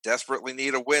 Desperately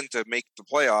need a win to make the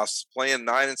playoffs. Playing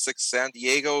 9 and 6 San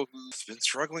Diego, who's been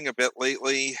struggling a bit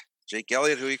lately. Jake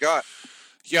Elliott, who you got?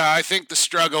 Yeah, I think the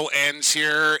struggle ends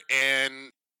here.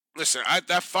 And listen,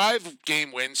 that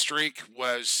 5-game win streak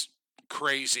was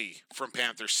crazy from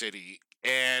Panther City.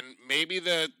 And maybe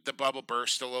the bubble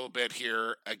burst a little bit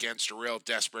here against a real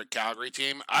desperate Calgary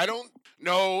team. I don't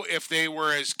know if they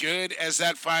were as good as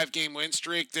that 5-game win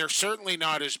streak. They're certainly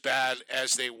not as bad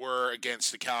as they were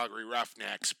against the Calgary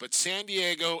Roughnecks. But San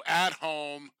Diego at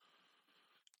home,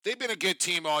 they've been a good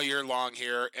team all year long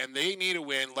here, and they need a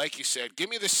win. Like you said, give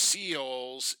me the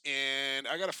Seals, and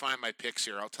I got to find my picks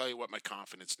here. I'll tell you what my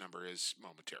confidence number is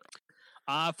momentarily.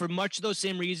 For much of those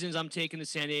same reasons, I'm taking the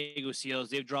San Diego Seals.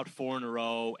 They've dropped 4 in a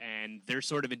row, and they're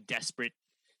sort of in desperate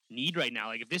need right now.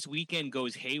 Like, if this weekend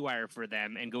goes haywire for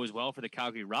them and goes well for the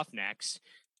Calgary Roughnecks,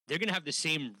 they're going to have the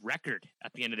same record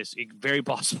at the end of this. Very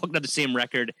possible to have the same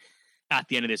record at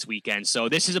the end of this weekend. So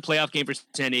this is a playoff game for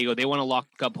San Diego. They want to lock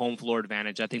up home floor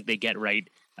advantage. I think they get right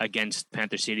against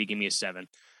Panther City. Give me a 7.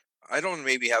 I don't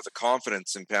maybe have the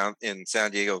confidence in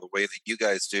San Diego the way that you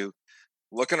guys do.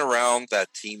 Looking around,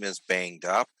 that team is banged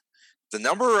up. The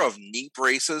number of knee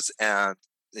braces and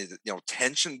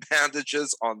tension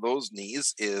bandages on those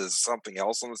knees is something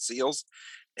else on the Seals.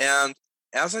 And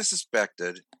as I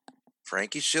suspected,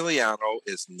 Frankie Scigliano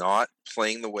is not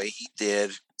playing the way he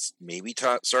did. Maybe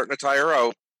starting to tire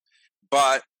out.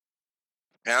 But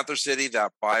Panther City,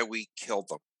 that bye week killed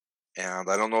them. And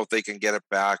I don't know if they can get it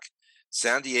back.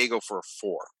 San Diego for a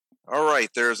 4. All right,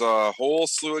 there's a whole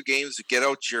slew of games. You get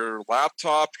out your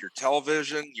laptop, your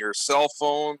television, your cell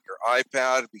phone, your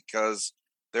iPad, because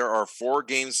there are 4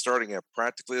 games starting at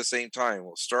practically the same time.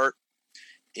 We'll start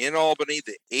in Albany,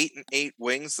 the 8-8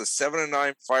 Wings, the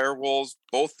 7-9 Firewolves.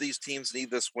 Both these teams need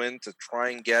this win to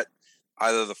try and get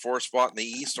either the 4th spot in the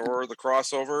East or the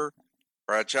crossover.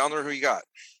 Brad Chandler, who you got?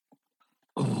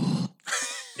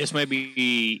 This might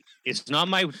be, it's not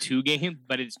my 2 game,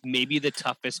 but it's maybe the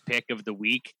toughest pick of the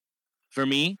week for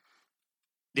me.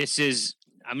 This is,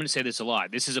 I'm going to say this a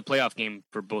lot. This is a playoff game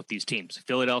for both these teams.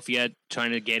 Philadelphia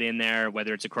trying to get in there,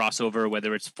 whether it's a crossover,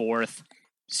 whether it's 4th.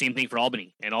 Same thing for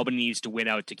Albany. And Albany needs to win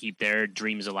out to keep their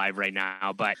dreams alive right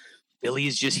now. But Philly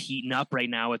is just heating up right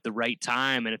now at the right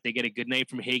time. And if they get a good night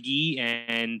from Higgy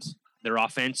and their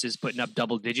offense is putting up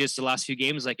double digits the last few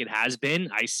games like it has been,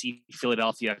 I see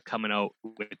Philadelphia coming out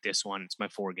with this one. It's my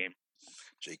 4 game.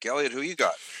 Jake Elliott, who you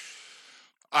got?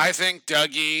 I think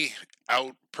Dougie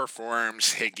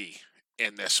outperforms Higgy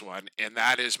in this one, and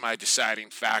that is my deciding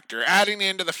factor. Adding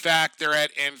into the fact they're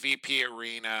at MVP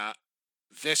Arena,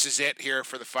 this is it here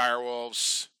for the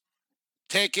Firewolves.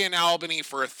 Taking Albany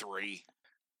for a 3.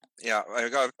 Yeah, I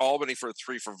got Albany for a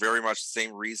 3 for very much the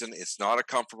same reason. It's not a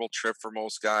comfortable trip for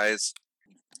most guys.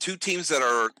 2 teams that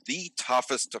are the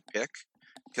toughest to pick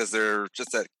because they're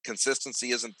just that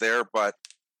consistency isn't there, but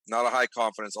not a high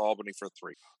confidence Albany for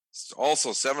 3.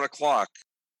 Also, 7 o'clock,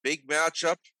 big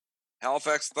matchup.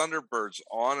 Halifax Thunderbirds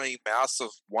on a massive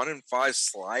 1-5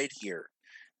 slide here.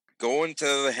 Going to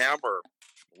the Hammer,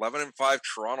 11-5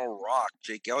 Toronto Rock.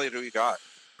 Jake Elliott, who you got?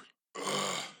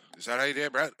 Is that how you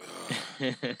did, Brett?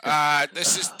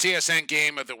 This is TSN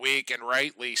game of the week, and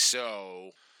rightly so.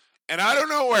 And I don't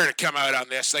know where to come out on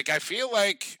this. Like, I feel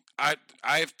like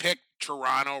I've picked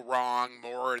Toronto wrong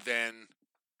more than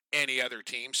any other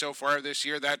team so far this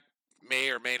year. That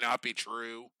may or may not be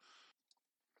true.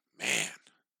 Man.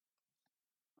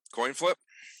 Coin flip?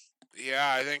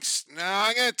 Yeah, I think. No,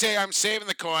 I'm saving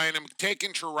the coin. I'm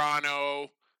taking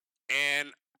Toronto. And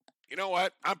you know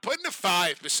what? I'm putting a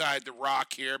 5 beside the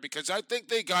Rock here because I think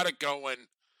they got it going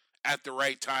at the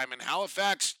right time. And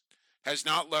Halifax has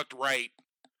not looked right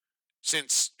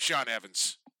since Sean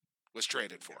Evans was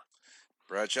traded for.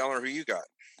 Brad Chandler, who you got?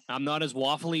 I'm not as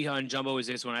waffly on Jumbo as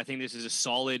this one. I think this is a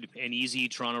solid and easy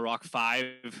Toronto Rock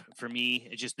 5 for me.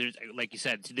 It's just, there's, like you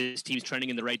said, this team's trending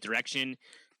in the right direction.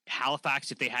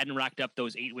 Halifax, if they hadn't racked up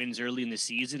those 8 wins early in the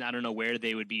season, I don't know where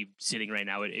they would be sitting right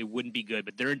now. It wouldn't be good,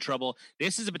 but they're in trouble.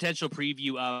 This is a potential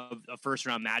preview of a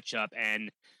first-round matchup and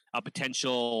a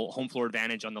potential home floor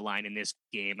advantage on the line in this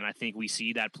game, and I think we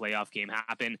see that playoff game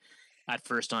happen at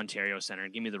First Ontario Center.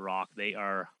 Give me the Rock. They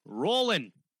are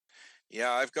rolling.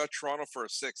 Yeah, I've got Toronto for a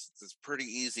 6. It's a pretty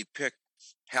easy pick.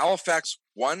 Halifax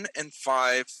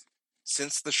 1-5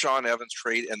 since the Sean Evans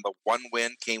trade, and the 1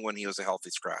 win came when he was a healthy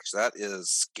scratch. That is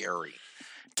scary.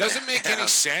 Doesn't make any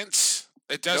sense.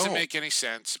 It doesn't make any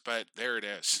sense, but there it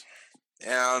is.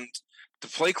 And to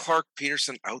play Clark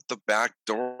Peterson out the back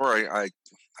door, I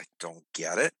don't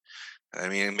get it. I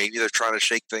mean, maybe they're trying to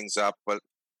shake things up, but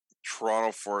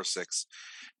Toronto for a 6.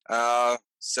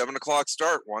 7 o'clock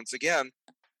start once again.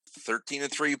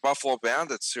 13-3 Buffalo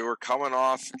Bandits, who are coming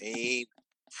off a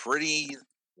pretty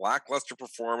lackluster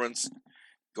performance,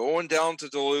 going down to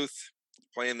Duluth,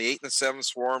 playing the 8-7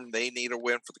 Swarm. They need a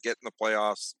win for the get in the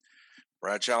playoffs.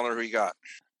 Brad Challoner, who you got?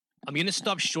 I'm going to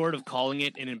stop short of calling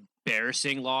it an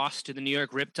embarrassing loss to the New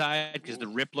York Riptide because the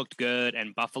Rip looked good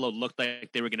and Buffalo looked like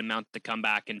they were going to mount the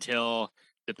comeback until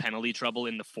the penalty trouble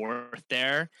in the fourth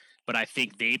there. But I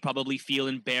think they probably feel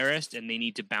embarrassed and they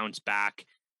need to bounce back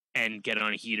and get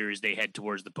on a heater as they head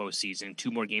towards the postseason.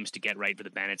 2 more games to get right for the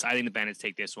Bandits. I think the Bandits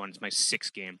take this one. It's my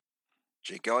 6th game.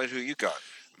 Jake Elliott, who you got?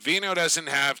 Vino doesn't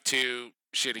have 2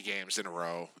 shitty games in a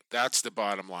row. That's the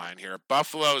bottom line here.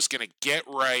 Buffalo is going to get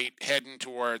right heading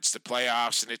towards the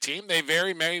playoffs, and a team they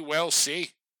very may well see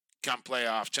come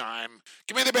playoff time.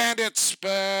 Give me the Bandits,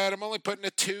 but I'm only putting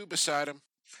a 2 beside them.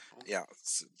 Yeah,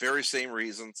 it's very same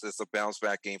reasons. It's a bounce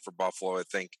back game for Buffalo. I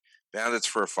think Bandits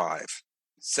for a 5.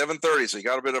 7:30, so you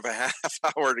got a bit of a half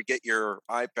hour to get your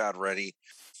iPad ready.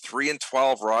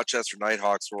 3-12 Rochester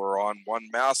Nighthawks who are on one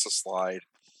massive slide.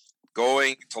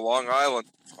 Going to Long Island,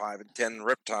 5-10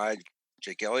 Riptide.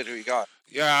 Jake Elliott, who you got?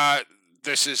 Yeah,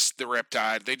 this is the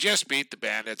Riptide. They just beat the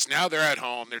Bandits. Now they're at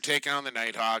home. They're taking on the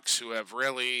Nighthawks, who have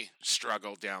really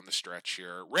struggled down the stretch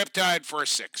here. Riptide for a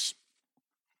 6.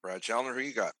 Brad Challoner, who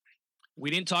you got? We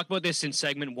didn't talk about this in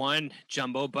segment 1,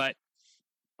 Jumbo, but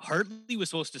Hartley was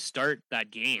supposed to start that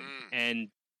game and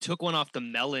took one off the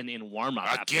melon in warm-up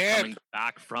after coming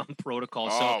back from protocol.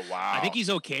 Oh, so wow. I think he's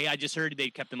okay. I just heard they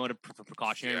kept him out for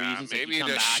precautionary reasons. Maybe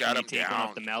like just shut him take down. one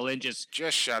off the melon, just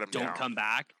shut him down. Don't come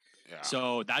back. Yeah.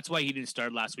 So that's why he didn't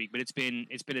start last week. But it's been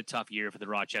a tough year for the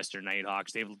Rochester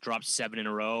Nighthawks. They've dropped 7 in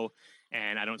a row,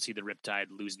 and I don't see the Riptide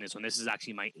losing this one. This is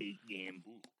actually my 8th game.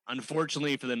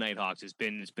 Unfortunately for the Nighthawks, it's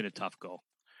been a tough go.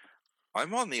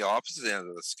 I'm on the opposite end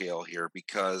of the scale here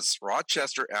because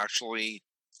Rochester actually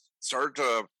started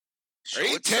to Are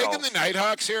you taking the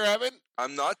Nighthawks here, Evan?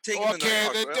 I'm not taking the Nighthawks.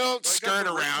 Okay, then don't skirt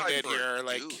around it here.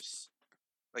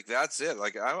 Like that's it.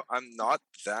 Like I'm not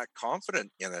that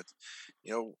confident in it.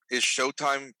 You know, is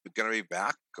Showtime going to be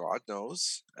back? God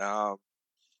knows.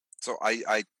 So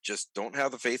I just don't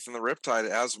have the faith in the Riptide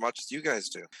as much as you guys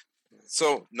do.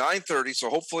 So 9:30. So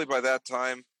hopefully by that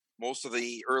time, most of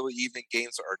the early evening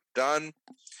games are done.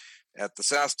 At the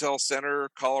SaskTel Center,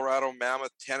 Colorado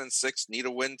Mammoth 10-6 need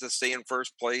a win to stay in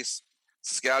first place.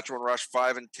 Saskatchewan Rush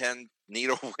 5-10 need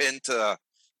a win to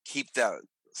keep that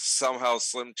somehow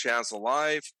slim chance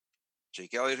alive.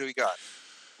 Jake Elliott, who you got?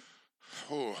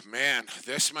 Oh man,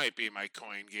 this might be my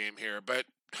coin game here, but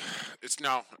it's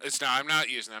not. I'm not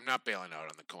bailing out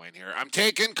on the coin here. I'm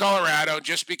taking Colorado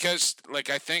just because,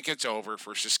 I think it's over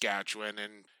for Saskatchewan,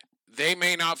 and they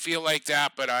may not feel like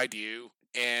that, but I do.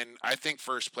 And I think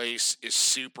first place is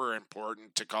super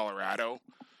important to Colorado.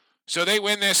 So they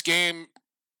win this game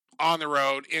on the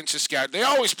road in Saskatchewan. They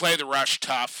always play the Rush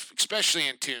tough, especially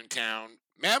in Toontown.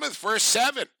 Mammoth for a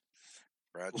 7.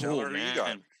 Brad Challoner, who you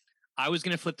got? I was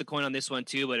going to flip the coin on this one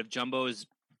too, but if Jumbo is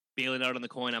bailing out on the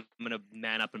coin, I'm going to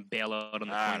man up and bail out on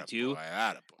the coin too.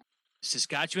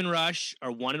 Saskatchewan Rush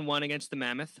are 1-1 against the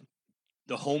Mammoth.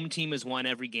 The home team has won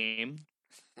every game.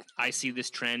 I see this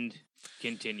trend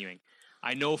continuing.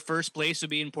 I know first place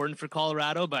would be important for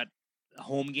Colorado, but a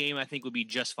home game I think would be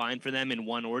just fine for them in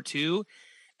 1 or 2.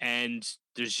 And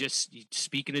there's just,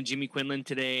 speaking of Jimmy Quinlan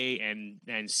today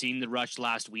and seeing the Rush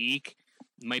last week,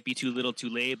 might be too little too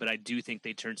late, but I do think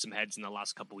they turned some heads in the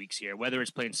last couple weeks here, whether it's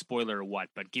playing spoiler or what.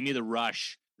 But give me the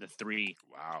Rush, the 3.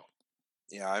 Wow.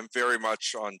 Yeah, I'm very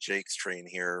much on Jake's train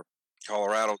here.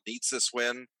 Colorado needs this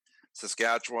win.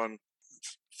 Saskatchewan,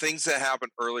 things that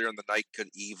happened earlier in the night could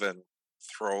even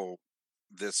throw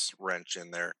this wrench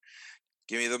in there.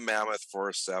 Give me the Mammoth for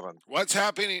a 7. What's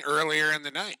happening earlier in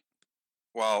the night?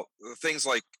 Well, things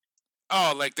like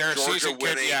their Georgia season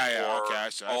winning, or okay.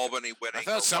 Albany winning. I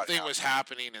thought something was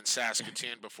happening in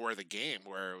Saskatoon before the game,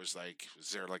 where it was was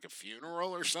there a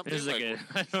funeral or something? It was a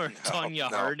Tonya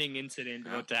Harding incident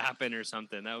about to happen or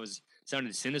something. That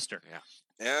sounded sinister. Yeah.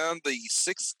 And the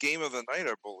 6th game of the night,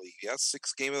 I believe. Yes,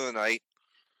 6th game of the night.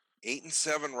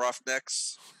 8-7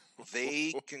 Roughnecks.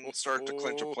 They can start to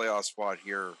clinch a playoff spot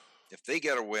here if they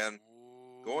get a win.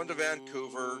 Going to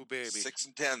Vancouver,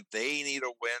 6-10. They need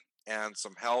a win and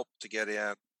some help to get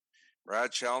in.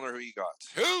 Brad Challoner, who you got?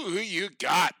 Who you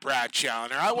got, Brad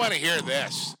Challoner? I want to hear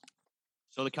this.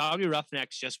 So the Calgary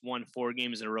Roughnecks just won 4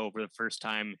 games in a row for the first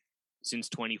time since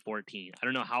 2014. I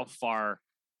don't know how far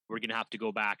we're going to have to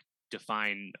go back to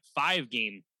find a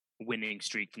 5-game winning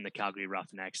streak from the Calgary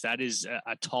Roughnecks. That is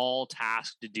a tall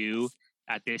task to do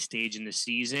at this stage in the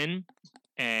season.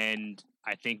 And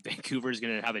I think Vancouver is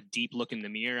going to have a deep look in the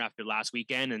mirror after last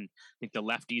weekend. And I think the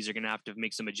lefties are going to have to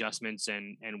make some adjustments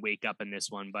and wake up in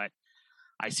this one. But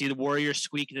I see the Warriors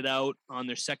squeaking it out on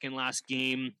their second last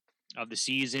game of the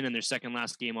season and their second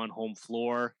last game on home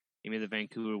floor. Give me the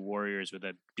Vancouver Warriors with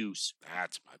a deuce.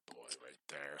 That's my boy right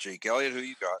there. Jake Elliott, who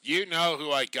you got? You know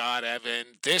who I got, Evan.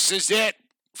 This is it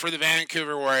for the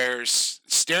Vancouver Warriors.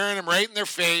 Staring them right in their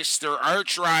face, their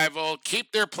arch rival.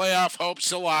 Keep their playoff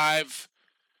hopes alive.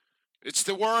 It's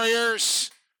the Warriors,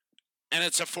 and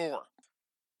it's a 4.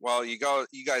 Well, you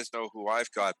guys know who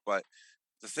I've got, but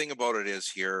the thing about it is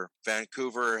here,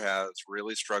 Vancouver has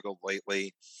really struggled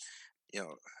lately.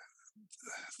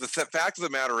 The fact of the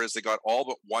matter is they got all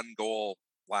but one goal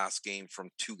last game from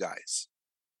 2 guys.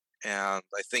 And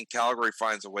I think Calgary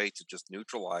finds a way to just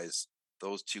neutralize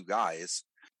those 2 guys.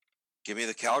 Give me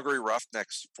the Calgary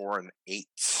Roughnecks for an 8.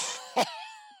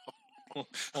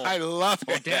 I love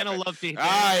it. Dan will love to hear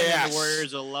yes. The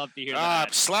Warriors will love to hear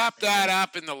that. Slap that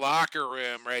up in the locker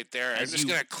room right there. I'm just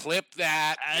going to clip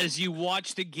that. As you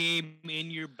watch the game in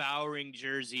your Bowering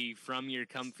jersey from your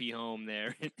comfy home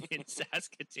there in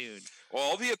Saskatoon.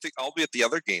 Well, I'll be at the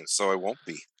other games, so I won't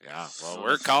be. Yeah, well,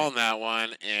 we're calling that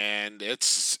one, and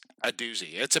it's a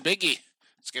doozy. It's a biggie.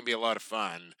 It's going to be a lot of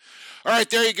fun. All right,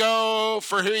 there you go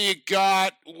for who you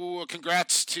got. Ooh,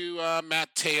 congrats to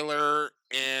Matt Taylor.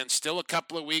 And still a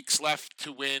couple of weeks left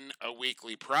to win a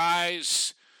weekly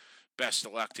prize. Best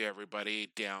of luck to everybody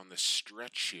down the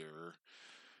stretch here.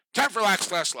 Time for Lax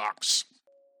Class Locks.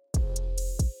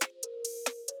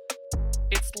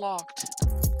 It's locked.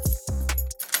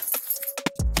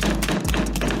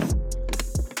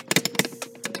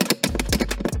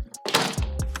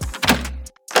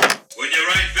 When you're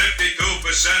right 52%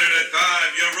 of the time,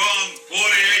 you're wrong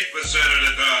 48% of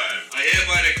the time. I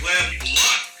hereby declare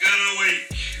lock of the week.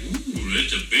 Ooh,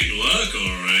 that's a big lock,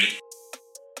 all right.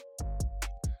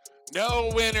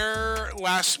 No winner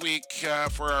last week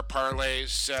for our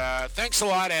parlays. Thanks a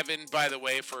lot, Evan, by the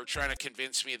way, for trying to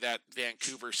convince me that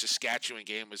Vancouver-Saskatchewan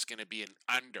game was going to be an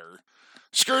under.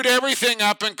 Screwed everything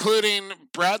up, including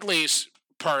Bradley's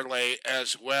parlay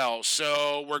as well.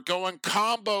 So we're going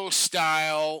combo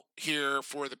style here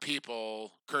for the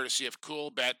people, courtesy of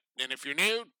CoolBet. And if you're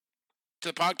new to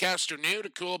the podcast or new to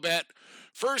CoolBet,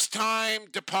 first-time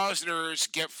depositors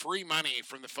get free money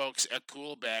from the folks at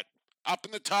CoolBet. Up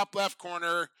in the top left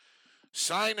corner,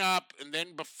 sign up, and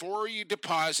then before you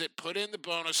deposit, put in the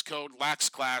bonus code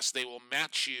LAXClass. They will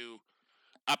match you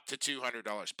up to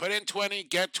 $200. Put in 20,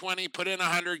 get 20. Put in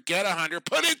 100, get 100.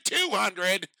 Put in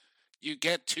 200, you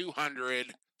get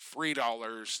 200 free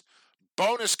dollars.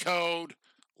 Bonus code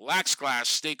LAXClass.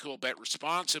 Stay cool, bet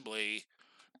responsibly.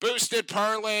 Boosted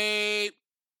parlay,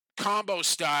 combo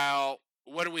style.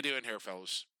 What are we doing here,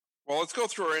 fellas? Well, let's go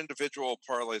through our individual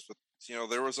parlays. But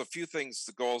there was a few things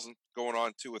going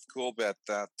on too with CoolBet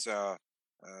that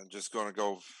just going to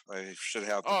go. I should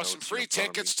have. Some free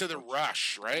tickets to the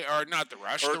Rush, right? Or not the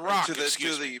Rush, the Rock. To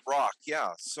the Rock,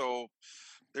 yeah. So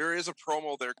there is a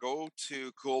promo there. Go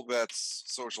to CoolBet's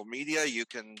social media. You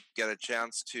can get a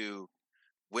chance to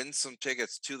win some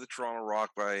tickets to the Toronto Rock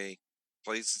by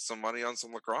placing some money on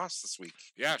some lacrosse this week.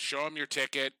 Yeah, show them your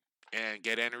ticket and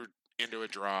get entered into a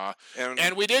draw.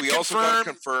 And we did also got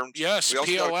confirmed. Yes,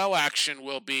 POL action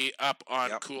will be up on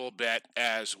CoolBet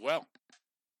as well.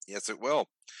 Yes, it will.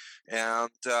 And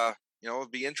it'll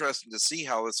be interesting to see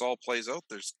how this all plays out.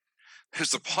 There's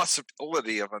a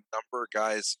possibility of a number of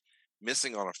guys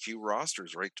missing on a few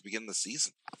rosters right to begin the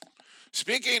season.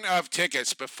 Speaking of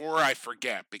tickets, before I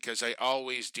forget, because I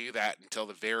always do that until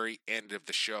the very end of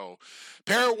the show,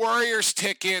 Pair of Warriors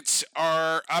tickets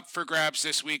are up for grabs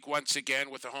this week once again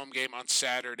with a home game on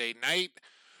Saturday night.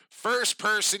 First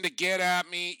person to get at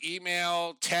me,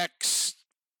 email, text,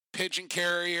 pigeon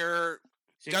carrier,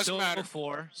 doesn't matter.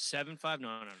 604-75. No.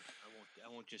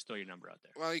 I won't just throw your number out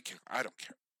there. Well, you can. I don't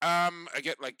care. I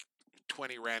get like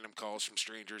 20 random calls from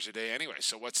strangers a day anyway,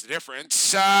 so what's the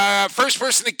difference? First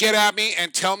person to get at me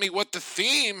and tell me what the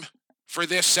theme for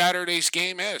this Saturday's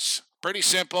game is. Pretty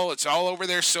simple. It's all over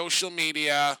their social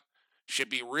media. Should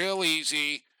be real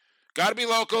easy. Got to be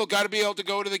local. Got to be able to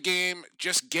go to the game.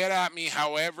 Just get at me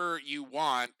however you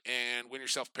want and win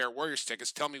yourself a pair of Warriors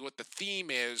tickets. Tell me what the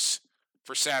theme is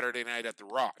for Saturday night at the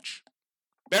Roch.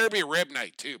 Better be a rib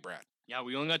night too, Brad. Yeah,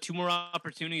 we only got 2 more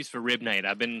opportunities for rib night.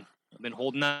 I've been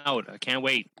holding out. I can't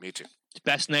wait. Me too. It's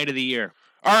best night of the year.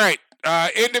 All right.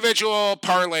 Individual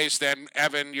parlays then.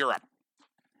 Evan, you're up.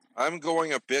 I'm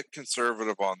going a bit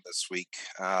conservative on this week.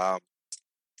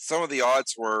 Some of the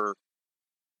odds were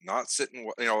not sitting,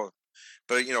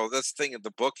 but this thing,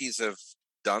 the bookies have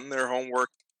done their homework.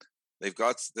 They've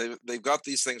got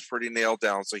these things pretty nailed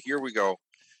down. So here we go.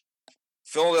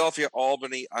 Philadelphia,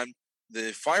 Albany.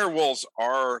 The Firewolves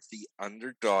are the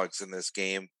underdogs in this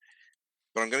game.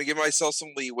 but I'm going to give myself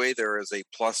some leeway. There is a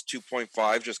plus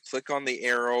 2.5. Just click on the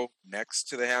arrow next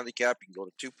to the handicap. You can go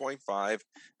to 2.5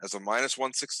 as a minus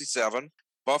 167.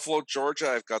 Buffalo, Georgia,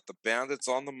 I've got the Bandits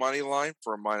on the money line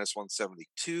for a minus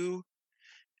 172.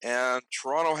 And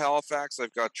Toronto, Halifax,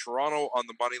 I've got Toronto on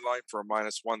the money line for a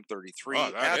minus 133.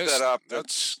 Oh, Add that up.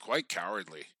 That's quite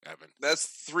cowardly, Evan. That's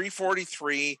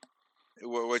 343,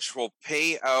 which will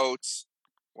pay out,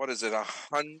 what is it,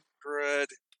 100?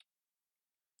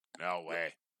 No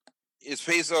way. It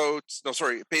pays out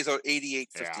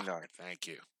 88.59. Yeah, thank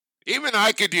you. Even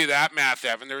I could do that math,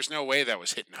 Evan. There's no way that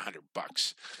was hitting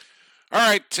 $100. All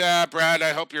right, Brad,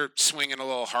 I hope you're swinging a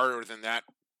little harder than that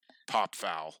pop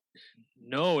foul.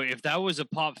 No, if that was a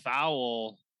pop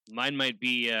foul, mine might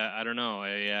be I don't know,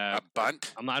 a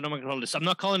bunt. I'm not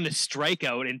calling it a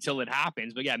strikeout until it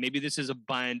happens, but yeah, maybe this is a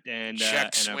bunt and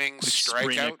check swing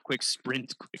strikeout, quick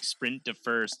sprint to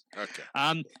first. Okay.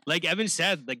 Like Evan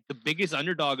said, like the biggest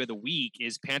underdog of the week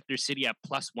is Panther City at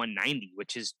plus 190,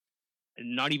 which is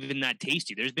not even that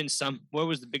tasty. There's been some. What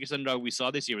was the biggest underdog we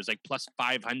saw this year? It was like plus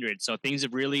 500. So things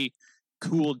have really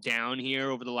cooled down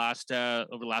here over the last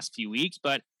few weeks,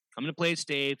 but I'm going to play it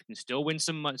safe. Can still win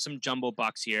some jumbo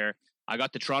bucks here. I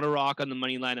got the Toronto Rock on the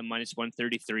money line at minus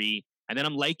 133. And then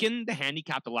I'm liking the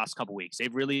handicap the last couple weeks.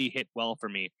 They've really hit well for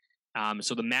me.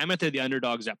 So the Mammoth are the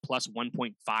underdogs at plus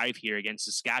 1.5 here against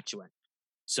Saskatchewan.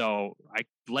 So I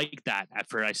like that.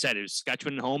 After I said it was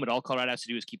Saskatchewan at home, and all Colorado has to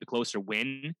do is keep it closer,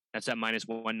 win. That's at minus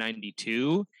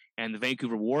 192. And the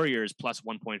Vancouver Warriors plus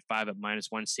 1.5 at minus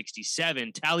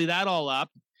 167. Tally that all up.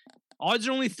 Odds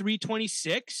are only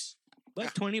 326.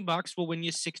 But $20 will win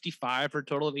you 65 for a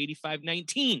total of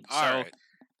 85.19. So right.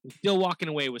 I'm still walking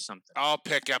away with something. I'll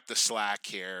pick up the slack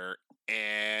here,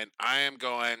 and I am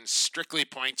going strictly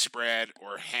point spread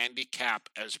or handicap,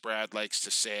 as Brad likes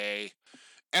to say.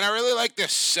 And I really like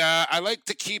this. I like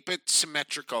to keep it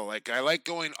symmetrical. Like I like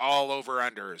going all over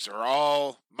unders or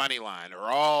all money line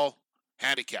or all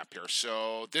handicap here.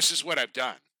 So this is what I've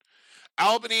done.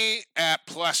 Albany at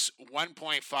plus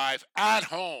 1.5 at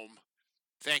home.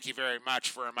 Thank you very much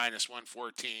for a minus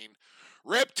 114.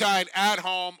 Riptide at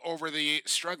home over the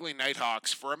struggling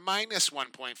Nighthawks for a minus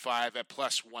 1.5 at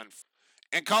plus 1.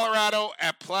 And Colorado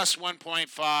at plus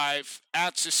 1.5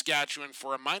 at Saskatchewan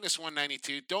for a minus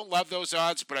 192. Don't love those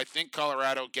odds, but I think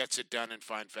Colorado gets it done in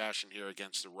fine fashion here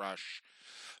against the Rush.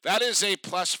 That is a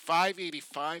plus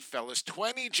 585, fellas.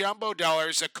 20 jumbo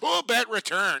dollars, a cool bet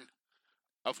return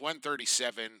of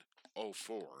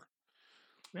 137.04.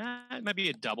 It might be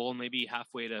a double, maybe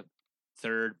halfway to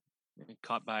third,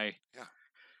 caught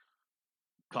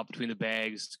between the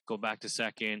bags, go back to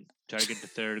second, try to get to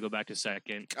third, go back to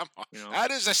second. Come on.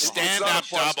 That is a stand-up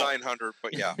double. 900,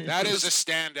 but yeah. That is a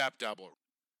stand-up double.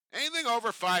 Anything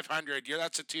over 500,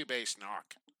 that's a two-base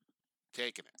knock.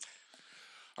 Taking it.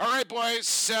 All right,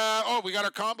 boys. We got our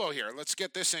combo here. Let's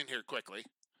get this in here quickly.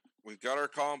 We've got our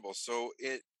combo. So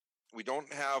we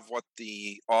don't have what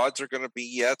the odds are going to be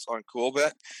yet on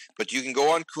CoolBet, but you can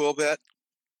go on CoolBet.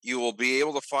 You will be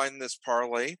able to find this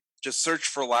parlay. Just search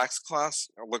for Lacrosse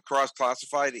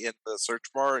Classified in the search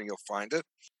bar, and you'll find it.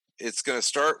 It's going to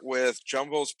start with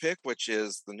Jumbo's pick, which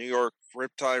is the New York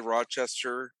Riptide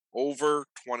Rochester over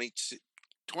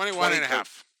 21 and a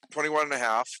half. 21 and a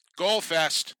half. Goal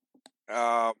fest.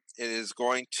 It is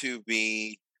going to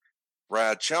be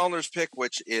Brad Challoner's pick,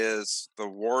 which is the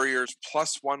Warriors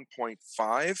plus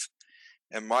 1.5.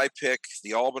 And my pick,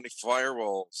 the Albany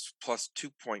Firewolves plus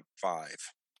 2.5.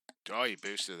 Oh, you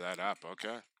boosted that up.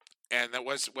 Okay. And that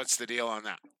what's the deal on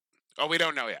that? Oh, we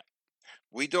don't know yet.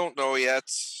 We don't know yet.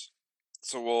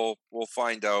 So we'll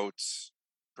find out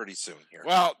pretty soon here.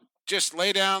 Well, just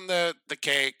lay down the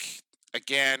cake.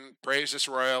 Again, praise us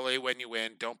royally when you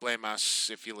win. Don't blame us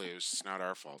if you lose. It's not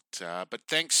our fault. But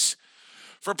thanks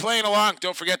for playing along.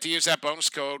 Don't forget to use that bonus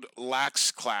code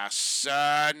LAXClass.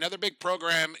 Another big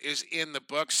program is in the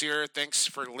books here. Thanks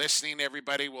for listening,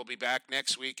 everybody. We'll be back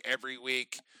next week, every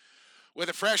week, with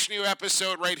a fresh new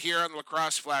episode right here on the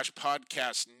Lacrosse Flash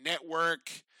Podcast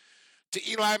Network. To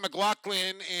Eli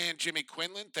McLaughlin and Jimmy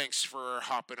Quinlan, thanks for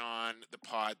hopping on the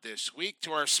pod this week.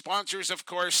 To our sponsors, of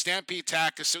course, Stampede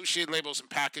Tack, Associated Labels and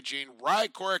Packaging,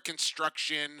 Rycora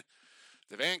Construction,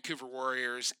 the Vancouver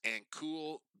Warriors, and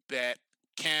Cool Bet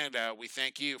Canada. We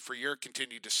thank you for your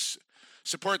continued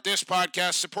support this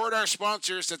podcast. Support our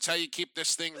sponsors. That's how you keep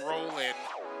this thing rolling.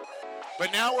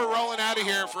 But now we're rolling out of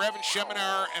here. For Evan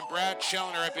Schemenauer and Brad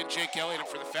Challoner, I've been Jake Elliott, and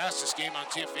for the fastest game on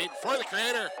TF8, for the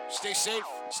creator, stay safe,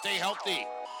 stay healthy,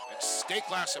 and stay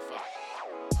classified.